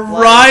Dawn.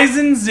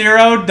 Horizon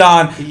Zero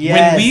Dawn.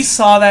 Yes. When we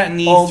saw that in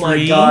E3, Oh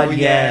my god, yeah.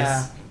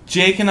 yes.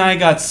 Jake and I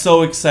got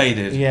so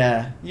excited.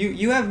 Yeah.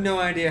 You have no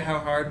idea how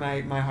hard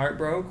my heart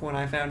broke when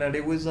I found out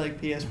it was like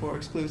PS4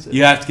 exclusive.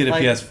 You have to get a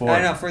Like, PS4.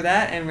 I know, for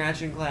that and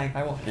Ratchet and Clank,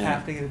 I will Yeah.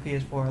 have to get a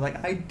PS4.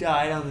 Like, I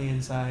died on the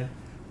inside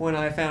when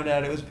I found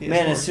out it was PS4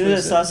 Man, as soon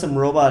as I saw exclusive. some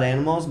robot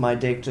animals, my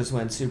dick just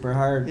went super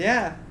hard.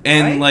 Yeah.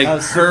 And right? like I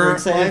was super her.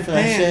 excited My for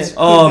that pants. shit.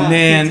 Oh could not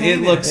man,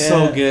 contain it looks it.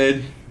 so Yeah.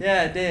 good.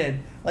 Yeah, it did.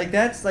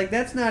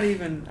 That's not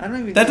even... I don't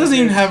even That know doesn't if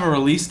even there's- have a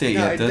release date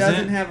No, yet, it does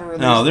doesn't it? have a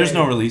release No, there's date.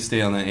 no release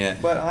date on that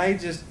yet. But I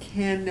just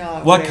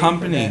cannot What wait for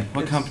company? that.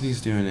 What It's- company's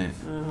doing it?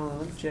 Hold on,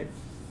 let me check.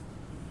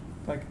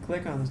 If I can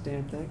click on this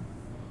damn thing.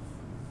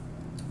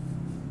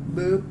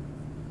 Boop.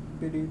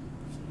 Boop.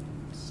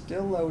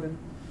 Still loading.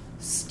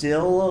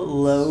 Still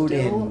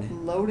loading. Still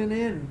loading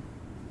in.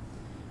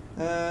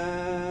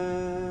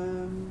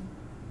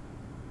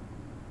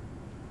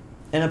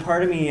 And a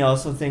part of me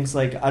also thinks,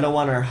 like, I don't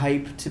want our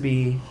hype to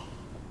be...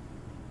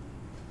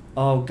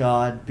 Oh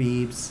god,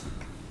 Beebs.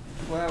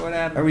 What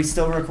happened? Are we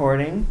still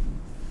recording?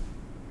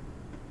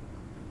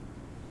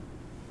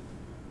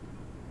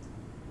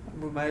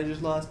 We might have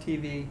just lost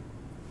TV.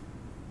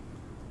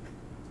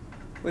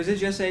 Was it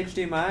just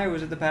HDMI or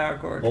was it the power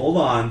cord? Hold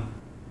on.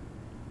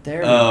 There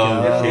we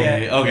Oh, go.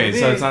 okay. Yeah. Okay,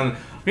 so Maybe. it's on.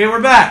 Okay,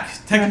 we're back.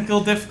 Technical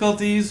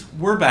difficulties.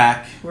 We're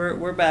back.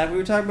 We're back. We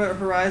were talking about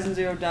Horizon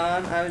Zero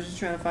Dawn. I was just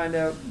trying to find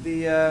out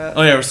the.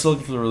 Oh yeah, we're still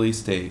looking for the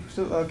release date.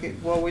 So, okay.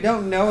 Well, we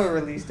don't know a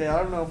release date. I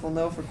don't know if we'll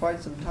know for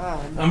quite some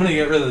time. I'm gonna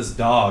get rid of this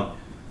dog.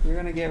 You're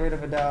gonna get rid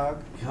of a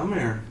dog Come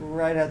here.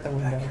 right out the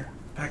Back window. here.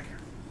 Back here.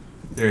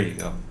 There you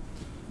go.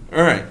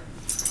 All right.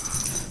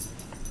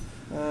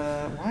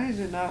 Why is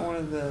it not one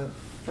of the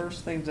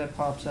first things that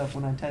pops up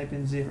when I type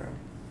in zero?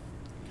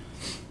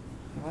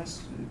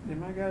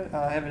 Am I got it? Oh,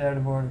 I have it out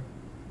of order.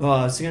 Well,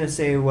 I was gonna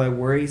say what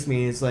worries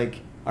me is, like,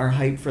 our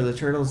hype for the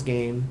Turtles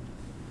game.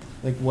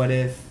 Like, what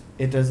if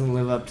it doesn't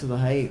live up to the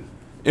hype?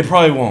 It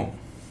probably won't.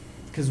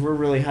 Because we're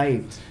really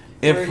hyped.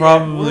 It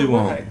probably we're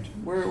won't. Hyped.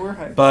 We're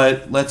hyped.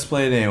 But let's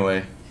play it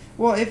anyway.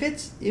 Well, if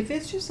it's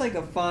just like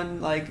a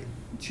fun, like,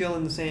 chill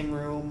in the same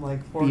room,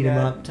 like four Beat 'em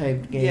guy- up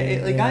type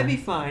game. Yeah, I'd be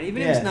fine.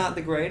 Even if it's Yeah. not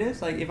the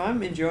greatest, like, if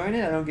I'm enjoying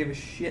it, I don't give a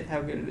shit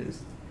how good it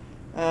is.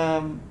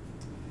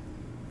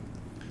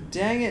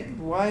 Dang it,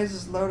 why is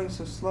this loading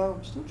so slow?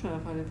 I'm still trying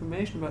to find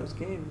information about this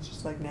game. It's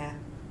just like, nah.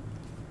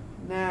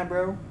 Nah,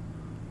 bro.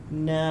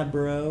 Nah,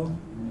 bro.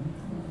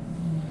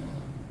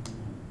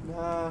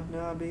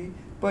 Nah, B.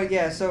 But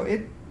yeah, so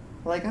it,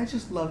 like, I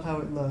just love how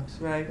it looks,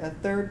 right? A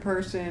third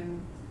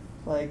person,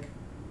 like,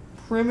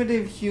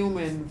 primitive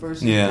human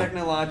versus Yeah.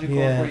 technological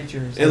Yeah.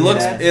 creatures. It Like,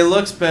 looks that's-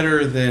 looks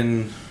better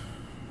than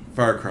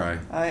Far Cry.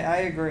 I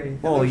agree. It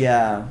Oh, looks-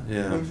 yeah.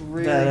 Yeah. Looks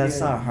really That's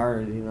good. not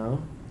hard, you know?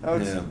 Oh,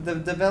 it's Yeah. the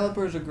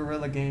developers of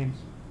Guerrilla Games.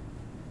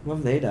 What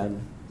have they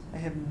done? I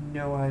have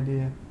no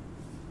idea.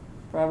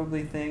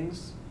 Probably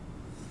things.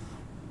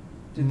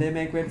 Did they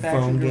make Red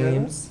Faction Phone Guerrilla?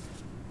 games?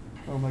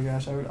 Oh my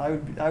gosh, I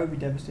would be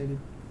devastated.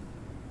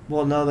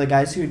 Well, no, the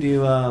guys who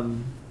do,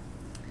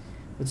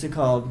 what's it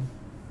called?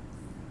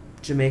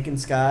 Jamaican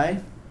Sky?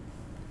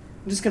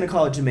 I'm just gonna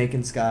call it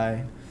Jamaican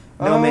Sky.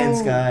 No Man's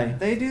Sky.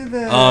 They do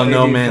the Oh, They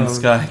No do Man's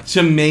phone. Sky.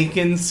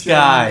 Jamaican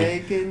Sky.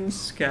 Jamaican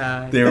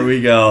Sky. There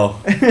we go.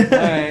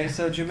 Alright,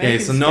 so Jamaican Okay,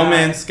 so Sky. No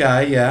Man's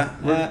Sky, yeah.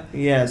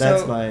 Yeah,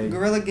 that's so my...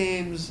 Guerrilla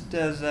Games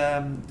does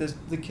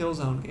the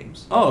Killzone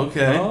games. Oh,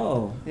 okay.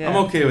 Oh. Yeah. I'm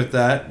okay with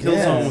that. Killzone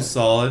Yes. was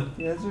solid.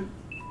 Yeah,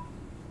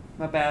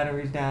 my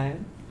battery's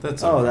dying.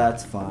 That's Oh, okay.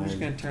 that's I'm just fine.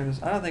 gonna turn this.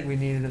 I don't think we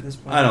need it at this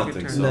point. I We don't could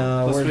think turn so. it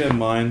No, Plus we're- we have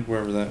mine,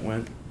 wherever that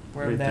went.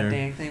 wherever Right that there.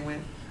 dang thing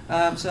went.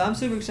 So I'm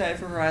super excited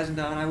for Horizon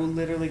Dawn. I will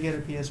literally get a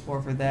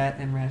PS4 for that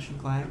and Ratchet and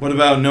Clank. What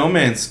about No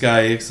Man's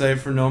Sky? You excited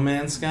for No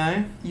Man's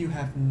Sky? You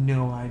have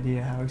no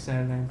idea how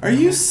excited I am. for Are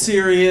you that.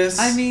 serious?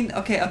 I mean,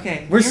 okay.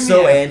 We're hear me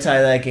so out.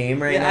 anti that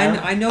game right Yeah,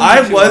 now. I know. I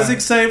that you was are.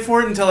 excited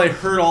for it until I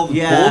heard all the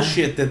Yeah.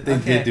 bullshit that they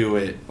Okay. did to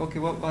it. Okay,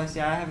 well, see,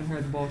 I haven't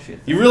heard the bullshit.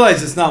 You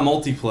realize it's not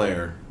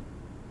multiplayer.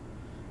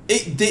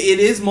 It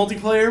is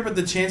multiplayer, but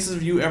the chances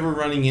of you ever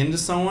running into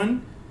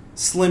someone,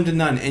 slim to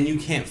none, and you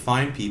can't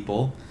find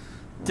people.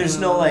 There's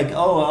no like,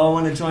 oh, I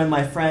want to join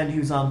my friend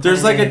who's on.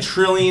 There's like a planet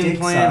trillion Dick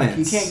Suck. planets.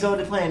 You can't go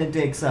to planet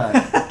Dick Suck.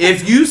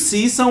 If you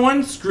see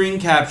someone, screen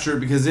capture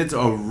it because it's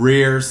a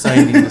rare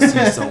sighting to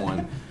see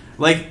someone.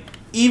 Like,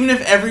 even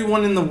if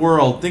everyone in the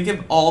world, think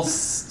if all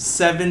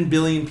 7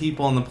 billion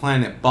people on the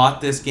planet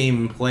bought this game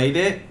and played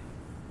it,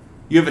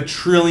 You have 1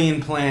 trillion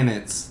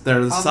planets that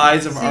are the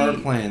size of our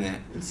planet.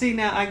 See,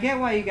 now, I get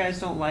why you guys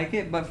don't like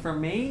it, but for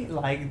me,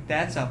 like,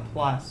 that's a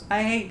plus.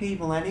 I hate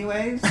people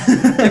anyways.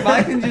 If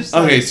I can just...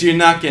 Okay, so you're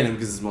not getting it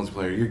because it's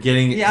multiplayer. You're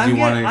getting it because you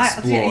want to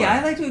explore.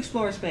 I like to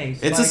explore space.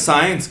 It's a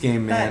science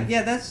game, man.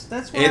 That's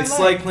what it's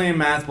I like. playing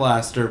Math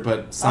Blaster,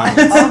 but science.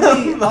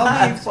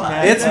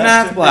 It's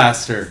Math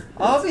Blaster.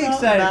 I'll be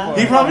excited for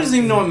it. He probably doesn't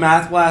even know what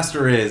Math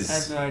Blaster is. I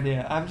have no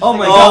idea. Oh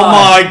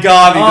my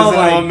God, he doesn't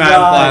know what Math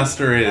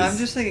Blaster is. I'm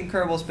just thinking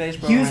Kerbal Space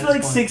Program. He was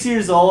like 6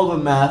 years old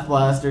when Math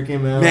Blaster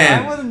came out.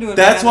 Man, I wasn't doing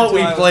that's math what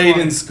we until I was played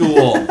 20. in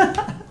school.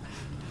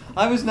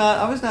 I was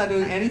not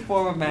doing any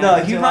form of math. No,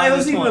 he until probably I was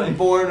wasn't 20. even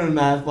born when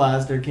Math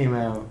Blaster came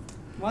out.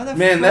 Why the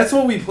Man, fuck? that's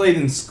what we played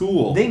in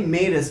school. They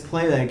made us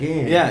play that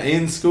game. Yeah,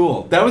 in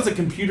school. That was a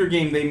computer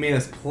game they made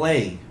us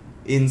play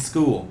in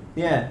school.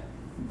 Yeah.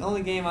 The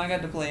only game I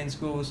got to play in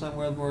school was some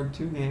World War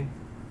II game.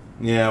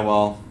 Yeah,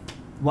 well.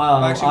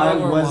 Wow, Actually, I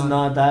World War was One.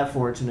 not that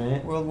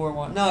fortunate. World War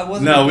One. No, it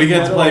wasn't. No, a we good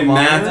get to one. play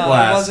Math No,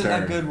 Blaster. it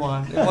wasn't a good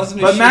one. It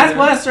wasn't a But Math shooter.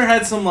 Blaster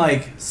had some,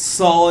 like,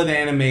 solid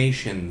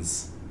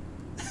animations.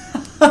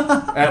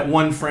 At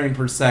 1 frame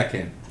per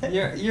second.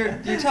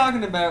 You're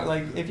talking about,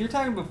 like, if you're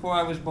talking before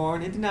I was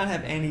born, it did not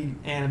have any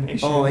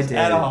animation Oh, it did.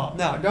 at all.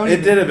 No, don't It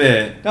even. did a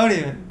bit. Don't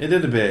even. It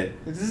did a bit.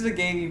 If this is a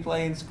game you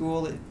play in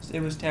school,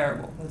 it was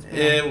terrible. Let's be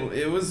honest.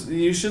 It was.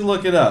 You should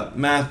look it up.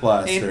 Math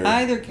Blaster. In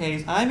either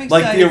case, I'm excited.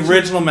 Like the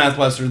original Math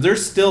Blaster.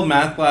 There's still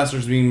Math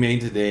Blasters being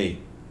made today.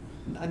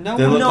 No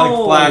They one, look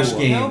like Flash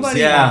games. Nobody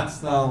Yeah. wants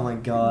them. Oh my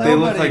god. They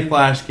look Nobody- like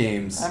Flash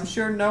games. I'm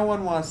sure no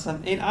one wants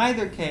them. In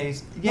either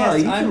case, Yeah,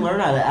 yes, you I'm can learn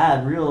how to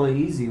add real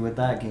easy with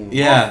that game.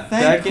 Yeah, Oh,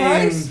 thank that game.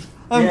 Christ.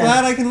 I'm Yeah.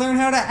 glad I can learn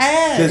how to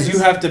add. Because you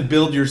have to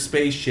build your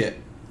spaceship.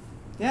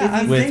 Yeah, If you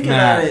I'm With think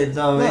math. about it,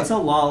 though, Look. it's a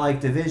lot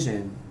like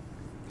Division.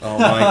 Oh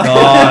my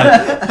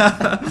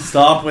god.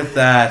 Stop with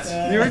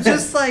that. You're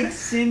just like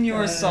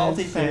Senor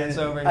Salty Pants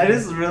over here. I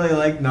just really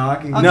like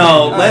knocking. Okay,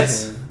 No, alright.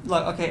 let's.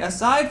 Look, okay,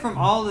 aside from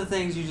all the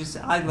things you just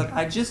said, I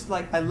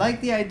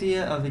like the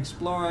idea of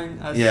exploring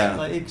Yeah.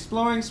 like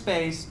exploring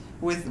space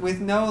with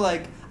no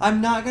like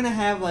I'm not gonna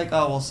have like,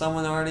 oh well,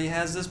 someone already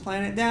has this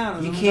planet down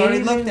and You someone's can't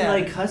already even looked at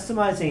like it.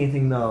 customize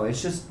anything though.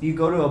 It's just you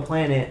go to a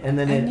planet and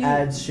then And it you-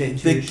 adds shit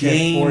to The your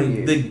ship for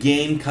you.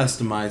 game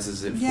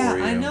customizes it Yeah, for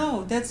you. I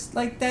know. That's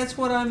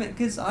what I'm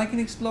because I can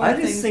explore I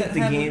things just think that the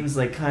haven't- game's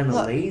like kind of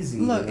Look,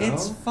 lazy. Look, you know?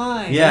 it's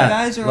fine. Yeah, You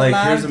guys are like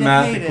allowed here's a to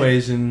math hate it.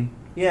 equation.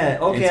 Yeah,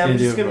 okay, It's I'm gonna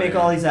do just it gonna for make you.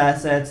 all these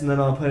assets and then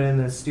I'll put in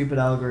a stupid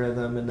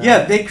algorithm and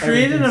Yeah, they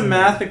created a everything's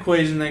math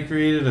equation that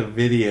created a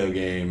video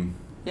game.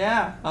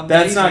 Yeah, amazing.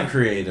 That's not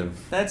creative.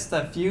 That's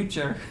the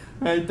future,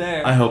 right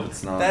there. I hope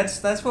it's not.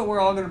 That's what we're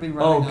all gonna be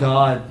running. Oh on.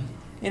 god.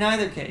 In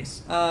either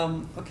case,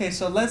 okay,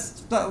 so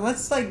let's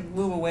like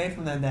move away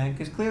from that then,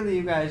 because clearly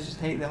you guys just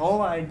hate the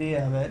whole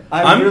idea of it.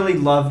 I really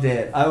loved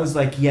it. I was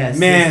like, yes, this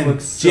Man,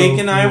 looks so Jake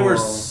and I were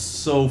cool.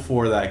 so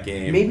for that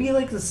game. Maybe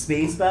like the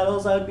space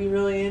battles I would be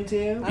really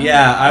into.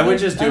 Yeah, I would don't-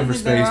 just do don't it for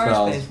think there space are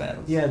battles. Space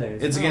battles. Yeah,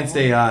 there's. It's Oh, against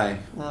well. AI.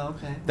 Oh,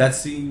 okay.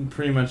 That's the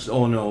pretty much.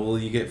 Oh no! Well,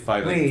 you get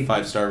Wait,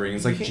 5-star rating.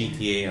 It's like you can't-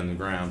 GTA on the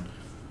ground.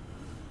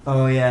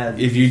 Oh yeah.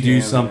 If you do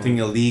yeah, something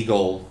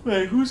illegal,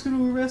 Wait, who's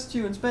gonna arrest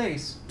you in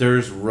space?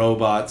 there's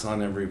robots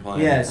on every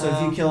planet. Yeah, so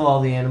if you kill all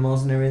the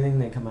animals and everything,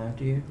 they come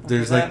after you.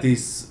 There's Okay, like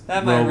these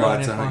that might ruin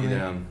robots it that hunt for you me.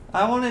 down.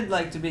 I wanted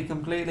like to be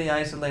completely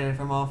isolated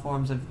from all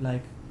forms of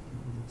like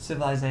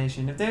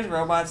civilization. If there's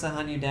robots that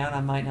hunt you down, I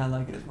might not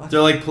like it as much.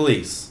 They're like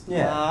police.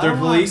 Yeah. I They're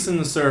don't want- police in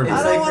the service. I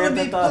It's don't like want to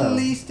Grand be Theft Auto.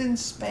 policed in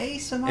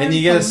space. I'm And already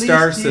you get a star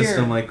policed here.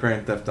 system like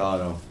Grand Theft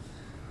Auto.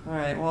 All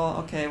right. Well,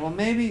 okay. Well,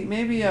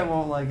 maybe I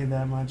won't like it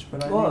that much,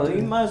 but I Well, need to.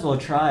 you might as well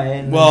try it.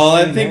 and Well, then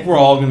I stream think it. we're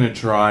all gonna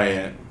try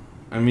it.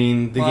 I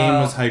mean, the game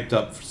Well- was hyped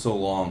up for so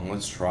long.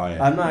 Let's try it.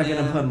 I'm not Yeah.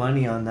 gonna put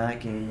money on that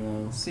game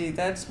though. See,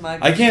 that's my.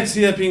 I can't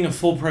see that being a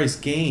full price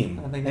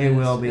game. I think It is.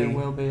 will be. It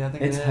will be. I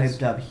think It's it is.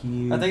 hyped up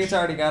huge. I think it's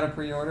already got a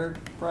pre-order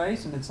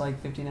price, and it's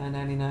like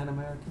 $59.99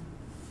 American.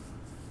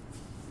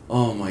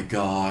 Oh my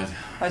god.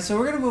 Alright, so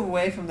we're gonna move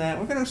away from that.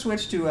 We're gonna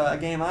switch to a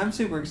game I'm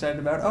super excited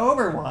about,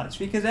 Overwatch,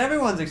 because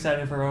everyone's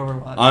excited for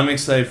Overwatch. I'm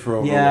excited for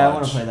Overwatch. Yeah, I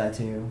want to play that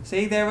too.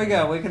 See, there we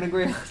go. We can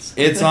agree on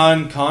something. It's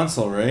on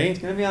console, right? It's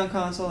gonna be on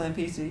console and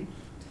PC.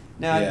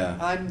 Now, Yeah.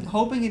 I'm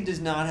hoping it does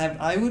not have.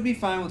 I would be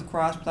fine with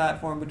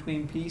cross-platform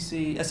between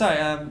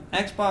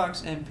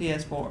Xbox and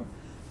PS4,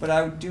 but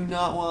I do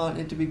not want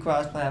it to be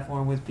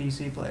cross-platform with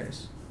PC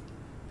players,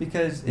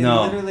 because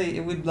No.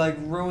 it would like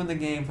ruin the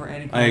game for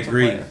any. I console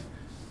agree. Player.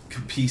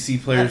 PC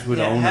players would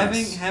own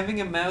us. Having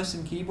a mouse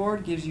and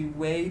keyboard gives you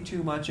way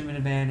too much of an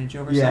advantage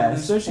over Yeah, someone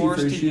who's especially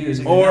forced for to shooting.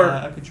 use Or-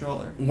 a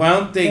controller. Why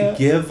don't they Yeah.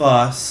 give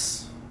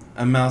us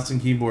a mouse and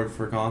keyboard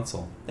for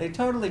console? They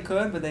totally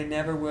could, but they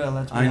never will.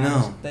 Let's be I know.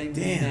 honest. They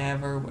Damn.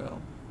 never will.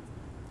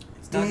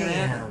 It's not gonna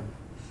happen.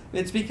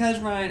 It's because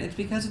Ryan. It's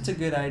because it's a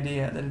good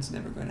idea that it's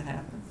never going to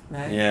happen,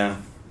 right? Yeah.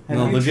 Have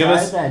No, you they'll give tried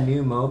us. that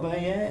new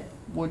MOBA yet?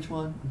 Which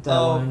one? That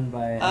one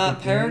by Epic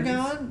Games?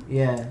 Paragon.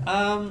 Yeah.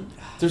 Um,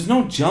 There's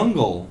no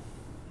jungle.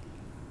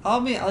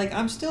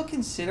 I'm still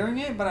considering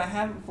it, but I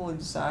haven't fully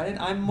decided.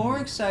 I'm more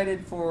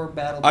excited for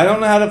Battle. I don't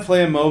know how to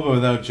play a MOBA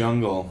without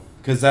jungle,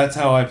 because that's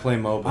how I play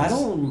MOBAs.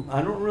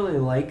 I don't really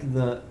like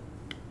the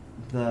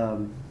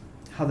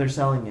how they're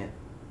selling it.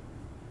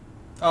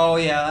 Oh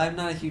yeah, I'm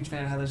not a huge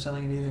fan of how they're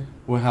selling it either.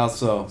 Well, how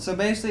so? So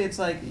basically, it's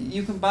like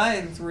you can buy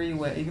it in 3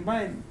 ways. You can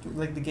buy it,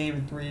 like the game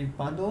in 3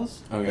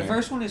 bundles. Okay. The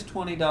first one is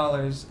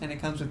 $20, and it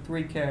comes with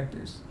 3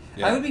 characters.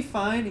 Yeah. I would be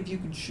fine if you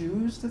could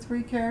choose the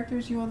 3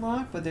 characters you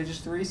unlock, but they're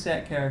just 3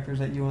 set characters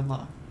that you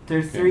unlock.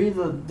 They're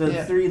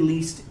the 3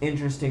 least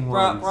interesting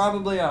ones.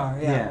 Probably are.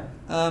 Yeah.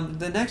 Yeah.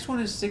 The next one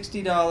is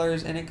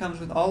 $60, and it comes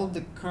with all of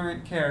the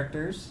current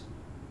characters,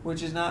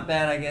 which is not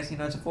bad, I guess.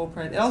 It's a full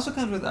price. It also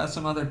comes with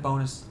some other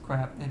bonus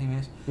crap,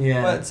 anyways.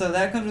 Yeah. But so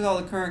that comes with all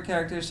the current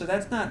characters, so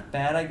that's not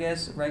bad, I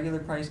guess. Regular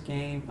price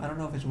game. I don't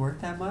know if it's worth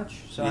that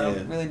much, so I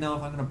don't really know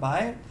if I'm gonna buy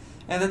it.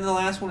 And then the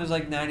last one is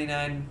like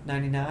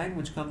 $99.99,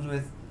 which comes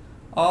with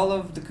all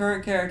of the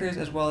current characters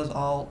as well as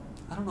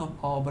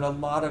but a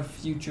lot of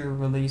future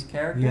release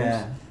characters.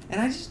 Yeah. And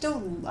I just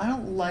don't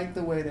like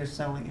the way they're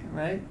selling it,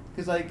 right?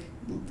 Because like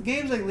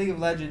games like League of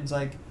Legends,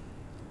 like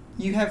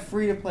you have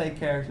free to play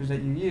characters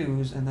that you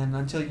use, and then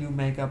until you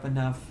make up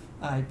enough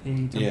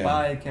IP to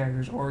buy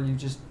characters, or you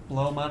just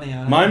blow money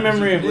on it. My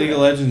memory of League of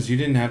Legends, you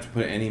didn't have to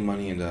put any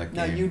money into that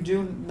game. No, you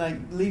do. Like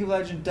League of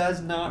Legends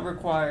does not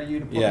require you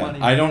to put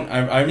money. I don't.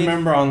 I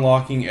remember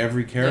unlocking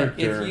every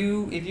character. If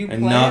you and play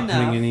not enough,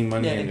 putting any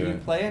money into if you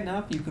it. play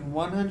enough, you can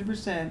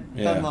 100%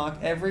 unlock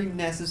every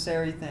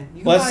necessary thing.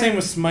 You Well, that's the same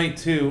with Smite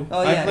too.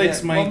 Oh, yeah, I played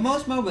Smite. Well,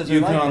 most MOBAs you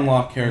are can like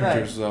unlock that.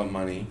 characters without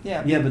money.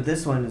 Yeah. Yeah, but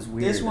this one is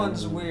weird. This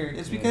one's weird.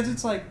 It's because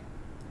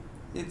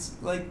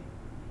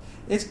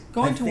it's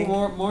going to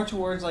more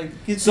towards like.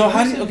 So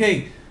how do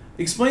you,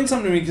 explain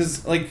something to me,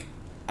 because like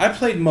I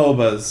played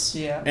MOBAs.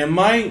 Yeah. And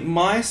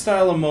my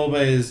style of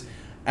MOBA is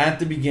at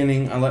the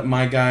beginning I let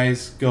my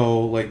guys go,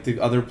 like the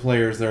other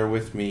players that are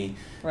with me.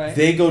 Right.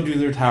 They go do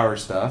their tower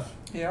stuff.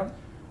 Yep.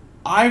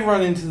 I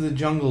run into the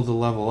jungle to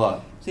level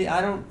up. See,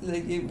 I don't.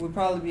 Like, it would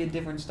probably be a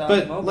different style.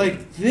 But of MOBA.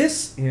 like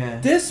this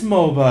this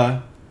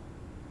MOBA,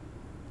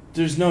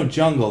 there's no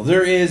jungle.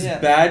 There is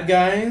bad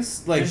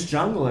guys like there's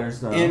junglers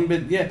though.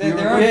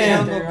 There are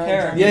jungle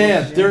characters.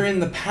 Yeah, they're in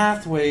the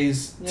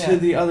pathways to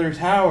the other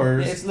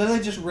towers. Yeah, it's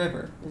literally just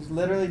river. It's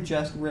literally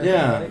just river.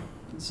 Yeah. Right?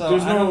 So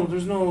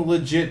there's no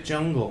legit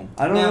jungle.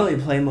 I don't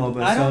really play MOBA,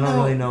 so I don't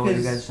really know what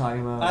you guys are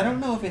talking about. I don't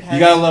know if it has. You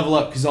gotta level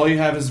up because all you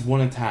have is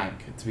one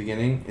attack at the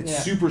beginning.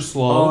 It's super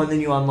slow. Oh, and then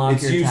you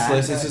unlock your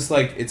useless. attack. It's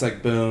just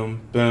like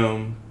boom,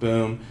 boom,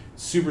 boom.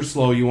 Super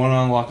slow. You want to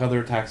unlock other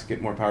attacks to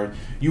get more power.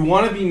 You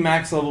want to be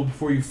max level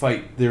before you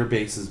fight their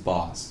base's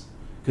boss,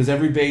 because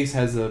every base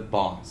has a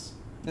boss.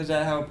 Is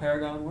that how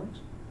Paragon works?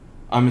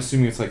 I'm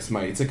assuming it's like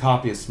Smite. It's a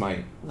copy of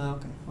Smite. Oh,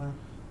 okay. Wow.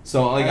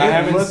 So I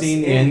haven't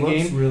seen the end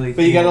game, really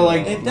but you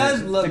gotta It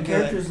does look the good.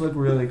 characters look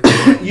really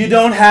cool. You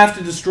don't have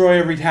to destroy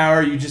every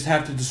tower. You just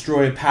have to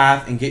destroy a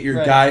path and get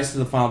your guys to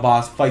the final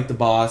boss. Fight the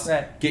boss.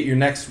 Right. Get your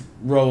next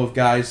row of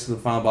guys to the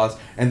final boss,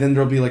 and then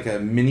there'll be like a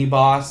mini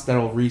boss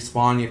that'll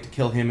respawn. You have to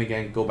kill him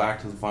again. Go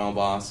back to the final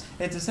boss.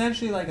 It's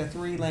essentially like a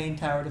 3-lane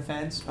tower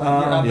defense when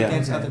you're up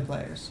against other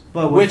players.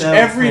 But which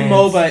every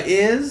MOBA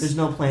is. There's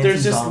no plants.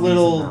 There's just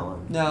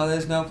little. No,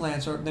 there's no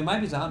plants. Or there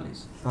might be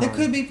zombies. There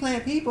could be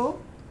plant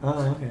people.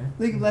 Oh, okay.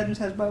 League of Legends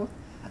has both.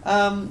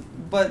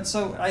 But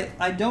so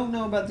I don't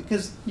know about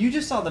because you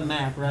just saw the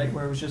map, right,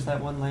 where it was just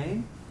that one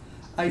lane.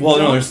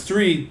 There's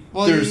 3.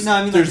 Well, there's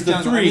there's the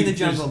 3. I mean the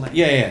jungle lane.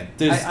 Yeah.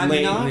 There's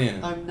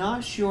I'm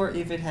not sure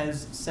if it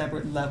has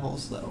separate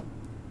levels though.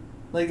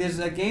 Like there's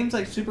games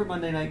like Super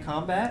Monday Night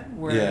Combat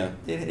where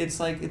it's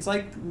like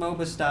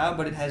MOBA style,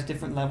 but it has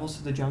different levels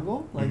to the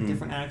jungle, like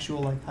different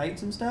actual like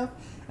heights and stuff.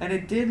 And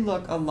it did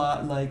look a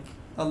lot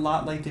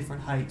like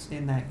different heights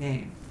in that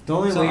game. The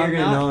only way you're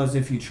gonna know is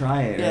if you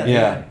try it. Right?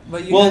 Yeah.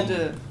 But you have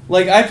to.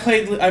 Like I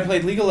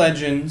played League of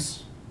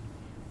Legends,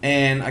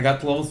 and I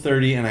got to level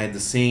 30, and I had the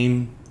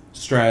same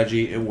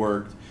strategy. It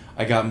worked.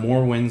 I got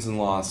more wins than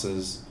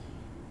losses.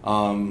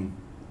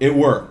 It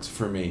worked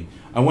for me.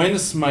 I went into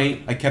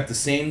Smite. I kept the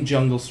same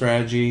jungle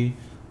strategy.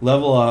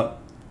 Level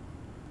up.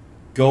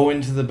 Go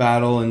into the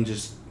battle and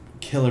just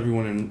kill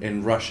everyone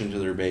and rush into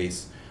their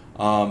base.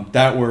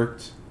 That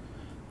worked.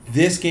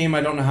 This game,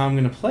 I don't know how I'm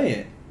going to play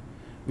it.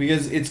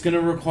 Because it's going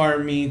to require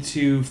me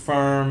to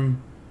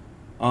farm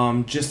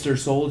just their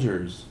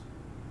soldiers.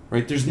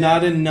 Right? There's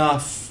not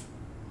enough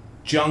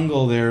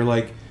jungle there.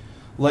 Like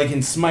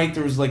in Smite,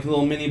 there was like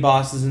little mini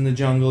bosses in the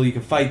jungle. You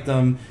can fight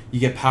them. You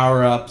get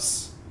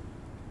power-ups.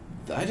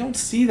 I don't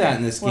see that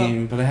in this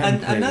game, but I haven't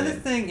played another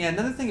it.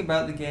 Another thing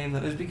about the game, though,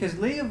 is because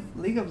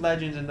League of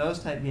Legends and those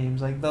type games,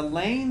 like, the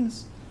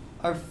lanes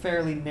are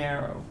fairly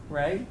narrow,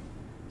 right?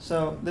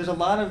 So there's a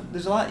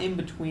lot in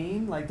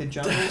between, like the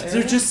jungle area.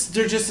 They're just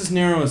as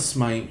narrow as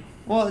Smite.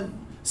 Well,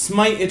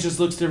 Smite, it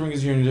just looks different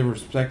because you're in a different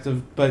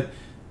perspective, but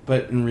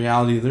in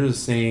reality they're the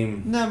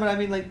same. No, but I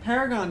mean, like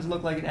Paragons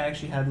look like it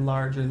actually had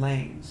larger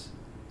lanes.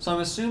 So I'm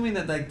assuming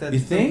that like the You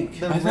think?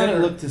 the I thought it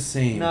river- looked the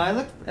same. No, I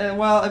looked.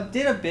 Well, it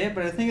did a bit,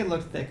 but I think it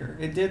looked thicker.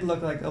 It did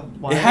look like a.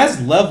 Wider. It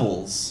has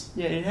levels,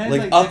 Yeah, it has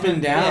like up different-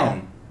 and down.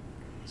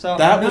 yeah. So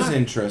That I'm was not-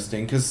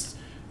 interesting because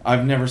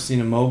I've never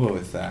seen a MOBA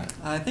with that.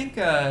 I think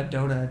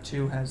Dota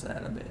 2 has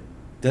that a bit.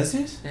 Does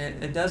it?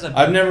 It does a bit.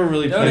 I've never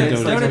really Dota- played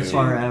It's Dota, like Dota a 2.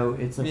 far out.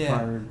 It's a Yeah.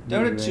 far.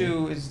 Dota right?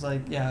 2 is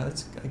like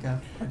it's like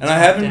a. And I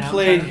haven't top-down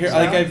played kind here. of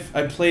Like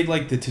style. I played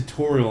like the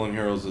tutorial in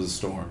Heroes of the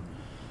Storm.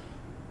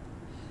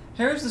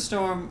 Heroes of the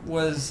Storm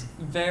was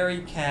very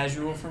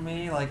casual for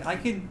me. Like I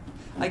can't.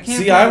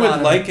 See, play I a lot would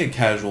of like it. a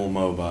casual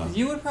MOBA.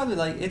 You would probably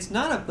like. It's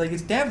not a like.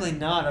 It's definitely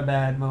not a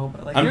bad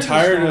MOBA. Like I'm Heroes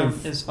tired of the of-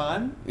 Storm is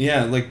fun.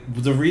 Yeah, like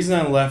the reason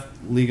I left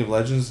League of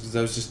Legends is because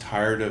I was just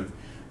tired of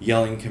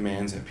yelling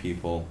commands at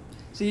people.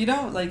 So you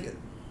don't like.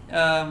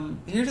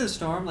 Heroes of the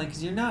Storm, like,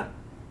 'cause you're not.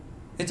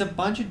 It's a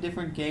bunch of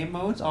different game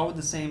modes, all with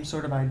the same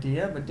sort of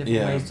idea, but different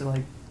Yeah. ways to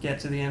like get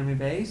to the enemy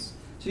base.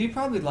 So you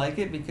probably like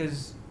it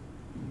because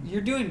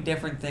you're doing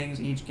different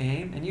things each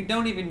game, and you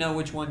don't even know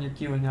which one you're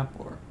queuing up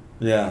for.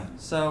 Yeah.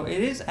 So it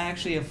is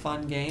actually a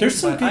fun game. There's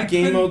some but I good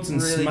game couldn't modes in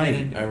really get Smite,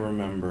 into I it.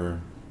 remember.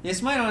 Yeah,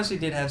 Smite honestly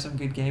did have some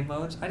good game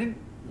modes. I didn't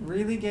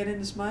really get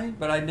into Smite,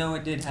 but I know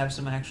it did have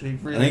some actually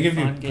really I think if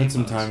you fun game put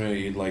some modes. time into it,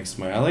 you'd like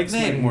Smite. I like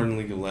Smite Maybe. more than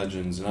League of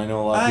Legends, and I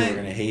know a lot of people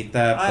are going to hate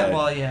that, but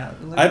well, yeah.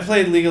 I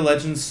played League of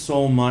Legends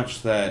so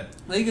much that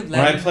League of when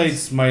I Legends. played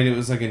Smite, it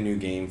was like a new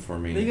game for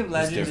me. League of It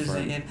was Legends is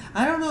different. in.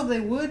 I don't know if they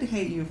would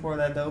hate you for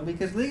that though,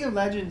 because League of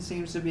Legends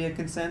seems to be a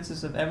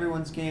consensus of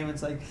everyone's game.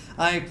 It's like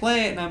I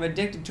play it and I'm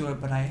addicted to it,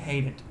 but I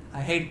hate it.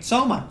 I hate it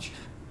so much.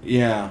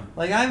 Yeah.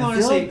 Like I I've feel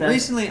honestly like that's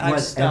recently what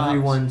I've stopped.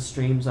 everyone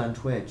streams on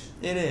Twitch.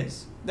 It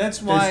is.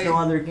 That's why. There's no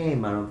other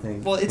game, I don't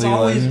think. Well, it's League of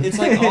always. Legends? It's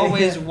like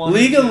always one.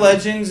 League or of two.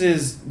 Legends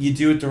is you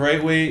do it the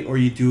right way or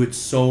you do it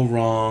so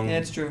wrong. Yeah,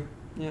 it's true.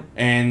 Yep.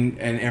 and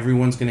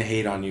everyone's gonna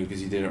hate on you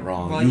because you did it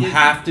wrong. Well, you you-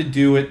 have to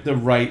do it the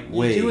right You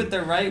way. do it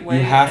the right way.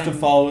 You have to and-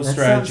 follow a That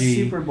strategy.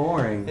 sounds super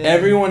boring. Yeah.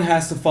 Everyone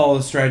has to follow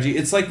a strategy.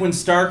 It's like when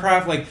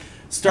StarCraft,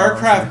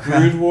 StarCraft.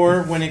 Brood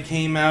War, when it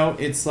came out,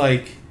 it's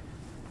like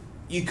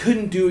you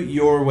couldn't do it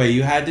your way.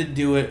 You had to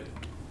do it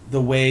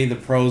the way the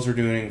pros were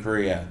doing it in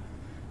Korea.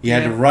 You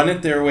had to Yeah. run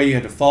it their way. You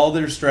had to follow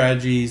their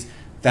strategies.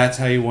 That's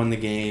how you won the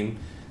game.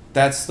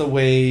 That's the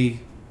way.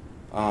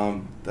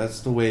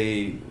 That's the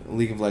way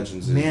League of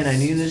Legends is. Man, I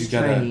knew this You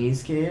gotta-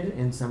 Chinese kid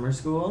in summer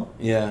school,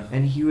 Yeah.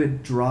 and he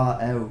would draw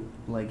out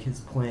like his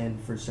plan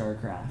for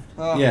StarCraft.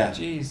 Oh, Yeah.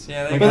 jeez.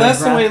 Yeah. Like But on that's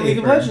the graph way League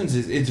of paper. Legends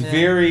is. It's Yeah.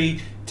 very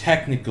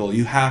technical.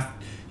 You have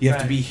to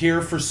Right. be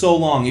here for so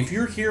long. If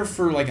you're here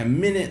for like a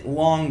minute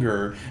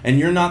longer and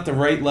you're not the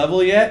right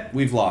level yet,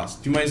 we've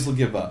lost. You might as well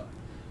give up.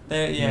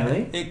 Yeah.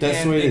 Really? It That's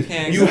can, the way it it is.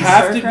 can. You Isn't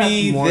have to StarCraft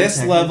be more this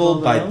technical,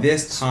 level by though?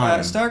 this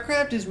time.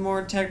 StarCraft is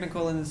more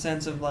technical in the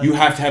sense of like You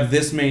have to have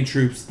this many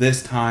troops,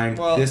 this time,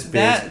 well this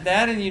base.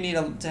 that and you need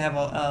to have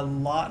a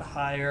lot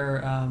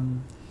higher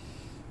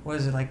what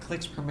is it, like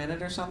clicks per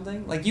minute or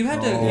something? Like you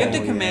have to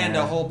Oh, command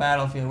yeah. a whole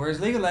battlefield, whereas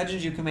League of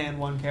Legends you command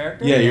one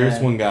character. Yeah, you're Yeah.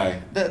 just one guy.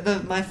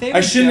 My favorite.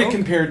 I shouldn't have joke-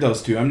 compared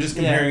those two. I'm just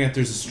Yeah. comparing that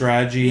there's a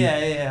strategy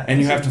Yeah.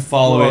 and you have to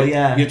follow Well, it.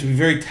 yeah. You have to be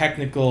very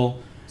technical.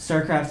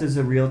 StarCraft is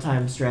a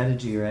real-time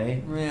strategy,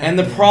 right? Yeah. And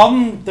the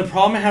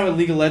problem I have with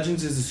League of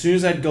Legends is as soon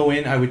as I'd go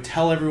in, I would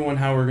tell everyone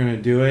how we're going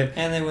to do it.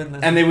 and they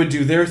wouldn't. And they would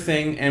do their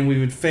thing, and we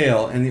would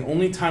fail. And the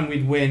only time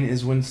we'd win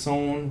is when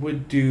someone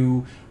would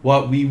do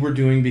what we were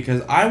doing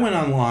because I went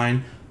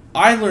online,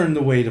 I learned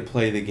the way to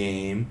play the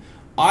game,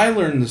 I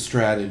learned the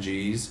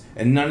strategies,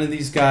 and none of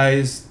these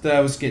guys that I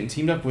was getting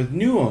teamed up with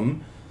knew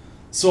them.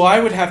 So I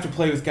would have to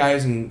play with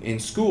guys in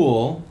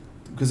school,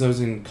 because I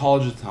was in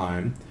college at the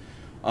time.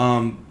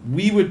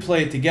 We would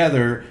play it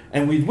together,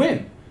 and we'd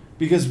win.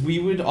 Because we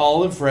would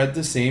all have read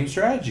the same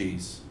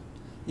strategies.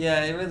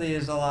 Yeah, it really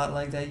is a lot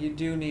like that. You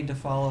do need to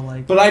follow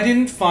like. But I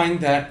didn't find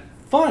that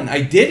fun.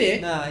 I did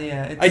it. No,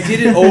 yeah. It's, I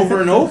did it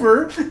over and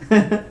over.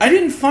 I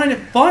didn't find it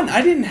fun.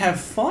 I didn't have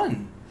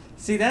fun.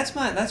 See, that's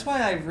why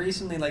I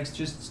recently like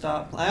just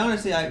stopped. I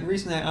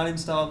recently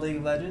uninstalled League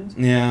of Legends.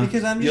 Yeah.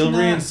 Because I'm just You'll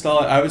not-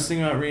 reinstall it. I was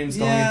thinking about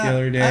reinstalling it the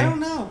other day. I don't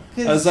know.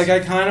 'Cause I was like,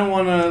 I kind of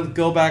want to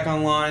go back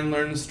online,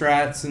 learn the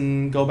strats,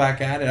 and go back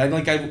at it.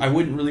 I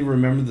wouldn't really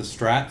remember the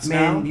strats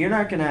Man, now. you're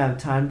not gonna have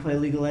time to play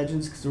League of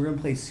Legends because we're gonna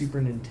play Super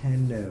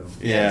Nintendo.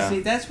 Yeah. See,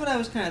 that's what I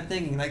was kind of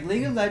thinking. Like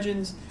League of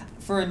Legends,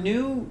 for a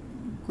new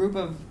group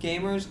of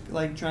gamers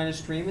like trying to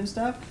stream and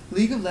stuff,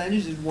 League of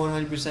Legends is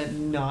 100%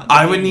 not. the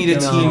I would game need a to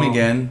go. team No.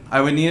 again.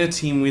 I would need a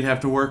team. We'd have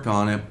to work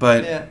on it,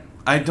 but Yeah.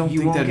 I don't You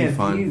think won't that'd be get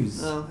fun.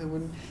 views No, it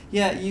wouldn't.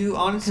 Yeah, you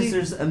honestly.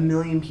 because there's a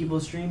million people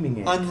streaming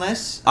it.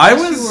 Unless I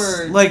unless you was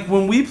were, like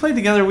when we played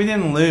together, we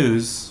didn't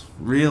lose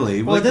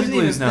really. Well, it Like, doesn't we'd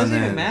even lose now and doesn't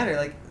then. even matter.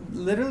 Like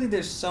literally,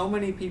 there's so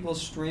many people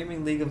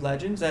streaming League of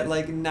Legends that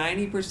like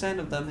 90%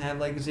 of them have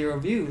like 0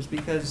 views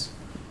because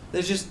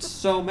there's just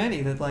so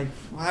many that like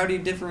how do you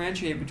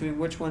differentiate between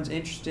which one's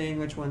interesting,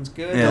 which one's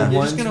good? Yeah. You're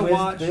Ones just gonna with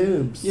watch.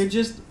 boobs. You're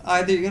just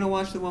either you're gonna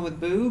watch the one with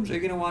boobs or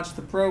you're gonna watch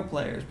the pro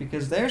players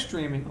because they're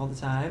streaming all the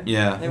time.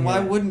 Yeah. And why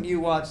Yeah. wouldn't you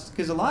watch?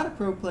 Because a lot of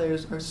pro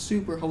players are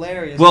super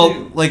hilarious. Well,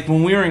 too. like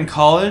when we were in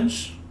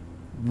college,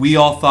 we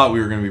all thought we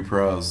were going to be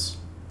pros.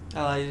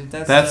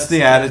 That's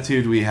the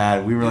attitude we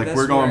had. We were like,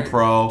 we're going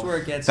pro. That's where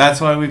it gets That's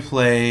why we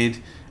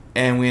played,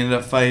 and we ended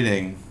up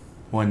fighting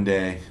one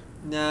day.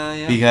 No,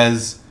 yeah.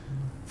 Because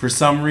for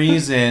some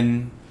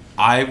reason,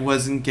 I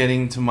wasn't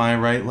getting to my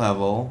right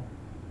level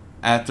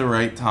at the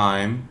right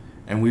time,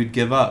 and we'd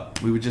give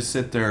up. We would just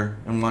sit there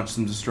and watch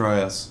them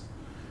destroy us.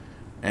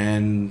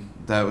 And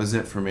that was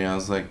it for me. I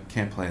was like,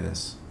 can't play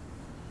this.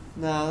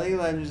 No, League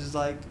of Legends is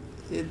like,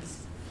 it's...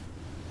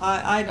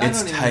 I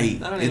It's don't tight.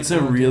 Even, I don't It's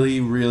even a know really,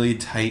 really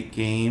tight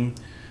game.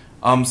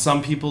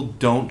 Some people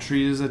don't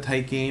treat it as a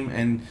tight game,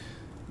 and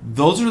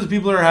those are the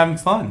people that are having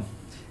fun.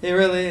 It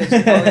really is. Oh,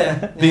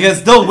 yeah.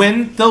 Because they'll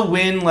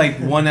win like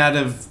 1 out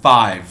of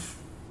 5,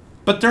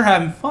 but they're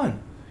having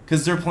fun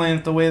because they're playing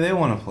it the way they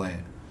want to play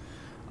it.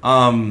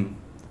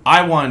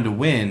 I wanted to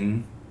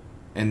win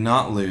and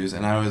not lose,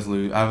 and I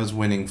was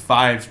winning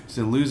 5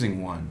 to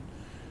losing 1,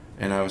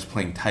 and I was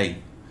playing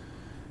tight,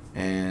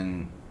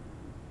 and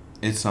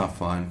it's not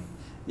fun.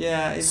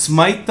 Yeah.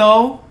 Smite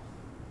though,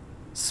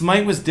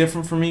 Smite was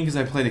different for me because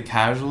I played it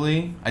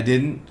casually. I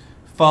didn't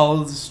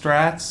follow the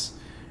strats,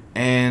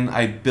 and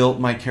I built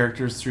my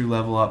characters through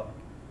level up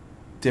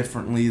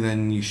differently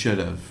than you should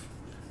have.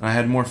 And I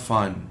had more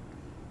fun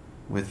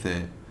with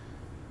it.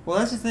 Well,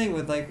 that's the thing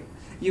with, like,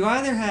 you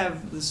either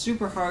have the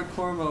super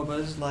hardcore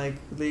MOBAs, like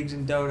Leagues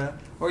and Dota,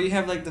 or you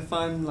have, like, the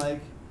fun,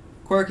 like,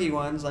 quirky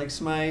ones, like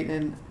Smite,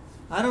 and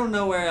I don't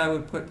know where I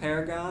would put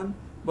Paragon,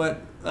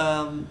 but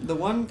the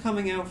one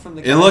coming out from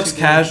the... It looks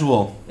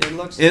casual.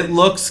 It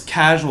looks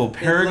casual.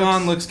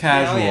 Paragon looks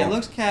casual. Yeah, it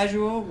looks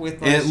casual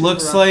with, like, it super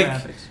looks rough like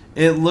graphics.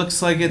 It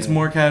looks like it's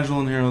more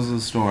casual in Heroes of the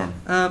Storm.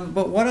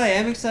 But what I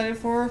am excited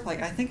for, like,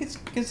 I think it's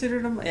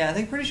considered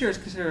pretty sure it's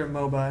considered a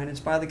MOBA, and it's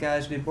by the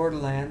guys who did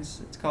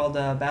Borderlands. It's called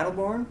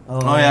Battleborn.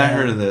 Oh yeah, I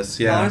heard of this.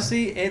 Yeah.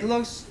 Honestly, it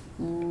looks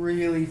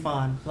really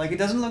fun. Like, it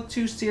doesn't look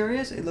too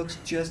serious. It looks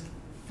just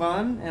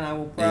fun, and I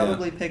will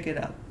probably pick it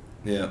up.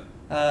 Yeah.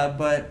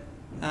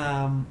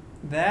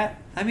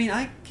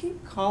 I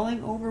keep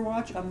calling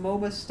Overwatch a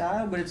MOBA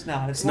style, but it's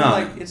not. It's more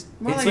like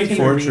Team an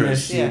Fortress. arena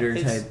shooter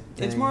type thing.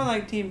 It's more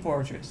like Team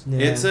Fortress.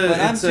 Yeah.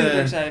 I'm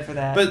super excited for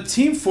that. But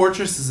Team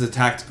Fortress is a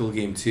tactical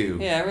game too.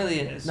 Yeah, it really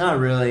is. Not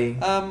really.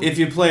 If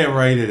you play it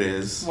right, it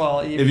is.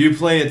 Well, if you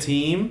play a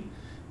team,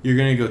 you're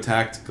gonna go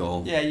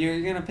tactical. Yeah,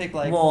 you're gonna pick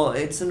like. Well,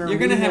 it's an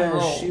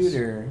arena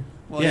shooter.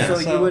 Well, yeah. So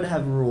you would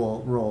have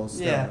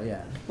roles. Yeah.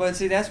 Yeah. But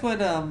see, that's what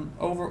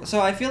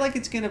So I feel like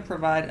it's gonna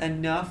provide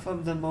enough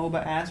of the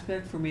MOBA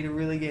aspect for me to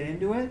really get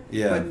into it.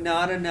 Yeah. But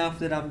not enough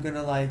that I'm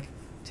gonna like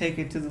take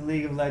it to the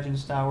League of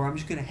Legends style where I'm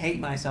just gonna hate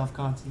myself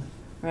constantly,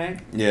 right?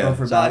 Yeah. Oh,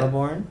 for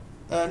Battleborn.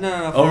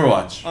 No.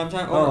 Overwatch. I'm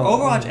talking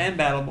Overwatch and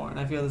Battleborn.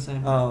 I feel the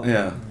same. Oh.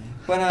 Yeah.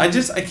 But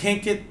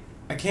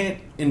I can't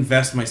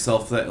invest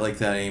myself like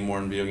that anymore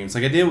in video games.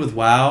 Like I did with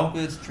WoW.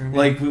 It's true.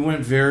 Like we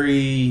went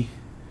very,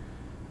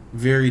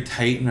 very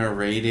tight in our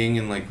rating,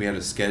 and like we had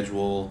a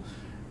schedule,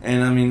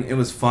 and I mean it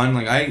was fun.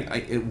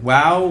 Like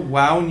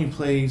WoW when you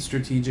play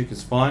strategic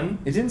is fun.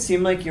 It didn't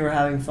seem like you were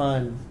having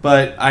fun.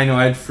 But I know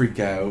I'd freak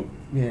out.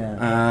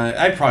 Yeah.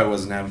 I probably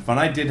wasn't having fun.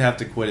 I did have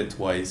to quit it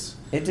twice.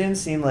 It didn't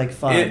seem like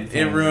fun.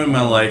 It ruined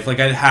my life. Like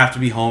I'd have to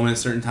be home at a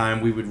certain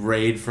time. We would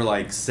raid for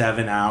like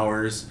 7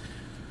 hours.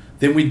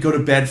 Then we'd go to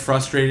bed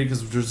frustrated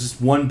because there's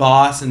just one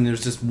boss and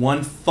there's just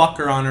one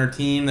fucker on our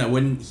team that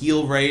wouldn't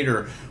heal right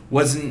or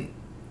wasn't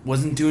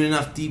doing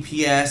enough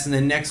DPS. And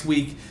then next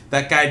week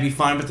that guy'd be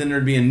fine, but then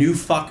there'd be a new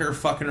fucker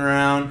fucking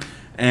around.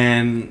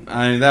 And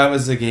that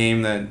was a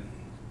game that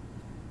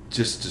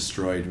just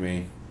destroyed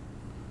me.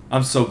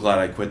 I'm so glad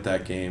I quit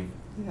that game.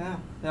 Yeah,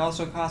 it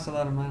also costs a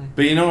lot of money.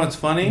 But you know what's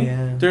funny?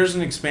 Yeah. There's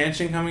an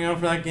expansion coming out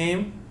for that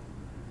game,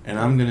 and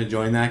I'm gonna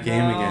join that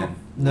game again.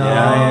 No.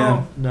 Yeah, I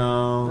am.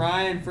 No.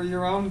 Ryan, for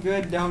your own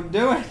good, don't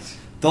do it.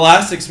 The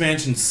last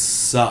expansion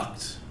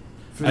sucked.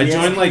 For I the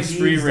joined like SPGs,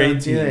 3 raid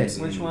don't do it. teams.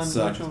 Which and one? it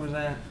sucked. Which one was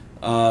that?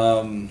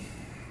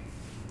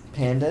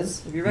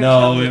 Pandas? If you're ready No,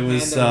 to tell me it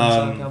was,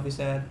 Panda didn't suck, I'll be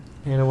sad.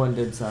 Panda 1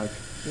 did suck.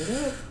 Did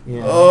it?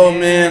 Yeah. Oh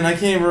man, I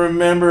can't even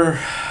remember.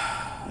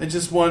 I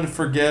just wanted to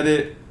forget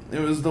it. It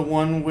was the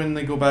one when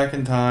they go back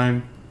in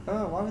time.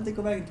 Oh, why would they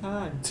go back in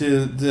time?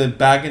 To the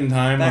back in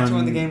time. Back to on,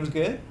 when the game was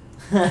good?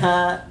 so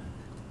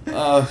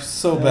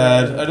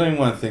bad. I don't even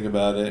want to think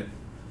about it.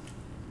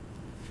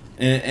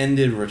 And it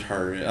ended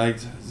retarded. I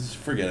just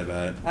forget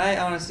about it. I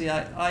honestly,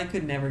 I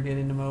could never get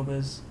into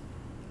MOBAs.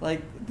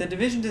 Like, the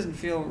Division doesn't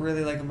feel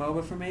really like a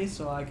MOBA for me,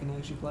 so I can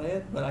actually play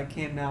it, but I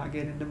cannot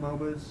get into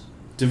MOBAs.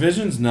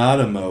 Division's not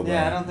a MOBA.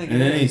 Yeah, I don't think in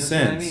it any is.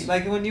 That's what I sense. mean.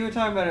 Like, when you were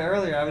talking about it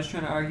earlier, I was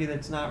trying to argue that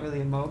it's not really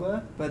a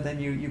MOBA, but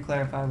then you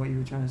clarified what you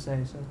were trying to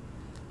say, so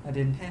I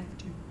didn't have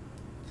to.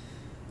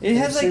 It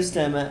has it's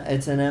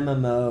an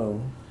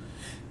MMO.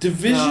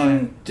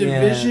 Division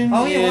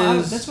Oh yeah, well,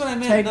 is that's what I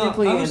meant.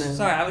 technically no,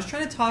 I was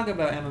trying to talk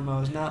about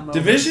MMOs, not MOBAs.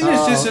 Division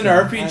is just an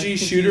okay. RPG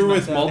shooter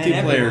with myself. And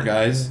multiplayer, everyone.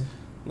 guys.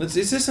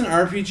 It's just an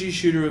RPG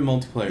shooter with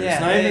multiplayer. Yeah,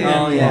 it's not there even you an go.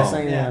 Oh MMO. yeah, it's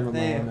not even Yeah, an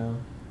there you MMO. go. No.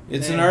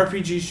 It's an Yeah.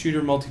 RPG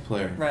shooter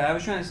multiplayer. Right, I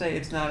was trying to say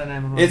it's not an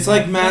MMO. It's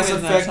like For Mass some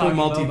reason I was Effect with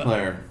talking MOBA.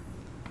 multiplayer.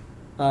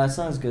 It's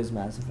not as good as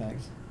Mass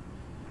Effect.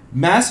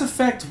 Mass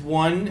Effect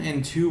 1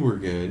 and 2 were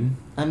good.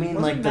 I mean,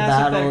 Wasn't like the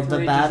Mass battle, Effect the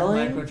 3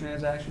 battling, just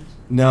microtransactions?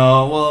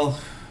 No, well,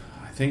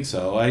 I think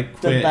so. I the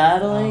quit.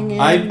 battling.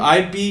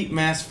 I beat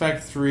Mass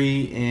Effect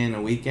 3 in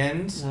a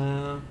weekend,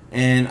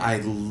 and I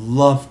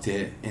loved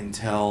it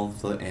until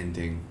the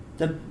ending.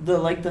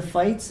 The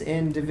fights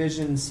in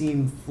Division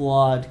seem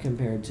flawed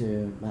compared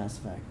to Mass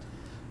Effect.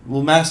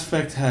 Well, Mass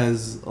Effect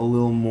has a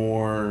little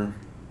more...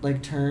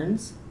 Like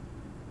turns.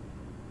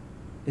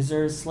 Is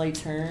there a slight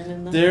turn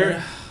in them?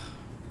 There...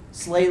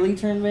 Slightly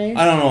turn-based?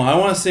 I don't know. I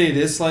want to say it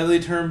is slightly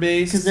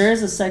turn-based. Because there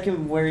is a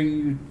second where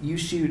you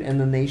shoot and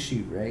then they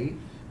shoot, right?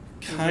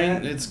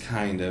 It's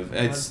kind of.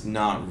 It's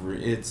not...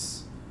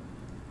 It's...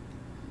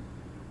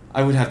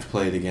 I would have to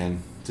play it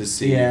again to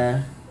see.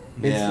 Yeah.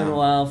 It's been a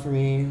while for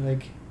me.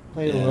 Like,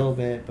 played a little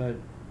bit, but...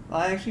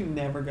 I actually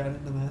never got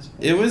into Mass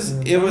Effect. It was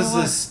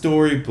a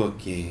storybook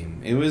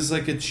game. It was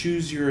like a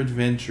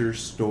choose-your-adventure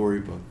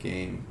storybook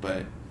game,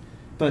 but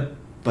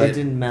it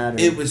didn't matter.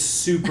 it was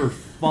super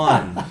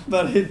fun.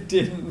 But it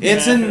didn't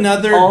It's matter.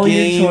 another all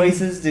game. your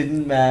choices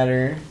didn't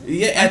matter.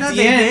 Yeah, I at thought the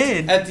they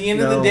end. did. At the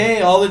end of No. the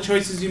day, all the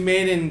choices you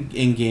made in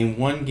game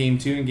 1, game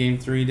 2, and game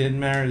 3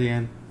 didn't matter at the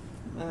end.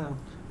 Oh.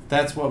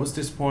 That's what was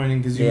disappointing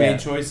because you Yeah. made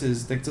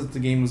choices. That's what the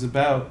game was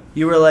about.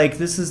 You were like,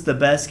 this is the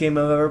best game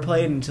I've ever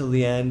played until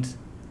the end.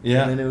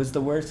 Yeah. And then it was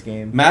the worst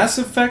game. Mass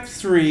Effect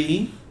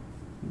 3,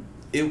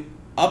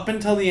 up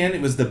until the end,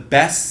 it was the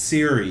best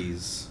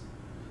series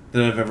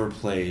that I've ever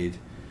played.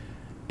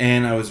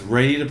 And I was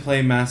ready to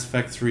play Mass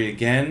Effect 3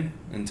 again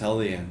until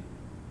the end.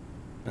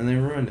 And they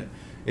ruined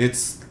it.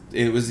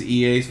 It was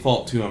EA's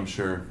fault too, I'm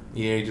sure.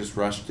 EA just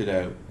rushed it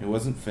out. It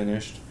wasn't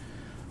finished.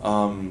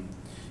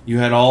 You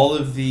had all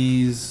of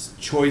these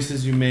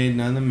choices you made,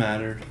 none of them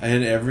mattered. I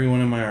had everyone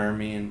in my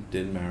army and it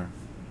didn't matter.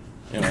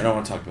 Anyway, I don't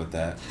want to talk about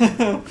that. I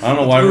don't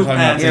know why we're talking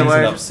about things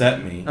that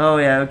upset me. Oh,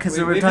 yeah, because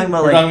we're talking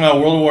about, We're like... talking about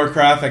World of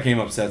Warcraft, that game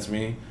upsets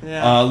me.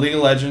 Yeah. League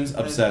of Legends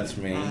upsets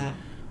me.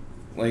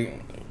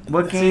 Like,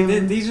 What game...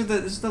 See,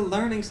 this is the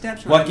learning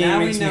steps. what right? game Now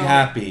makes we me know,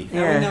 happy?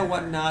 Now Yeah. we know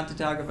what not to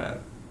talk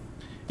about.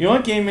 You know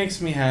what game makes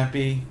me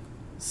happy?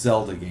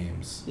 Zelda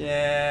games.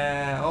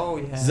 Yeah. Oh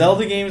yeah.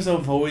 Zelda games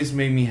have always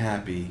made me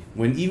happy.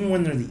 Even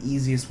when they're the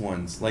easiest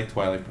ones, like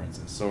Twilight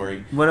Princess.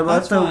 Sorry. What about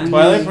That's the fine. Wii?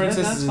 Twilight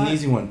Princess That's is an fine.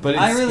 easy one, but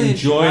it's I really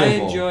enjoyable. I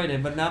enjoyed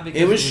it, but not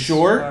because It was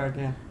short. hard,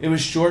 yeah. It was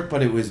short,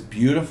 but it was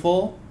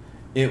beautiful.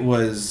 It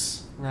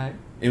was Right.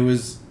 it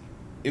was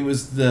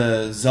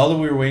the Zelda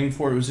we were waiting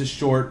for. It was just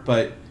short,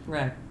 but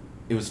Right.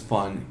 it was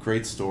fun.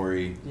 Great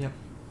story. Yep.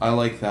 I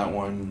like that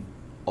one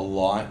a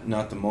lot.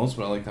 Not the most,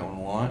 but I like that one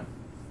a lot.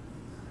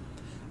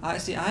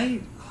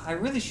 I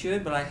really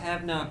should, but I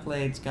have not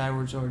played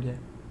Skyward Sword yet.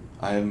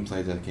 I haven't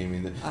played that game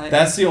either. I-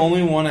 That's the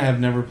only one I have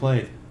never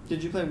played.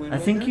 Did you play Wind Waker? I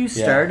think you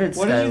started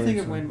What did you Skyward think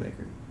of Sword. Wind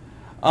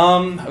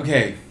Waker?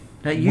 Okay.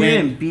 You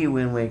Wind- didn't beat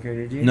Wind Waker,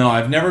 did you? No,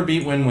 I've never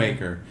beat Wind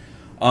Waker.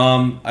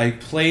 I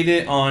played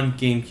it on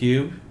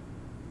GameCube,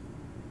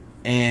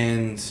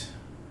 and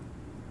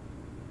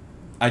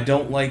I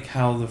don't like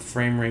how the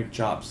frame rate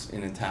drops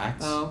in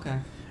attacks. Oh, okay.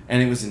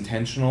 And it was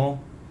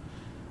intentional.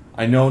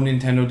 I know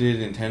Nintendo did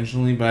it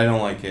intentionally, but I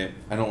don't like it.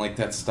 I don't like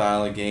that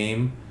style of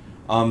game.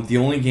 The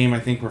only game I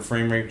think where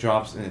frame rate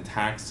drops in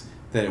attacks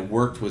that it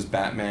worked was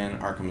Batman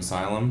Arkham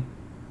Asylum.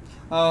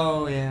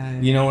 Oh yeah.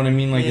 You know what I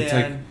mean? Like it's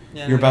like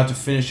yeah, you're about to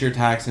finish your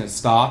attacks and it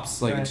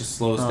stops. Like Right. it just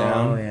slows Oh,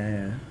 down.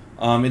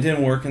 yeah. It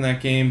didn't work in that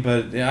game,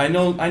 but I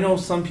know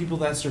some people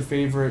that's their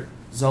favorite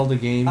Zelda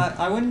game.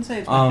 I wouldn't say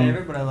it's my Um,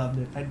 favorite, but I loved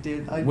it. I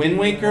did. Wind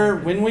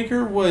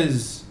Waker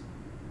was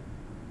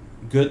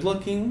good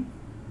looking.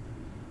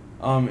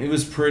 It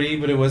was pretty,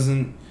 but it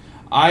wasn't.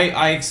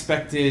 I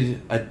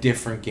expected a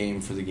different game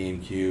for the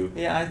GameCube.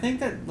 Yeah, I think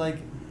that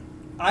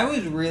I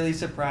was really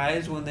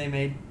surprised when they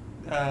made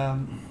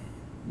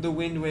the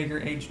Wind Waker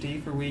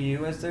HD for Wii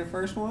U as their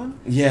first one.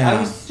 Yeah. I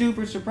was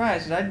super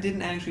surprised. I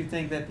didn't actually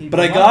think that people. But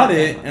I loved got that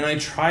it, much. and I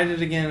tried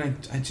it again.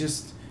 I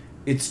just,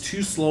 it's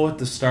too slow at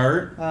the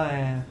start, Oh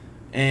yeah.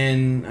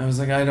 and I was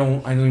like, I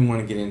don't even want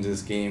to get into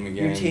this game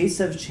again. Your tastes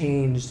have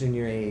changed in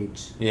your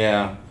age.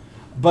 Yeah,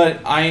 but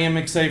I am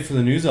excited for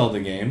the new Zelda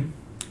game.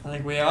 I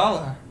think we all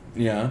are.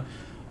 Yeah,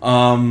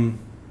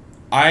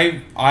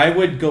 I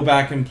would go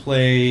back and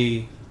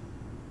play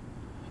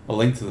A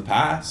Link to the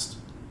Past.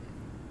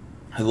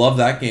 I love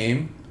that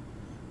game.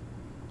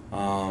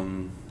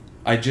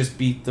 I just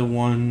beat the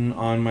one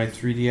on my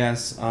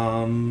 3DS.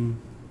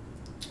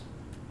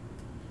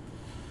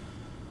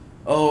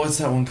 Oh, what's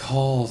that one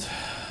called?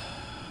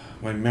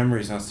 My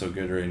memory's not so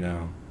good right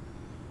now.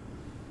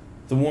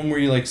 The one where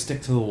you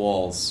stick to the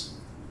walls.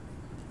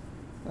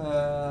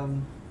 Like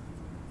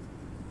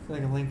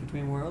A Link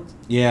Between Worlds.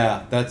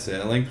 Yeah, that's it.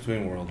 A Link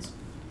Between Worlds.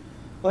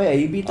 Oh yeah,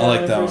 you beat that I like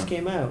when it that first one.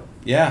 came out.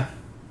 Yeah.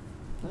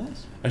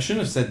 Nice. I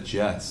shouldn't have said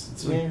just.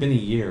 It's Yeah. been a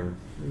year.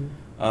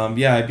 Mm.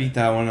 Yeah, I beat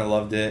that one. I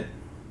loved it.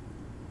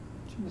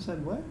 Shouldn't have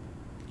said what?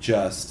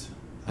 Just.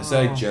 I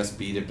said I Oh. just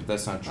beat it, but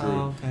that's not true.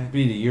 Oh, okay. I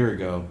beat it a year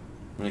ago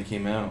when it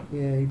came out.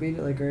 Yeah, you beat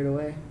it right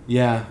away.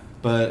 Yeah,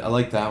 but I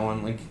like that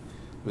one. It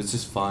was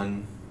just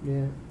fun.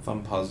 Yeah.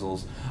 Fun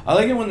puzzles. I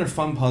like it when they're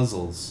fun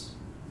puzzles.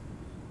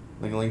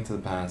 Like A Link to the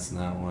Past and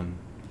that one.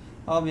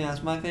 I'll be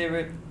honest, my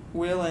favorite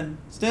will and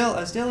still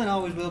and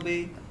always will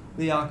be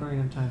the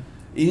Ocarina of Time.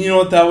 You know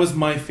what? That was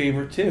my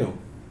favorite too.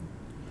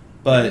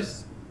 But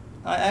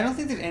I don't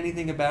think there's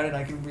anything about it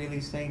I can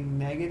really say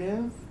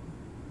negative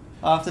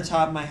off the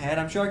top of my head.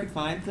 I'm sure I could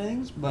find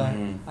things, but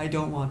I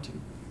don't want to.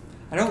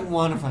 I don't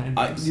want to find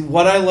things.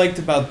 What I liked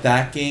about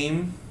that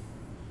game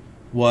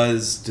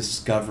was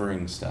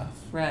discovering stuff.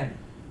 Right.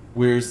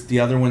 Whereas the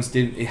other ones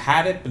didn't. It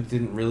had it, but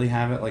didn't really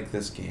have it like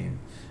this game.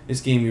 This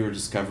game, you were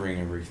discovering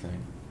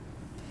everything.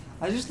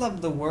 I just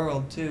loved the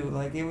world too.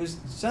 Like it was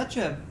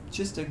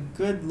just a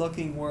good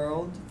looking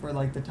world for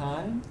like the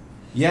time.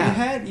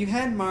 Yeah. You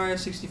had Mario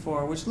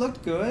 64, which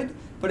looked good,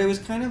 but it was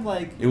kind of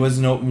like It was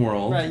an open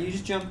world. right. You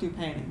just jumped through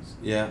paintings.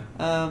 Yeah.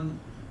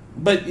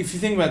 But if you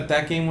think about it,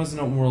 that game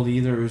wasn't open world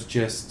either. It was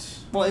just.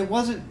 Well, it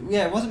wasn't.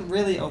 Yeah, it wasn't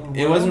really open world.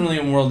 It wasn't really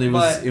open world. It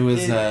was. It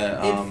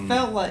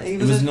felt like it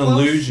was an as close,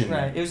 illusion.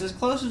 Right. It was as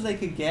close as they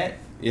could get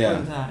Yeah.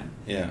 for the time.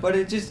 Yeah. But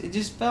it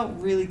just felt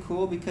really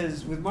cool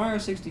because with Mario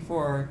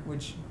 64,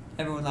 which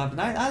everyone loved,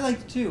 and I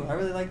liked it too. I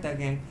really liked that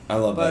game. I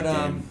love that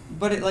game.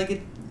 But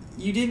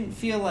you didn't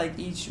feel like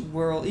each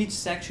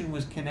section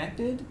was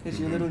connected because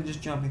you're literally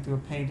just jumping through a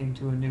painting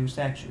to a new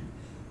section.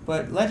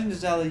 But Legend of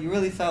Zelda, you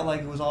really felt like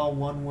it was all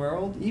one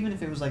world, even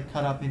if it was like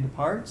cut up into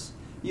parts.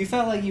 You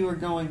felt like you were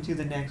going to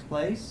the next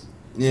place.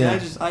 Yeah.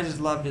 And I just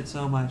loved it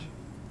so much.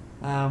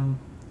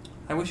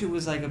 I wish it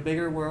was like a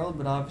bigger world,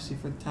 but obviously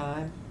for the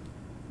time,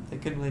 they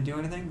couldn't really do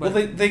anything. But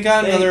well, they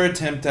got another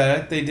attempt at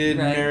it. They did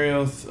Right.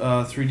 Mario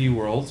 3D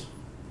World.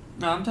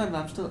 No, I was talking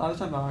about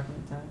Ocarina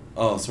of Time.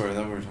 Oh, sorry, I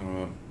thought we were talking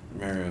about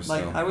Mario Like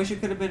still. I wish it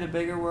could have been a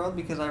bigger world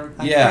because I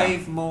Yeah.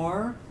 crave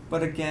more.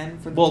 But again,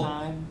 for the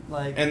time,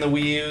 like And the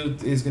Wii U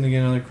is going to get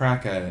another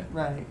crack at it.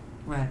 right.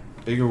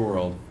 Bigger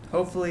world.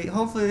 Hopefully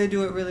they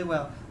do it really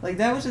well. Like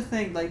that was the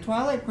thing. Like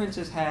Twilight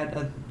Princess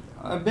had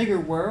a bigger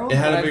world. It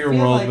had but a bigger I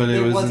feel world, like but it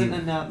wasn't wasn't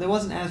enough. There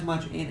wasn't as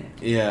much in it.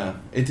 Yeah,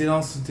 it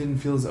didn't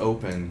feel as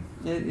open.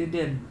 It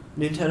did.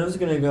 Nintendo's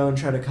gonna go and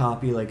try to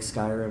copy like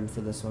Skyrim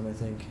for this one, I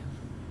think.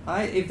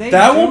 If they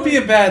That do won't be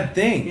it- a bad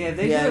thing. Yeah, if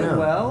they Yeah, do I it know.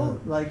 well,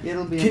 like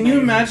it'll be. Can you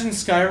amazing. imagine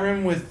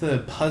Skyrim with the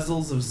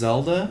puzzles of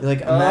Zelda?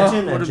 Like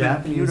imagine a would've been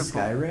Japanese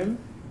beautiful. Skyrim.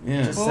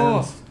 Yeah. Just Oh.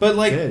 sounds But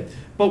like, good.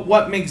 but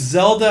what makes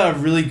Zelda a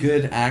really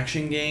good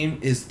action game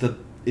is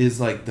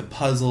like the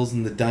puzzles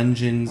and the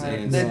dungeons Right.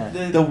 and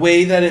Yeah. the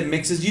way that it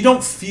mixes. You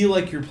don't feel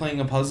like you're playing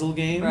a puzzle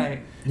game. Right.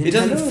 It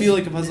doesn't Nintendo's- feel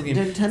like a puzzle game.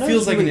 It Nintendo's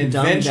feels like really an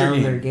dumbed adventure down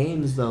game. their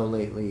games though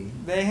lately.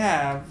 They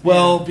have.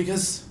 Well, yeah.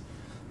 because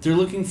they're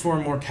looking for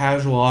a more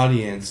casual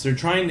audience. They're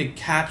trying to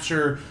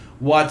capture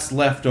what's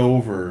left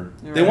over.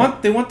 You're They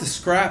right. want the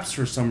scraps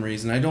for some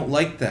reason. I don't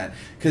like that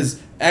because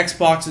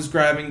Xbox is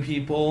grabbing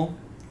people.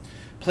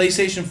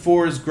 PlayStation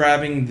 4 is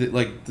grabbing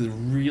the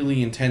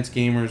really intense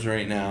gamers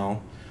right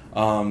now.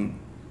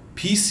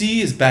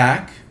 PC is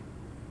back.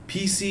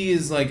 PC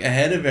is like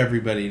ahead of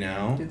everybody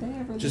now. Did they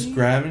ever Just leave?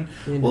 grabbing.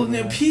 They Well, did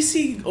no, that.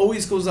 PC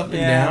always goes up and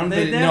Yeah, down,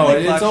 they but no,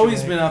 definitely it's always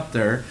fluctuate. been up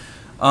there.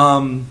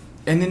 And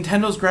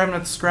Nintendo's grabbing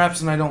at the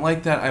scraps, and I don't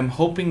like that. I'm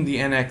hoping the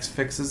NX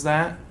fixes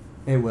that.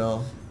 It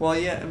will. Well,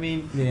 yeah. I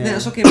mean, Yeah. no,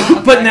 it's okay.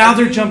 But now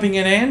they're do- jumping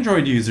at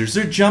Android users.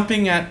 They're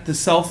jumping at the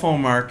cell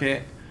phone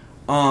market.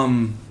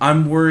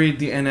 I'm worried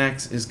the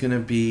NX is going to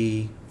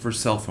be for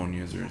cell phone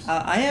users.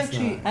 I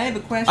have a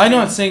question. I'm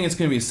not saying it's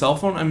going to be a cell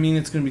phone. I mean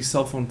it's going to be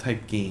cell phone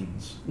type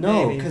games.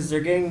 No, Maybe. because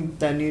they're getting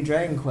that new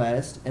Dragon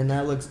Quest, and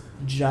that looks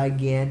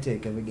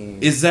gigantic of a game.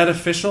 Is that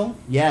official?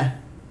 Yeah.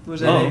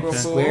 Was that Oh, April okay.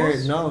 Square.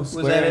 Fools? No, Was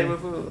Square. that April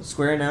Fools?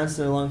 Square announced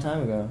it a long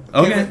time ago.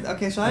 Okay.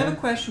 Okay, so I have a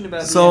question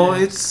about. So the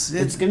NX.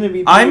 It's gonna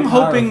be. I'm pretty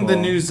hoping the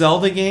powerful. new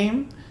Zelda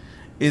game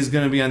is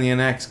going to be on the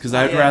NX because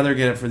I'd Yeah. rather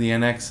get it for the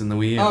NX than the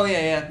Wii U. Oh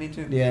yeah, me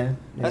too. Yeah.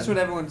 That's what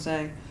everyone's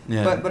saying.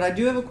 Yeah. But I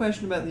do have a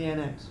question about the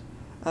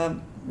NX,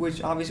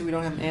 which obviously we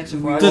don't have an answer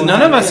for. Dude,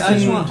 none of us I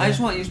just can-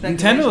 want you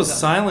speculations. Nintendo is on it.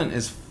 silent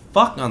as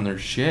fuck on their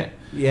shit.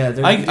 Yeah.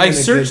 They're doing I a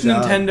search good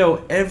job.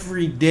 Nintendo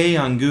every day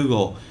on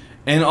Google,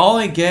 and all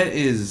I get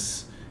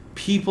is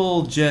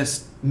people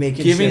just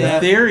Making giving shit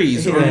up.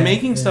 theories or Yeah,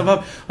 making yeah. stuff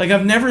up. Like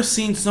I've never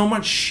seen so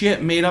much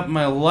shit made up in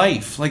my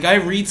life. Like I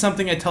read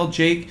something, I tell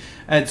Jake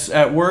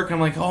at work, I'm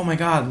like, oh my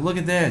god, look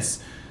at this,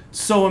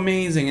 so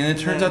amazing, and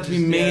it turns Yeah, out to be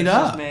just- yeah, made it's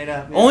just up. made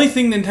up, yeah. Only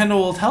thing Nintendo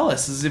will tell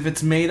us is if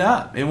it's made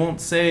up. It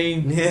won't say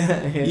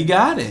Yeah. you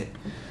got it.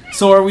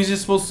 So are we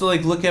just supposed to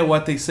like look at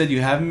what they said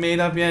you haven't made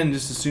up yet and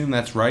just assume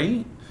that's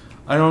right?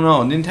 I don't know.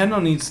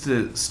 Nintendo needs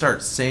to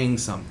start saying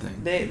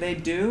something. They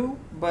do,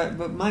 but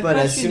my But question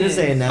as soon is, as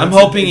they announce, I'm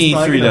hoping it's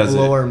probably E3 gonna does it.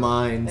 blow our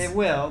minds. they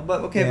will.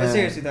 But okay, but Yeah.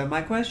 seriously though,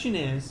 my question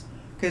is,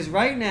 because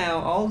right now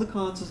all the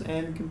consoles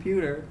and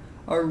computer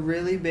are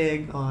really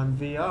big on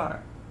VR.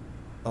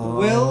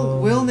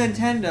 Will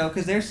Nintendo,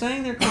 because they're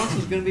saying their console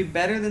is going to be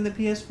better than the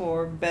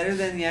PS4, better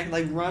than the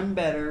like run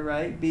better,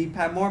 right? Be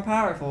more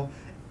powerful.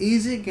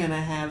 Is it going to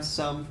have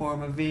some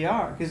form of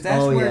VR? Because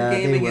that's Oh, where yeah,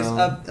 they gaming is will.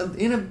 up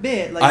in a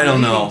bit. Like I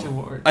don't leaning know.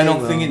 Towards. I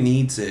don't They think will. it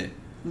needs it.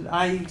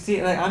 I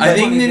see. Like, I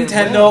think wondering if it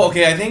Nintendo. will.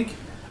 Okay,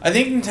 I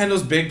think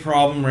Nintendo's big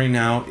problem right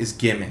now is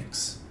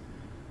gimmicks.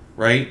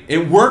 Right?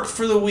 It worked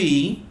for the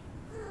Wii.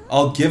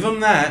 I'll give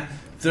them that.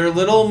 Their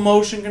little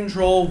motion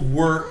control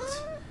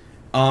worked.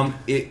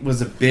 It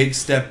was a big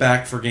step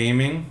back for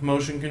gaming,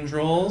 motion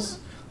controls.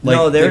 Like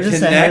no, they're the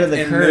just Kinect ahead of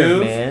the and curve,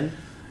 Move. man.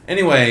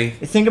 Anyway,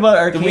 Think about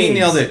arcades. the Wii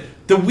nailed it.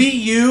 The Wii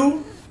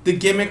U, the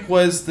gimmick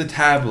was the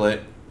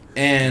tablet,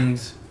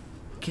 and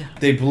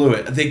they blew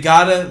it. They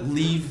gotta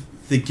leave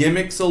the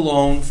gimmicks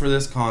alone for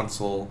this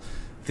console.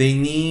 They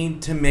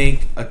need to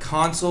make a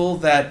console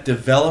that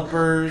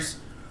developers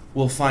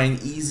will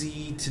find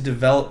easy to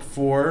develop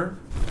for.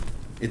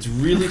 It's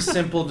really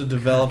simple to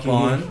develop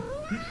on.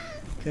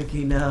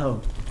 Cookie,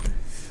 no.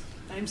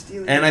 I'm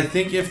stealing. And I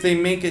think if they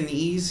make an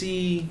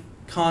easy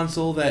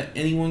console that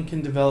anyone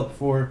can develop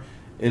for,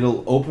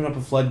 it'll open up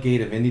a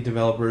floodgate of indie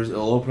developers.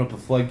 It'll open up a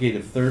floodgate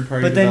of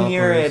third-party But then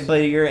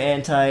developers. you're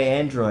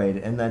anti-Android,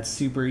 and that's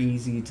super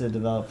easy to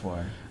develop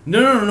for.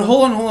 No.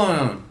 Hold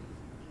on.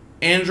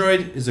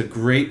 Android is a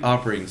great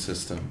operating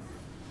system.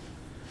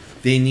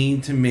 They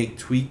need to make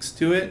tweaks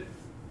to it.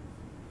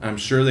 I'm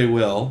sure they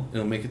will.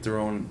 It'll make it their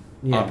own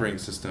operating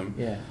system.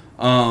 Yeah.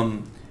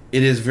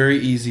 It is very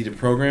easy to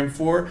program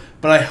for,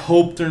 but I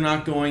hope they're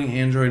not going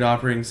Android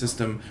operating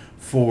system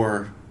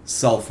for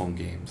cell phone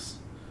games.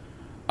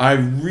 I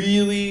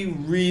really,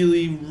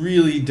 really,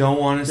 really don't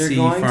want to see They're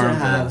going to Farmville.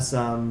 have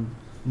some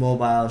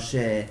mobile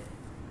shit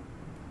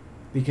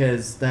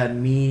because that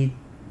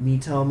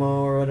Miitomo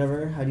or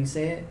whatever, how do you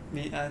say it?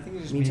 I think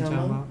it's just Miitomo?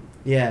 Miitomo.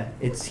 Yeah,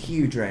 it's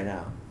huge right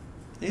now.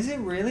 Is it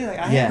really? Like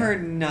I Yeah. have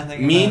heard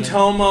nothing about it.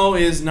 Miitomo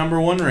is number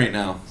 1 right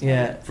now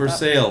Yeah. for Stop.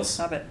 sales.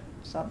 Stop it.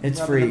 Stop. It's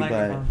rubbing free, the but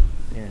microphone.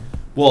 yeah.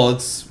 Well,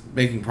 it's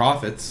making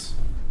profits.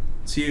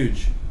 It's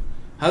huge.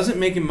 How's it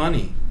making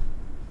money?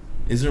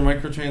 Is there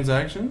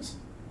microtransactions?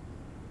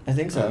 I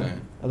think so. Okay.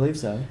 I believe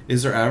so.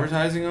 Is there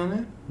advertising on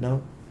it?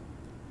 No.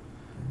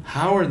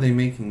 How are they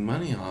making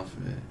money off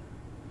of it?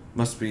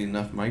 Must be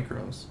enough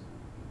micros.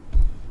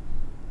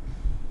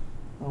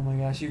 Oh my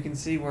gosh, you can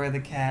see where the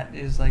cat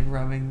is like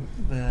rubbing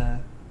the.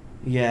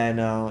 Yeah, I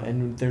know.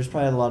 And there's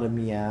probably a lot of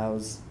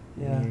meows.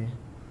 Yeah.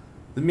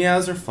 The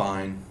meows are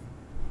fine.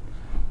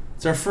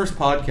 It's our first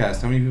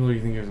podcast. How many people do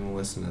you think are going to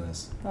listen to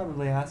this?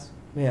 Probably us.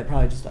 Yeah,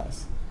 probably just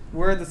us.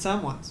 We're the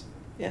someones.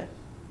 Yeah.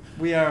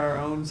 We are our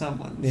own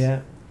someones.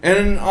 Yeah. And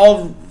in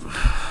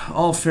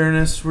all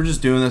fairness, we're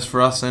just doing this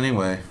for us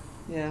anyway.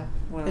 Yeah.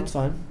 Well. It's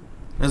fun.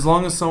 As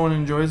long as someone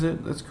enjoys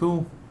it, that's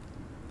cool.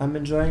 I'm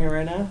enjoying it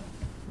right now.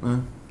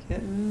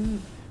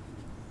 Kitten.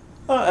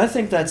 I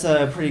think that's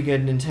a pretty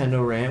good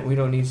Nintendo rant. We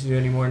don't need to do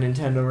any more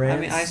Nintendo rants.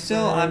 I mean, I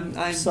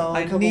still, so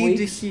I a couple need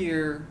weeks. to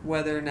hear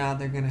whether or not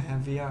they're gonna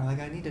have VR. Like,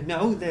 I need to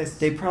know this.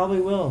 They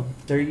probably will.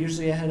 They're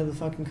usually ahead of the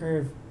fucking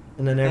curve,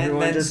 and then And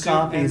everyone then just and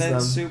copies then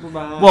them. super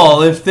behind.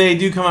 Well, if they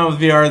do come out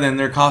with VR, then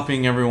they're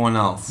copying everyone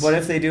else. What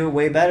if they do it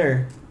way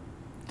better?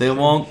 They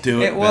won't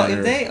do it well, better.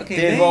 if they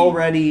They've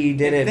already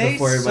did if it they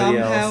before everybody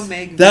somehow else.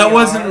 Make That VR,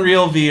 wasn't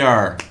real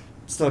VR.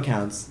 Still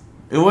counts.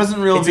 It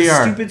wasn't real It's VR.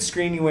 a stupid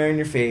screen you wear in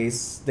your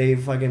face. They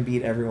fucking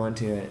beat everyone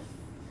to it.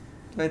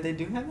 But they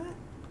do have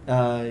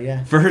that.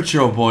 Yeah.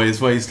 Virtual Boy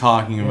is what he's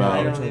talking Yeah, about.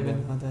 I don't Virtual even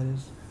Boy. know what that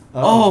is.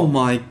 Oh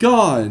my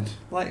god.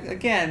 Like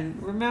again,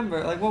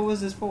 remember, like what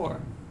was this for?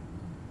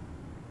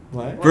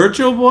 What?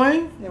 Virtual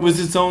Boy It was was-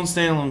 its own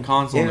standalone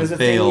console It and was it a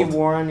thing failed. you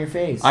wore on your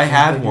face. I You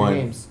had played your one.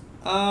 games.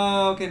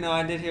 Oh, okay, no,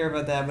 I did hear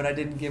about that, but I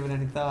didn't give it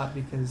any thought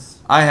because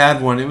I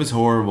had one. It was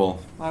horrible.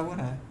 why would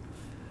I?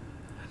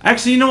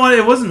 Actually, you know what?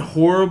 It wasn't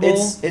horrible.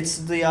 It's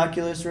the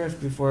Oculus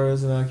Rift before it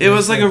was an Oculus It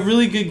was like a Rift.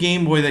 really good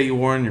Game Boy that you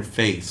wore on your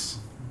face.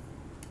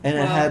 And it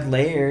Well- had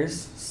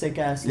layers. Sick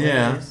ass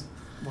Yeah. layers.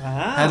 Wow.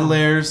 Had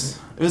layers.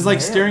 It was like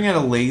Yeah. staring at a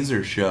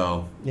laser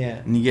show, Yeah.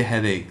 and you get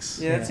headaches.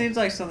 Yeah, Yeah. it seems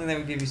like something that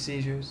would give you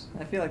seizures.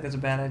 I feel like that's a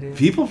bad idea.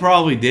 People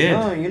probably did.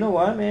 No, you know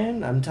what,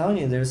 man? I'm telling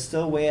you, they're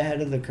still way ahead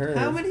of the curve.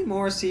 How many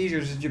more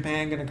seizures is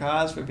Japan gonna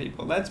cause for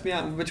people? Let's be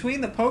honest.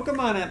 Between the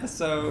Pokemon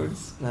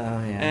episodes Oh,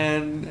 yeah.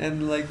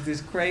 and like this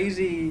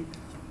crazy.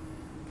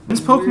 When's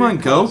weird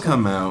Pokemon Go concept.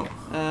 come out?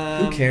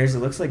 Who cares? It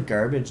looks like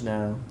garbage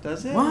now.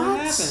 Does it? What?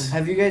 happened?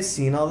 Have you guys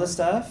seen all the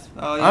stuff?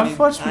 Oh, you I've mean-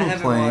 watched I people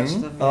haven't playing. watched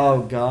them yet. Oh,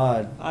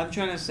 God. I'm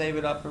trying to save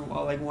it up for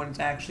like when it's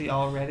actually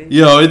all ready.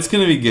 Yo, it's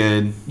gonna be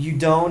good. You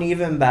don't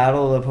even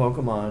battle the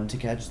Pokemon to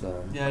catch them.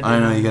 Yeah, I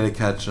know, you gotta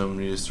catch them.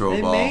 You just throw They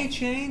a ball. may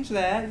change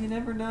that. You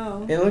never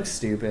know. It looks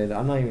stupid.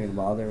 I'm not even gonna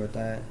bother with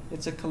that.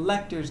 It's a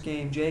collector's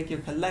game, Jake. You're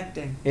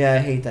collecting. Yeah, I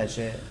hate that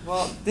shit.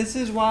 Well, this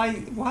is why.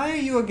 Why are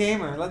you a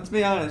gamer? Let's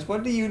be honest.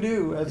 What do you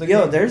do as a Yo,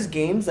 gamer? there's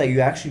games that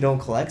you actually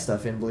don't collect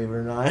stuff in, believe it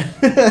or not.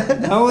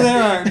 No,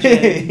 there aren't,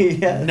 Jay.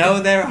 Yeah.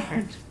 No, there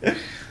aren't.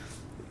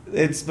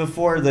 It's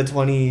before the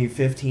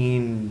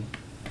 2015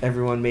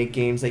 everyone make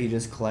games that you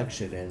just collect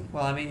shit in.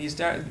 Well, I mean, you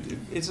start.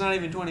 It's not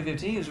even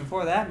 2015. It was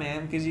before that,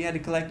 man, because you had to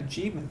collect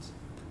achievements.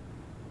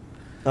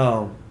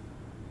 Oh,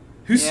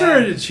 Who Yeah.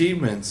 started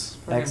achievements?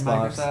 Freaking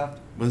Xbox. Microsoft.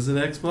 Was it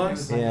Xbox?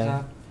 Microsoft.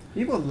 Yeah.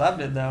 People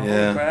loved it though.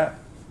 Yeah. Holy crap.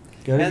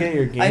 Gotta get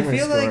your gamer I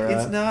feel like score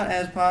it's up. not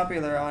as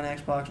popular on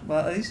Xbox.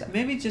 Well, at least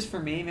maybe just for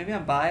me. Maybe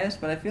I'm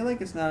biased, but I feel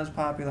like it's not as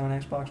popular on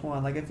Xbox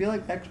One. Like I feel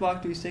like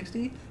Xbox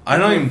 360. I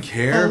don't even we're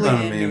care fully about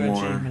them into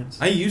anymore. achievements.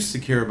 I used to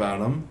care about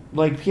them.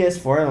 Like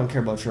PS4, I don't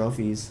care about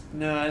trophies.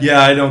 No.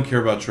 Yeah, I don't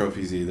care about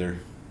trophies either.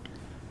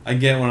 I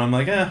get when I'm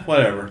like,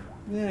 whatever.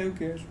 Yeah, who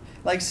cares?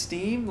 Like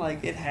Steam,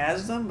 like it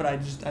has them, but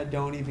I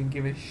don't even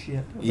give a shit.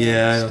 About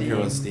Yeah, I don't Steam. care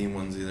about Steam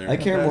ones either. I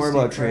care About more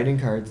about Steam trading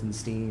cards in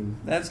Steam.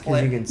 That's 'Cause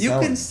play. you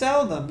can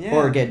sell them, yeah.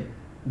 or get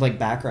like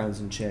backgrounds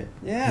and shit.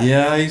 Yeah.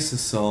 Yeah, I used to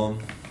sell them.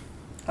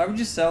 I would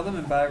just sell them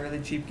and buy really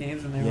cheap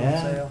games when they were on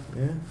Yeah, sale.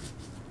 yeah.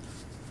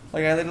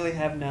 Like I literally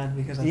have none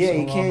because I'm Yeah, so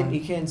you low can't on-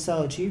 you can't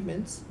sell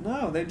achievements.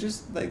 No, they're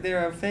just like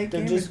they're a fake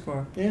They're gamer just-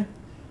 score. Yeah,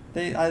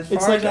 They as it's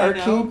far like as I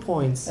arcade know,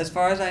 points. as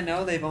far as I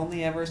know, they've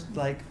only ever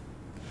like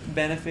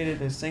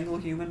benefited a single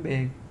human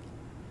being.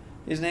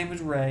 His name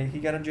was Ray. He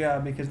got a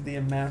job because of the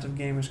amount of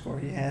gamer score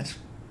he had.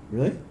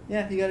 Really?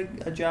 Yeah, he got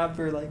a job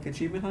for like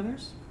achievement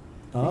hunters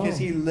Oh, because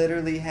he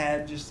literally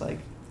had just like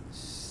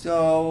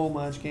so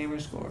much gamer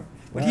score.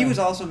 But he Wow. was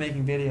also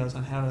making videos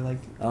on how to like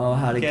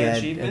how to get get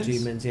achievements?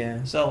 achievements?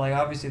 Yeah. so like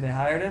obviously they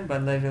hired him,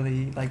 but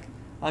literally like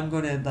I'm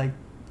gonna like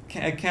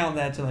count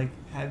that to like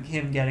have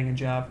him getting a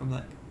job from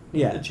like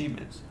Yeah.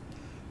 achievements.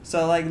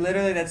 So like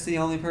literally that's the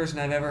only person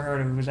I've ever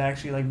heard of who was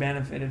actually like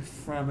benefited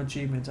from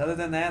achievements. Other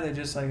than that, they're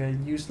just like a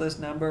useless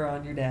number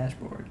on your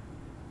dashboard.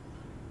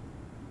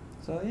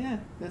 So yeah,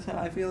 that's how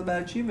I feel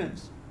about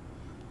achievements.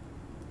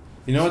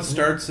 You know what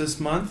starts this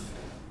month?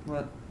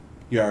 What?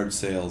 Yard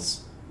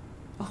sales.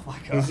 Oh my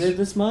gosh. Is it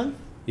this month?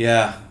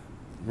 Yeah,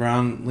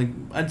 around like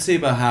I'd say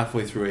about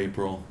halfway through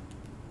April,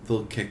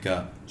 they'll kick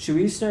up. Should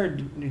we do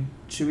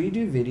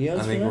videos?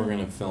 I think for we're that?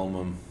 gonna film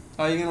them.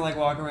 Are you gonna like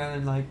walk around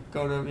and like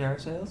go to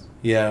yard sales?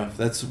 Yeah,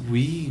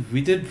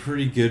 we did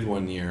pretty good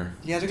one year.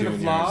 You guys are gonna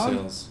doing yard vlog?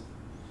 sales.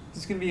 Is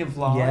this gonna be a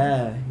vlog?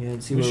 Yeah,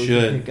 and see We what we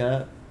should. can pick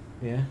up.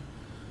 Yeah.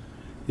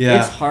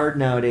 Yeah, It's hard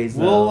nowadays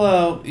well,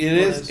 though.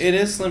 it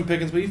is slim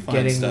pickings, but you find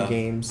getting stuff. the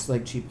games,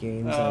 like cheap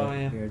games Oh, at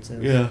yeah. yard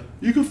sales. Yeah,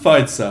 you can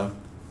find stuff.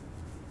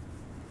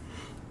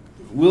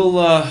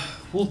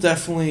 We'll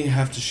definitely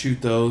have to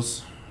shoot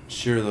those,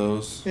 share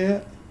those.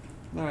 Yeah.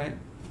 All right.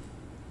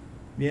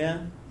 Yeah.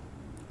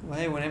 Well,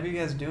 hey, whenever you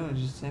guys do it,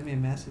 just send me a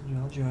message and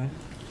I'll join.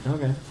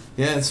 Okay.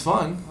 Yeah, it's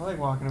fun. I like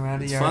walking around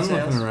to It's yard fun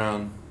sales. looking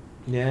around.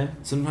 Yeah.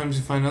 Sometimes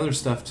you find other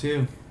stuff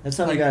too. That's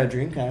how Like- we got a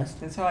Dreamcast.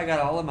 That's how I got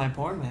all of my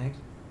porn mags.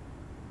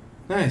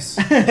 Nice.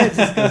 It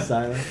just goes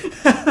silent.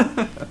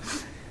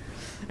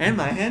 And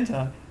my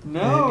hentai. No.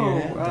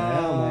 And your hentai.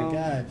 Oh my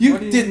god. You What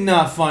do you- did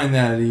not find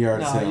that at a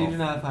yard No, sale. you do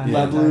not find Yeah,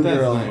 La Blue that's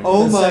Girl. nice.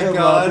 Oh The my second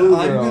La god, Blue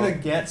I'm Girl. gonna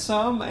get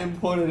some and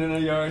put it in a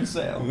yard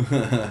sale.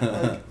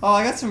 Like, oh,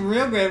 I got some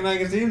real great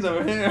magazines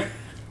over here.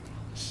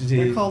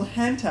 They're called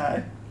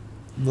hentai.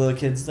 Little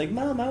kid's like,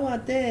 Mom, I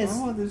want this. I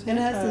want this It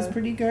has hentai. this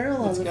pretty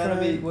girl It's on the gotta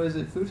front. be, what is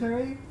it,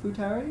 Futari?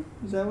 Futari?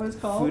 Is that what it's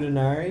called?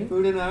 Fudanari.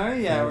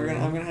 Fudanari? Yeah, Oh,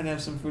 I'm gonna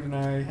have some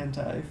Fudanari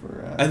hentai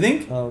for, I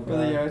think Oh for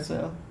the god. yard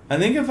sale.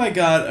 if I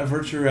got a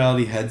virtual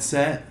reality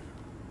headset,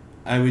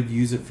 I would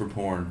use it for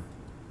porn.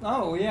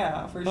 Oh,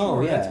 yeah, for sure.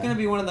 Oh, yeah. That's gonna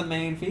be one of the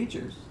main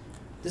features.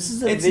 This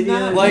is a It's video.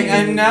 not- Like Yeah.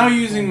 I'm now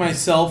using my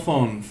cell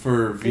phone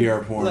for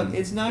VR porn. Look,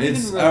 it's not It's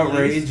even released.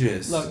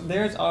 outrageous. Look,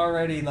 there's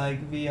already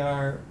like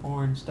VR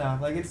porn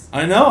stuff. Like it's.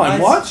 I know. I'm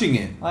I- watching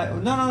it. No.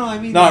 I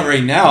mean. Not like,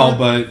 right now, for-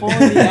 but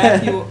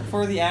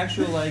for the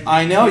actual like.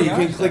 I know you VR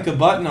can stuff. click a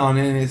button on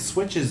it and it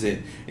switches it.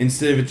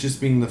 Instead of it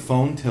just being the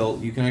phone tilt,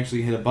 you can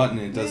actually hit a button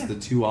and it does Yeah. the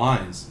two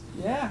eyes.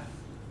 Yeah.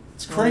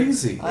 It's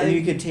crazy. I- And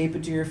you could tape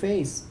it to your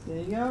face. There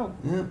you go.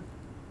 Yeah.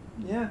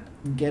 Yeah.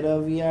 Get a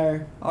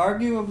VR.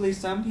 Arguably,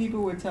 some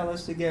people would tell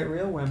us to get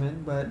real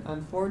women, but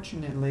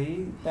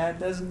unfortunately, that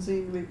doesn't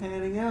seem to be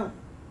panning out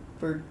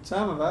for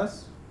some of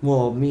us.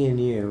 Well, me and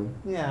you.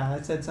 Yeah,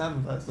 I said some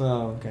of us.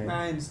 Oh, okay.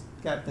 Ryan's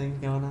got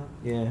things going on.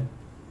 Yeah.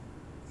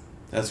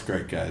 That's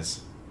great,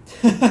 guys.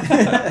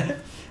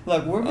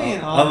 Look, we're being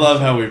I honest.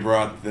 love how we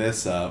brought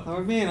this up.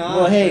 We're being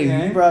honest. Well, hey,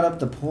 okay? you brought up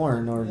the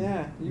porn, or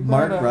Yeah, you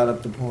Mark brought up- brought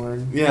up the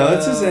porn. Yeah,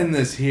 let's just end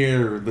this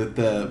here with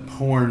the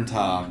porn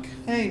talk.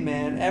 Hey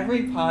man,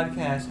 every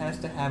podcast has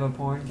to have a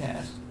porn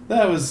cast.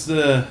 That was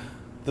the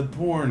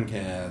porn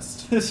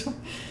cast. This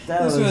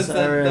That was was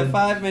our the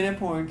 5-minute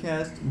porn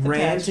cast.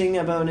 ranting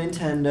about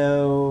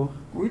Nintendo,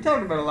 We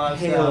talked about a lot of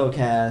Halo stuff.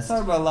 cast.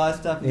 Talked about a lot of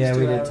stuff. In Yeah, these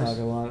we 2 did hours. talk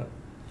a lot.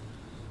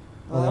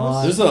 Well,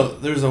 that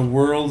was- There's a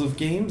world of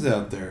games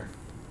out there.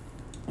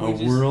 We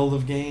just- World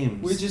of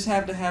games. We just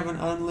have to have an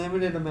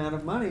unlimited amount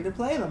of money to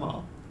play them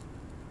all.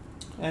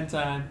 And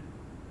time.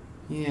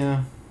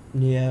 Yeah.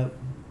 Yep.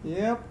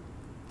 Yep.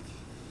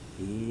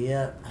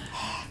 Yep.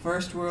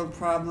 First world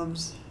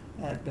problems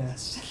at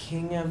best.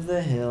 King of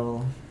the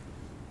Hill.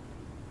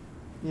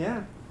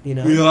 Yeah. You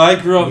know? Yeah, I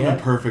grew up in Yeah. a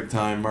perfect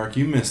time, Mark.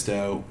 You missed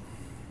out.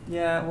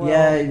 Yeah, well.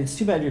 Yeah, it's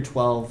too bad you're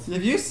 12.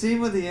 Have you seen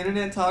what the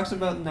internet talks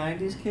about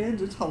 90s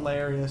kids? It's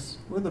hilarious.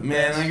 We're the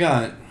Man,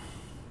 best. Oh,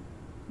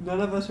 None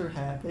of us are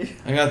happy.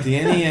 I got the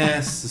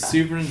NES, the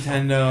Super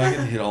Nintendo. I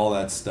can hit all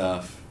that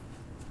stuff.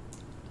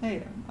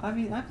 Hey, I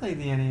mean, I played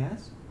the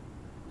NES.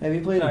 Have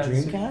you played a Sorry,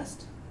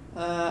 Dreamcast?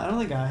 I don't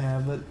think I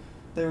have, but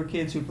there were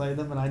kids who played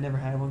them, but I never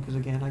had one because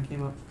again, I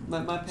came up.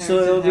 My parents So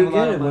it'll didn't be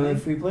have a lot of good money.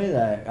 if we play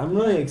that. I'm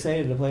really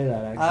excited to play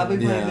that. Actually, I'll be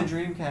playing Yeah. the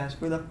Dreamcast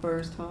for the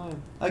first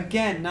time.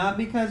 Again, not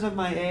because of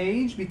my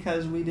age,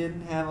 because we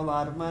didn't have a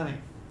lot of money.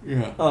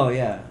 Yeah. Oh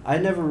yeah, I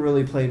never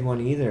really played one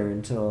either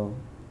until.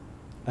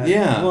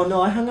 Yeah. Well,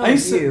 no, I hung out I with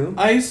used to, you.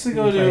 I used to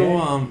go You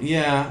play to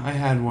yeah, I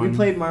had one. We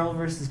played Marvel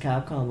vs.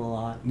 Capcom a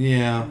lot.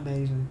 Yeah.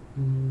 Amazing.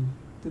 Mm.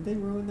 Did they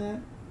ruin that?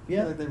 I Yeah.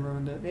 feel like they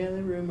ruined it. Yeah,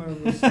 they ruined Marvel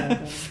vs.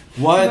 Capcom.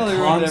 What Well, they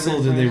ruined console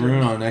every did they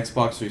ruin franchise.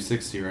 on Xbox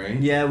 360,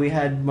 right? Yeah, we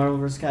had Marvel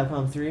vs.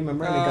 Capcom 3.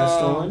 Remember, and it got Oh.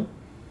 stolen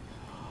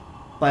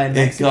by a It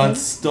Mexican. got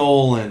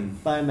stolen.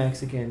 By a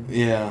Mexican.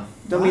 Yeah.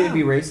 Don't mean to Wow.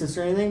 be racist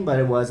or anything, but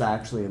it was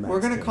actually a Mexican. We're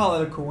gonna call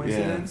it a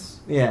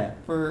coincidence Yeah.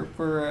 for.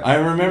 I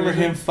remember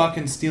reason. him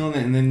fucking stealing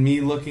it and then me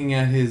looking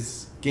at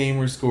his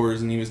gamer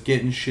scores and he was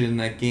getting shit in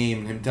that game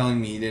and him telling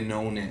me he didn't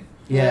own it.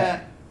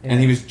 Yeah. And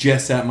he was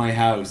just at my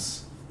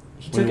house.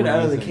 He took it When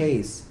out of the was it?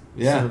 case.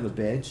 Yeah. Son of a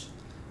bitch.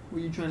 Were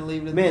you trying to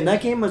leave it? At Man,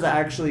 that game was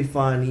actually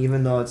fun,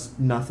 even though it's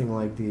nothing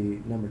like the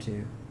number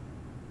 2.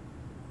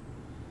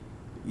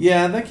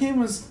 Yeah, that game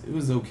was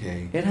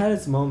okay. It had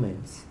its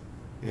moments.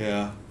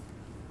 Yeah.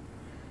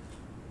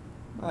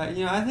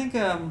 I think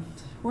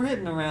we're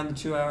hitting around the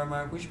 2-hour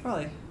mark. We should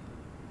probably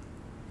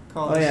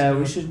call. Oh this yeah, to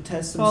we a- should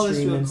test some call this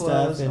to stream a and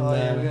close. stuff. And Oh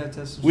yeah, we gotta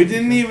test. Some We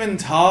stream didn't stuff. even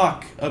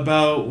talk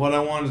about what I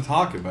wanted to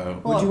talk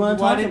about. What do you wanna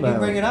Why talk didn't about? you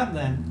bring it up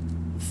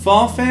then?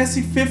 Fall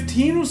Fantasy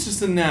 15 was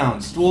just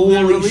announced. Well,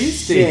 the Holy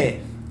release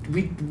shit!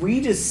 date.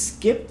 We just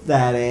skipped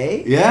that,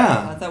 eh?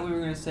 Yeah. I thought we were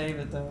gonna save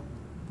it though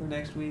for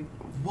next week.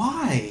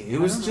 Why? It I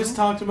was don't just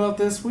know. talked about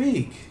this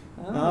week.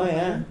 I don't Oh know, yeah.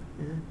 man.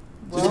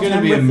 There's Well,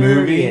 gonna be a September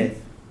movie. 30th.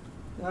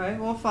 All right,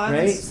 well, fine.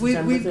 Right? Let's- We've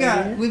September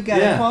got 30th? we've got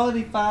Yeah. a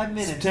quality 5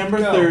 minutes. September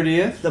Go.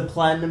 30th. The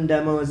platinum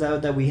demo is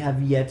out that we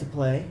have yet to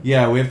play.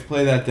 Yeah, we have to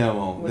play that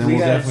demo. We Then we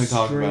we'll gotta definitely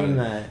talk about stream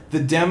it. that. The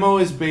demo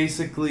is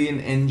basically an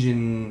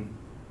engine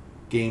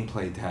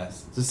gameplay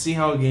test to see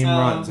how a game Oh,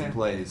 runs okay. and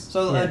plays.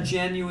 So Yeah. a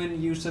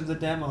genuine use of the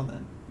demo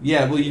then.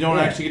 Yeah, well, you don't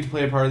Yeah. actually get to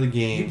play a part of the You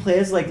game. play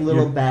as like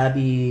little You're-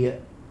 Babby.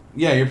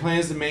 Yeah, you're playing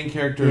as the main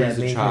character as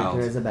a main child.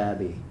 character as a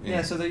Babby.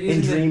 Yeah, so they're In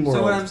using Dream so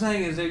what World. I'm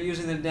saying is they're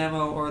using the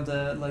demo or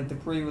the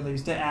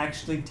pre-release to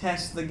actually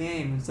test the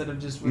game instead of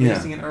just Yeah.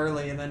 releasing it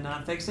early and then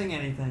not fixing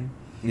anything.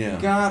 Yeah.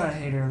 God, I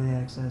hate early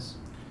access.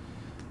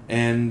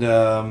 And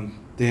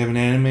they have an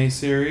anime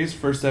series.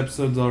 First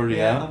episode's already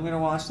Yeah, out. I'm gonna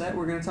watch that.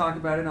 We're gonna talk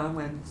about it on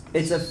Wednesday.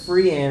 It's a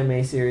free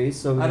anime series,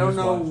 so we I can don't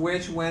just know watch.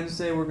 which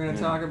Wednesday we're gonna Yeah.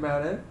 talk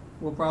about it.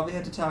 We'll probably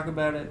have to talk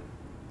about it.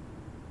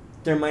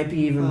 There might be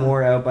even Huh.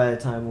 more out by the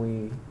time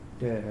we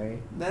do it,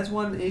 right? That's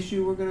one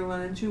issue we're gonna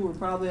run into. We're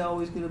probably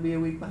always gonna be a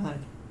week behind.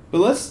 But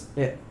let's.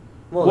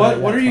 Well,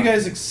 What are you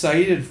that's guys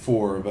excited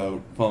for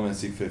about Final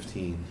Fantasy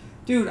 15?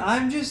 Dude,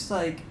 I'm just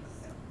like,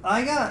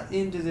 I got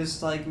into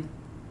this like,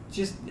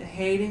 just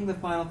hating the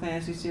Final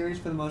Fantasy series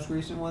for the most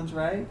recent ones,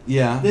 right?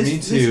 Yeah, This me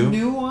too. This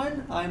new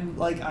one, I'm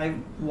like, I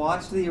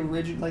watched the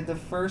original, like the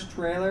first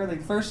trailer,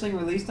 like first thing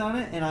released on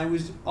it, and I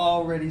was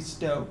already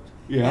stoked.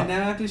 yeah. And now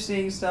after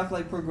seeing stuff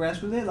like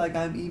progress with it, like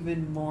I'm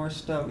even more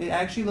stoked. It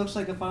actually looks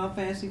like a Final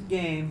Fantasy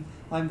game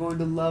I'm going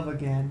to love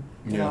again.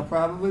 And Yeah. I'll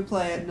probably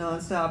play it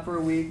nonstop for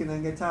a week and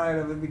then get tired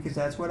of it because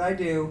that's what I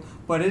do.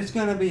 But it's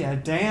gonna be a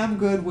damn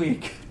good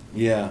week.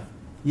 Yeah.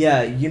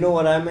 Yeah, you know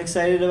what I'm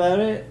excited about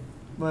it?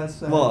 But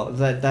Well,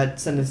 that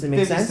sentence didn't make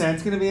 50 sense.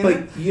 Cent's gonna be in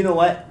But you know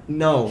what?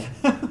 No.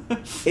 it.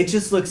 It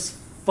just looks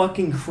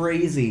fucking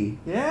crazy.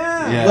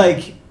 Yeah. Yeah.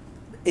 Like,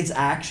 it's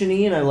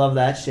actiony and I love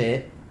that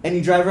shit. And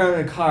you drive around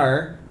in a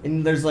car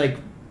and there's like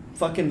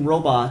fucking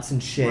robots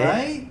and shit.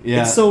 Right?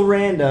 Yeah. It's so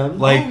random.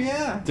 Like- oh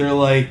yeah. They're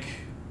like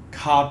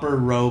copper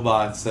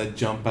robots that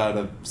jump out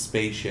of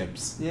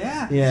spaceships.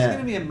 Yeah. Yeah. It's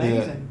gonna be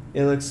amazing.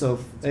 It looks so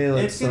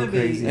It's so gonna be-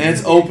 crazy. And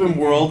it's open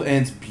world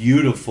and it's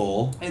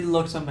beautiful. It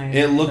looks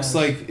amazing. It looks does.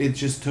 like it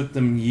just took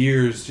them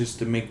years just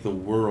to make the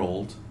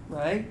world.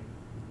 right.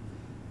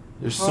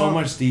 There's so Oh.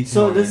 much detail.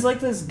 So in this it. is like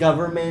this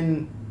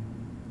government,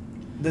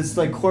 this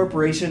like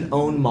corporation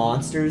owned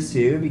monsters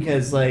too,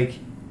 because like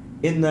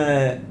in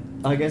the,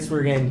 I guess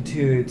we're getting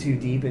too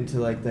deep into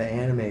like the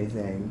anime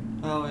thing,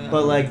 Oh yeah.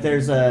 but like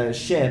there's a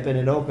ship and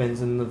it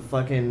opens and the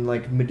fucking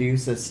like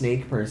Medusa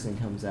snake person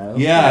comes out.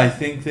 Yeah, Yeah. I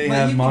think they But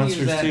have you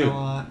monsters can use that too. a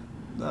lot,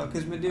 though,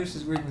 because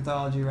Medusa's Greek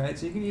mythology, right?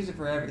 So you can use it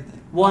for everything.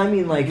 Well, I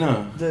mean like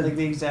No. Like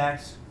the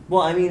exact.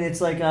 well, I mean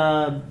it's like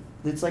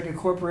a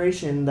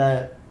corporation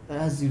that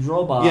has these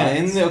robots. Yeah,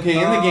 in the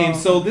game. Oh.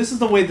 So this is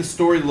the way the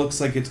story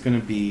looks like it's going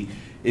to be: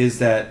 is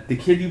that the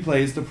kid you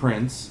play is the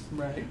prince.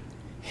 Right.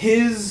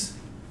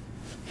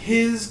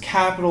 His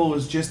capital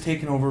was just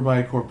taken over by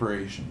a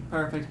corporation.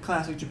 Perfect.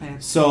 Classic Japan.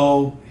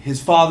 So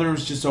his father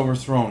was just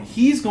overthrown.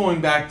 He's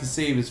going back to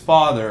save his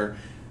father.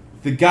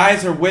 The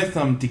guys are with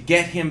him to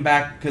get him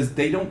back because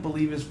they don't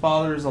believe his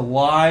father is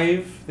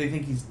alive. They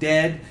think he's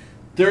dead.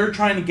 They're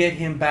trying to get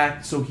him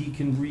back so he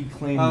can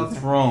reclaim Okay. the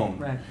throne.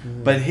 Right.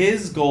 But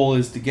his goal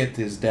is to get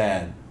to his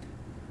dad.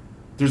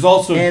 There's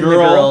also a And the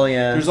girl. girl,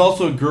 yeah. There's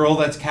also a girl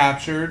that's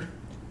captured.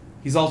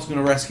 He's also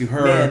going to rescue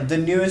her. Man, the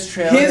newest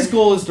trailer. His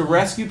goal is to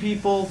rescue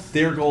people.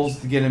 Their goal is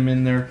to get him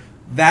in there.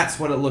 That's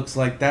what it looks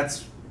like.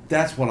 That's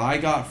what I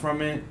got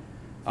from it.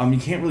 You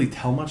can't really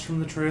tell much from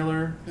the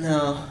trailer.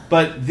 No.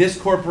 But this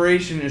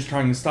corporation is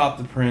trying to stop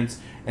the prince,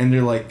 and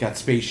they're like got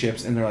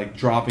spaceships, and they're like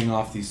dropping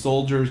off these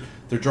soldiers.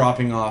 They're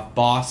dropping off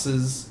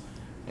bosses,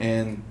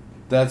 and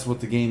that's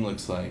what the game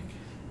looks like.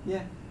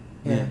 Yeah.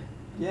 Yeah.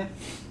 Yeah.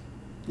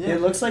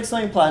 It looks like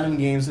something Platinum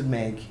Games would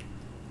make.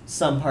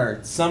 Some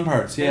parts. Some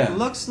parts, yeah. It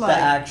looks The like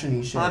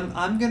action-y shit.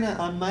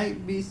 I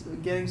might be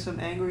getting some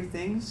angry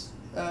things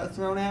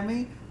thrown at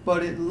me,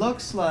 but it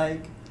looks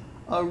like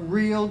a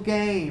real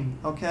game,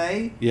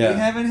 okay? Yeah. We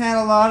haven't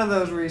had a lot of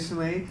those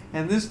recently,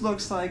 and this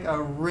looks like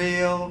a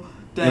real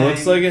dang It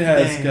looks like it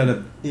has game. got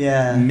a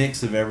Yeah.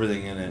 mix of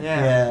everything in it.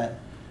 Yeah.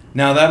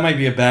 Now that might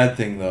be a bad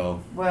thing though.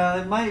 Well,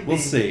 it might be. We'll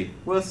see.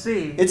 We'll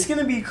see. It's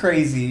gonna be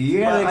crazy.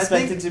 You gotta Well, I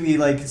expect think- it to be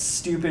like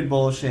stupid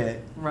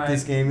bullshit. Right.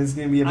 This game is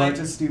gonna be a bunch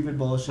I- of stupid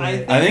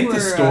bullshit. I think the we're,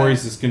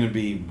 story's just gonna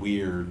be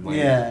weird. Like,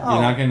 Yeah.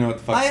 You're not gonna know what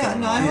the fuck's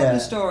going I on. hope Yeah. the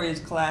story is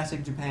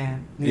classic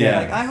Japan. Yeah.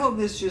 Like, I hope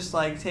this just,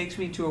 like, takes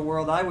me to a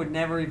world I would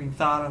never even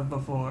thought of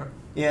before.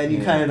 yeah, and you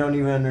Yeah. kind of don't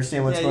even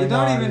understand what's yeah, going you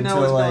on. don't even know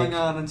until, what's like, going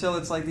on until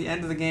it's, like, the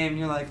end of the game, and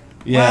you're like,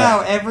 Yeah.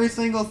 wow, every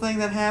single thing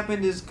that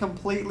happened is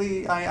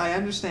completely... I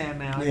understand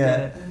now. I Yeah. get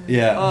it.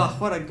 Yeah. Oh,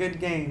 what a good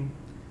game.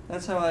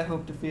 That's how I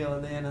hope to feel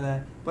at the end of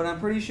that. But I'm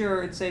pretty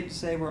sure it's safe to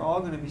say we're all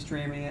going to be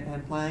streaming it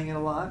and playing it a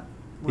lot.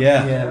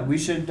 Yeah. Yeah, we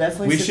should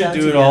definitely. We sit should down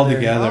do it all Oh,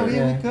 together.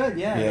 yeah, we could.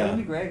 Yeah, Yeah. that would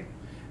be great.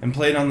 And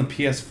play it on the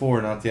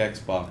PS4, not the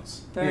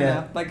Xbox. Fair Yeah.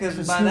 enough. Because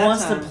Because by who that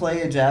wants time... to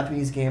play a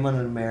Japanese game on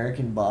an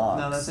American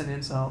box? No, that's an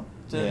insult.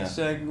 Yeah. It's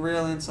a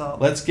real insult.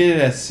 Let's get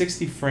it at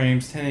 60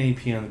 frames,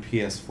 1080p on the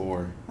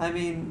PS4. I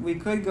mean, we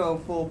could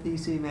go full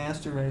PC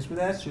Master Race, but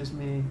that's just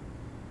me.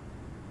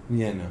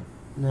 Yeah, no.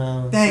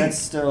 No, Dang. that's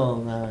still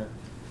not.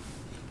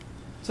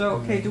 So,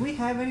 okay, do we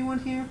have anyone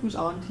here who's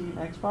on Team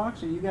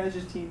Xbox? Or you guys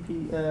just Team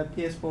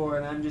PS4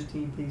 and I'm just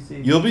Team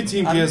PC? You'll be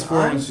Team I'm- PS4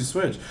 I'm- once you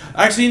switch.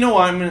 Actually, you know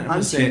what? I'm gonna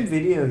I'm say team it.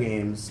 video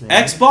games. Man.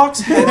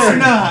 Xbox You are has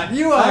not.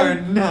 You are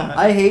I'm- not.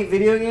 I hate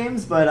video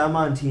games, but I'm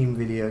on team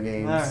video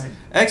games. Alright.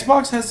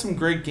 Xbox has some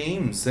great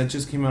games that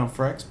just came out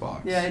for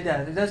Xbox. Yeah, it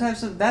does. It does have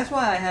some. That's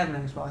why I have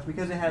an Xbox,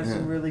 because it has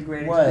some Yeah. really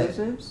great What?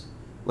 exclusives.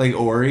 Like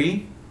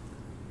Ori,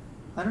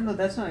 I don't know.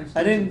 That's not exclusive.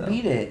 I didn't though.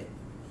 beat it.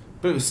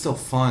 but it was still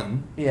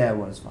fun. Yeah, it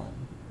was fun.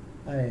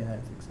 I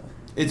think so.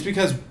 It's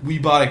because we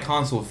bought a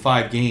console with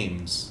 5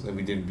 games that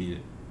we didn't beat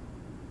it.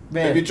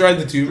 Man, Have you tried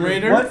the Tomb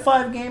Raider? What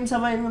 5 games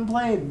have I even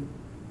played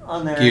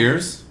on there?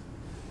 Gears.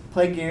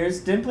 Played Gears.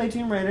 Didn't play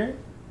Tomb Raider.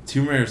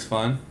 Tomb Raider's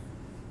fun.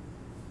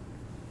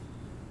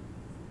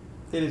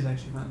 It is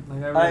actually fun.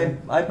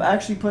 Like I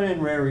actually put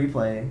in Rare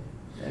Replay.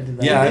 I did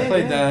that. Yeah, I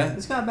played that.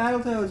 It's got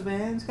Battletoads,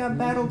 man. It's got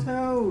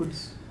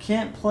Battletoads.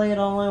 Can't play it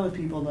online with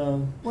people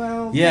though.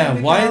 Well, Yeah,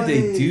 why did they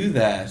technicality. do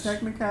that?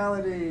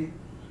 Technicality.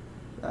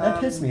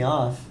 That pissed me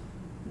off.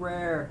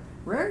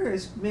 Rare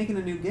is making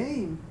a new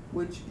game,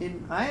 which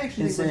I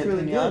actually Is think it was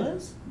really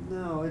pinatas? good.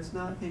 No, it's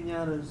not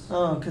pinatas.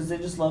 Oh, because they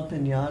just love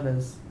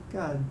pinatas.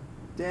 God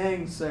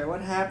dang, sir,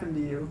 what happened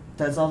to you?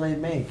 That's all they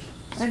make.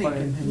 Just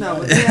Anyway, fucking no,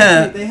 but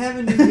pinatas. they have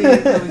a new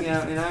game coming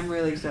out, and I'm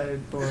really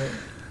excited for it.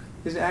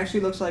 Because it actually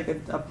looks like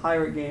a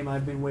pirate game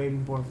I've been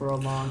waiting for a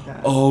long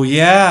time. Oh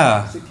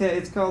yeah.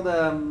 It's called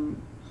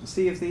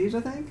Sea of Thieves,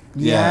 I think.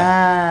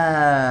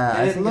 Yeah,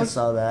 And I it think I looks-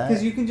 saw that.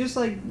 Because you can just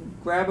like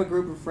grab a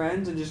group of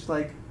friends and just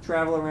like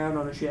travel around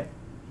on a ship,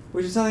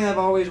 which is something I've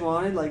always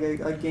wanted, like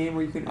a game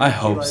where you can. I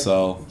actually, hope like,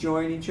 so.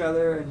 Join each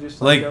other and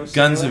just like go Like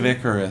Guns of sailing.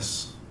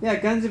 Icarus. Yeah,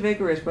 Guns of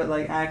Icarus, but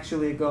like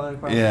actually going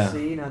across Yeah. the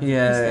sea. Not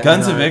Yeah. just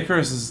Guns not- of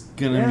Icarus is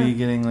gonna Yeah. be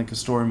getting like a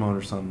story mode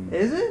or something.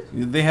 Is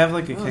it? They have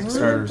like a Oh,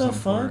 Kickstarter or what the something.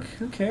 for fuck? it.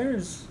 Who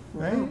cares?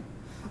 Right?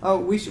 Oh,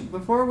 we should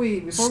before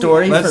we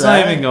Story We, for Let's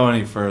not that? even go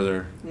any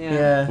further.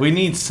 yeah. We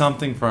need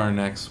something for our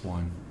next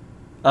one.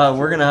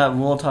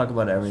 We'll talk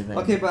about everything.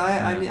 Okay, but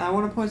I Yeah. mean, I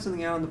want to point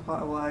something out on the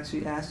pod. Well,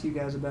 actually, ask you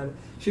guys about it.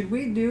 Should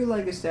we do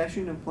like a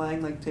session of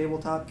playing like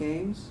tabletop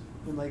games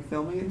and like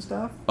filming and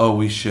stuff? Oh,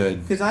 we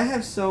should. Because I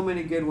have so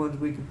many good ones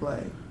we could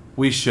play.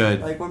 We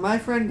should. Like when my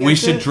friend gets We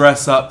should it,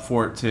 dress up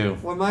for it too.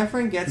 when my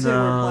friend gets it, No.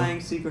 we're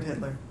playing Secret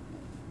Hitler.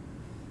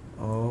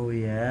 Oh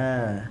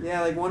yeah.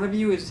 Yeah, like one of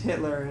you is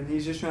Hitler, and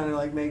he's just trying to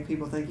like make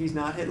people think he's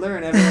not Hitler,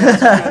 and everyone else is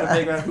trying to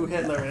figure out who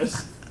Hitler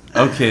is.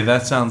 Okay,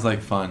 that sounds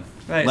like fun.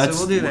 Right, Let's,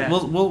 so we'll do that.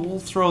 We'll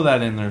throw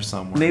that in there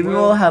somewhere. Maybe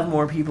Well- we'll have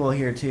more people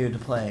here too to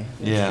play.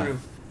 That's Yeah. true.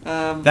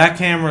 That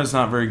camera is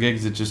not very good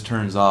because it just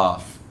turns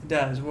off. It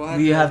does. We'll have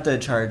We to, have to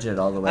charge it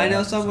all the way. I know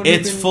up. someone. who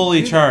It's can fully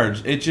do that.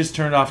 charged. It just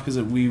turned off because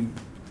we.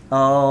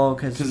 Oh,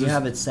 because 'Cause you it's-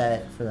 have it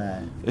set for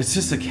that. It's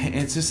just a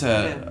camera.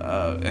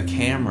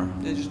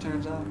 It just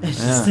turns off. It's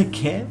Yeah. just a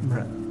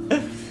camera.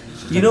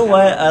 You know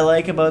what I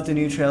like about the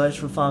new trailers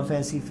for Final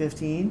Fantasy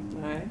 15?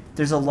 All right.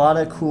 There's a lot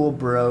of cool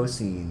bro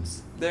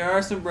scenes. There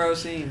are some bro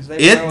scenes. They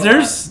bro a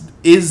lot.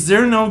 Is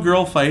there no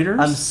girl fighters?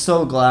 I'm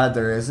so glad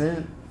there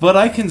isn't. But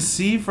I can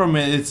see from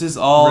it, it's just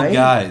all Right?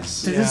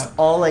 guys. They're Yeah. just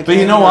all like. But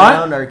you know hanging what?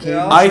 around arcade They're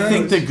all I machines.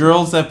 think the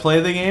girls that play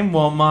the game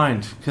won't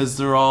mind because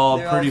they're all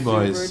They're pretty all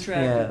super boys.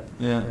 attractive.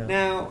 Yeah. Yeah.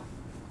 Now,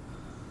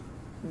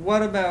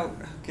 what about?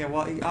 Okay,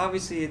 well,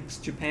 obviously it's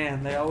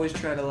Japan. They always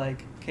try to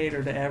like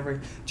cater to every.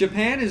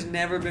 Japan has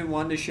never been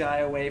one to shy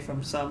away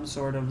from some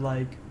sort of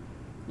like,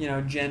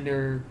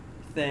 gender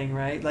thing,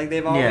 right? Like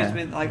they've always Yeah.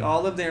 been like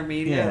all of their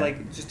media Yeah.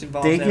 like just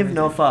involves. They give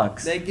no everything.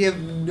 fucks. They give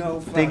no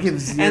fucks. They give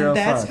zero and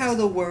that's fucks. how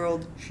the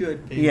world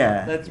should be.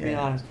 Yeah, Let's be yeah.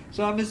 honest.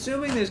 So I'm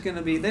assuming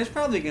there's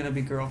probably gonna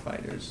be girl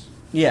fighters.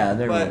 Yeah,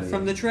 they're But really.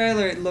 from the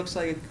trailer, it looks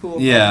like a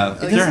cool. Yeah, fight.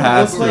 It there doesn't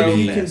has look to like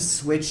be. you can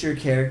switch your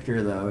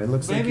character though. It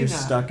looks like Maybe you're not.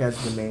 stuck as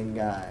the main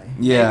guy.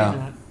 Maybe Yeah.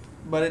 not.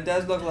 But it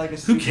does look like a. Who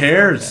super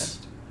cares?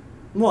 fest.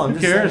 Well, I'm Who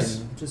just cares?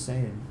 saying. Just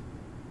saying.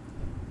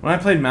 When I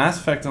played Mass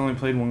Effect, I only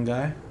played one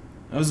guy.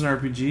 That was an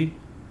RPG.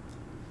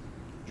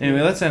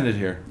 Anyway, let's end it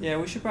here. Yeah,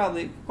 we should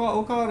probably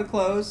we'll call it a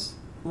close.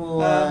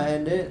 We'll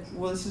end it.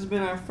 Well, this has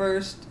been our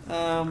first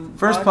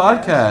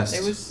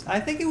podcast. I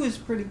think it was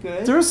pretty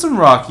good. There were some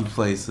rocky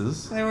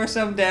places. There were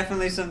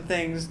definitely some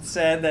things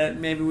said that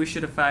maybe we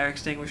should have fire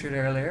extinguished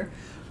earlier,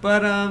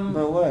 but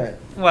But what?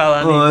 well,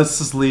 I mean, Well, let's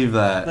just leave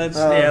that. let's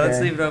okay. let's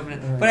leave it open.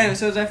 Alright. But anyway,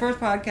 so it's our first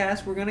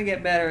podcast. We're gonna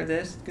get better at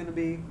this. It's gonna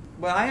be.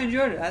 Well, I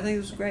enjoyed it. I think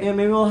it was great. Yeah,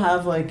 maybe we'll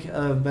have like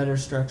a better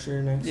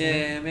structure next time.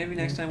 Yeah, maybe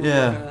next time we'll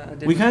Yeah. work on a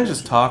different We kind of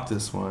just structure. talked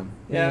this one.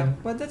 Yeah, Yeah.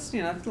 but that's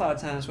that's a lot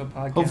of times what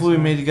podcasts. Hopefully, we are.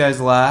 made you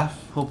guys laugh.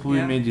 Hopefully,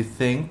 Yeah. we made you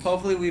think.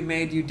 Hopefully, we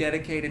made you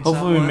dedicated.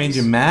 Hopefully, we made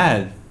you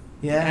mad.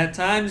 Yeah. At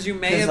times, you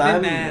may 'Cause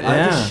have been mad. I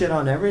Yeah. just shit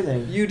on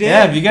everything. You did.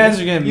 Yeah, if you guys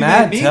are getting You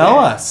mad, made me tell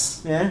mad.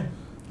 us. Yeah.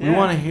 We Yeah.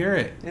 want to hear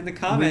it. In the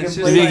comments.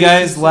 can Just If you like-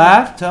 guys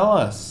laugh, tell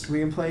us. We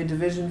can play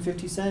Division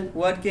 50 Cent.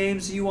 what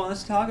games do you want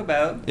us to talk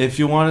about? If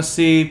you want to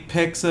see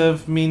pics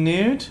of me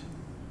nude,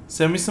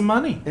 send me some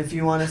money. If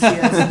you want to see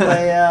us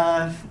play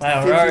Wow,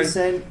 we're 50 already-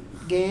 Cent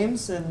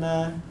games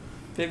and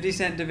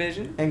 50-cent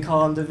Division?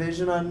 call him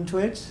Division on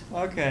Twitch.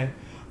 Okay.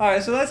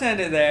 Alright, so let's end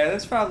it there.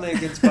 That's probably a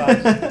good spot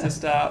to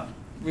stop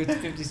with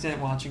 50 Cent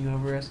watching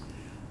over us.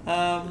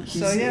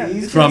 So yeah.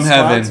 He's From gonna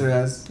heaven. sponsor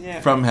us.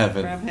 yeah, From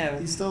heaven. From heaven.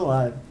 He's still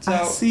alive. So,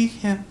 I see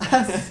him.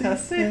 Alright,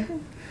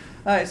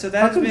 so How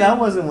that's come been... that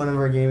wasn't one of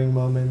our gaming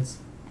moments?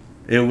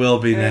 It will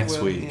be It next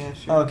will- week. Yeah,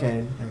 sure.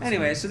 Okay.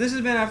 Anyway, so this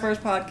has been our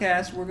first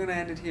podcast. We're going to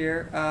end it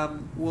here.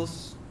 We'll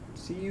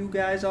see you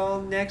guys all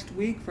next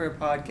week for a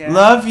podcast.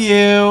 Love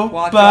you.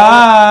 Watch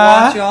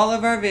Bye. watch all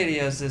of our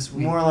videos this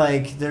week. More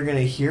like they're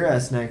gonna hear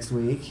us next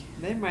week.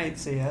 They might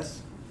see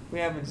us. We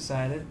haven't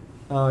decided.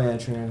 Oh yeah,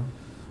 true.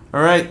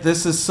 All right,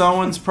 this is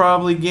Someone's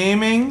Probably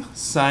Gaming,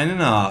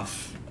 signing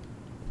off.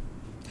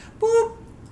 Boop.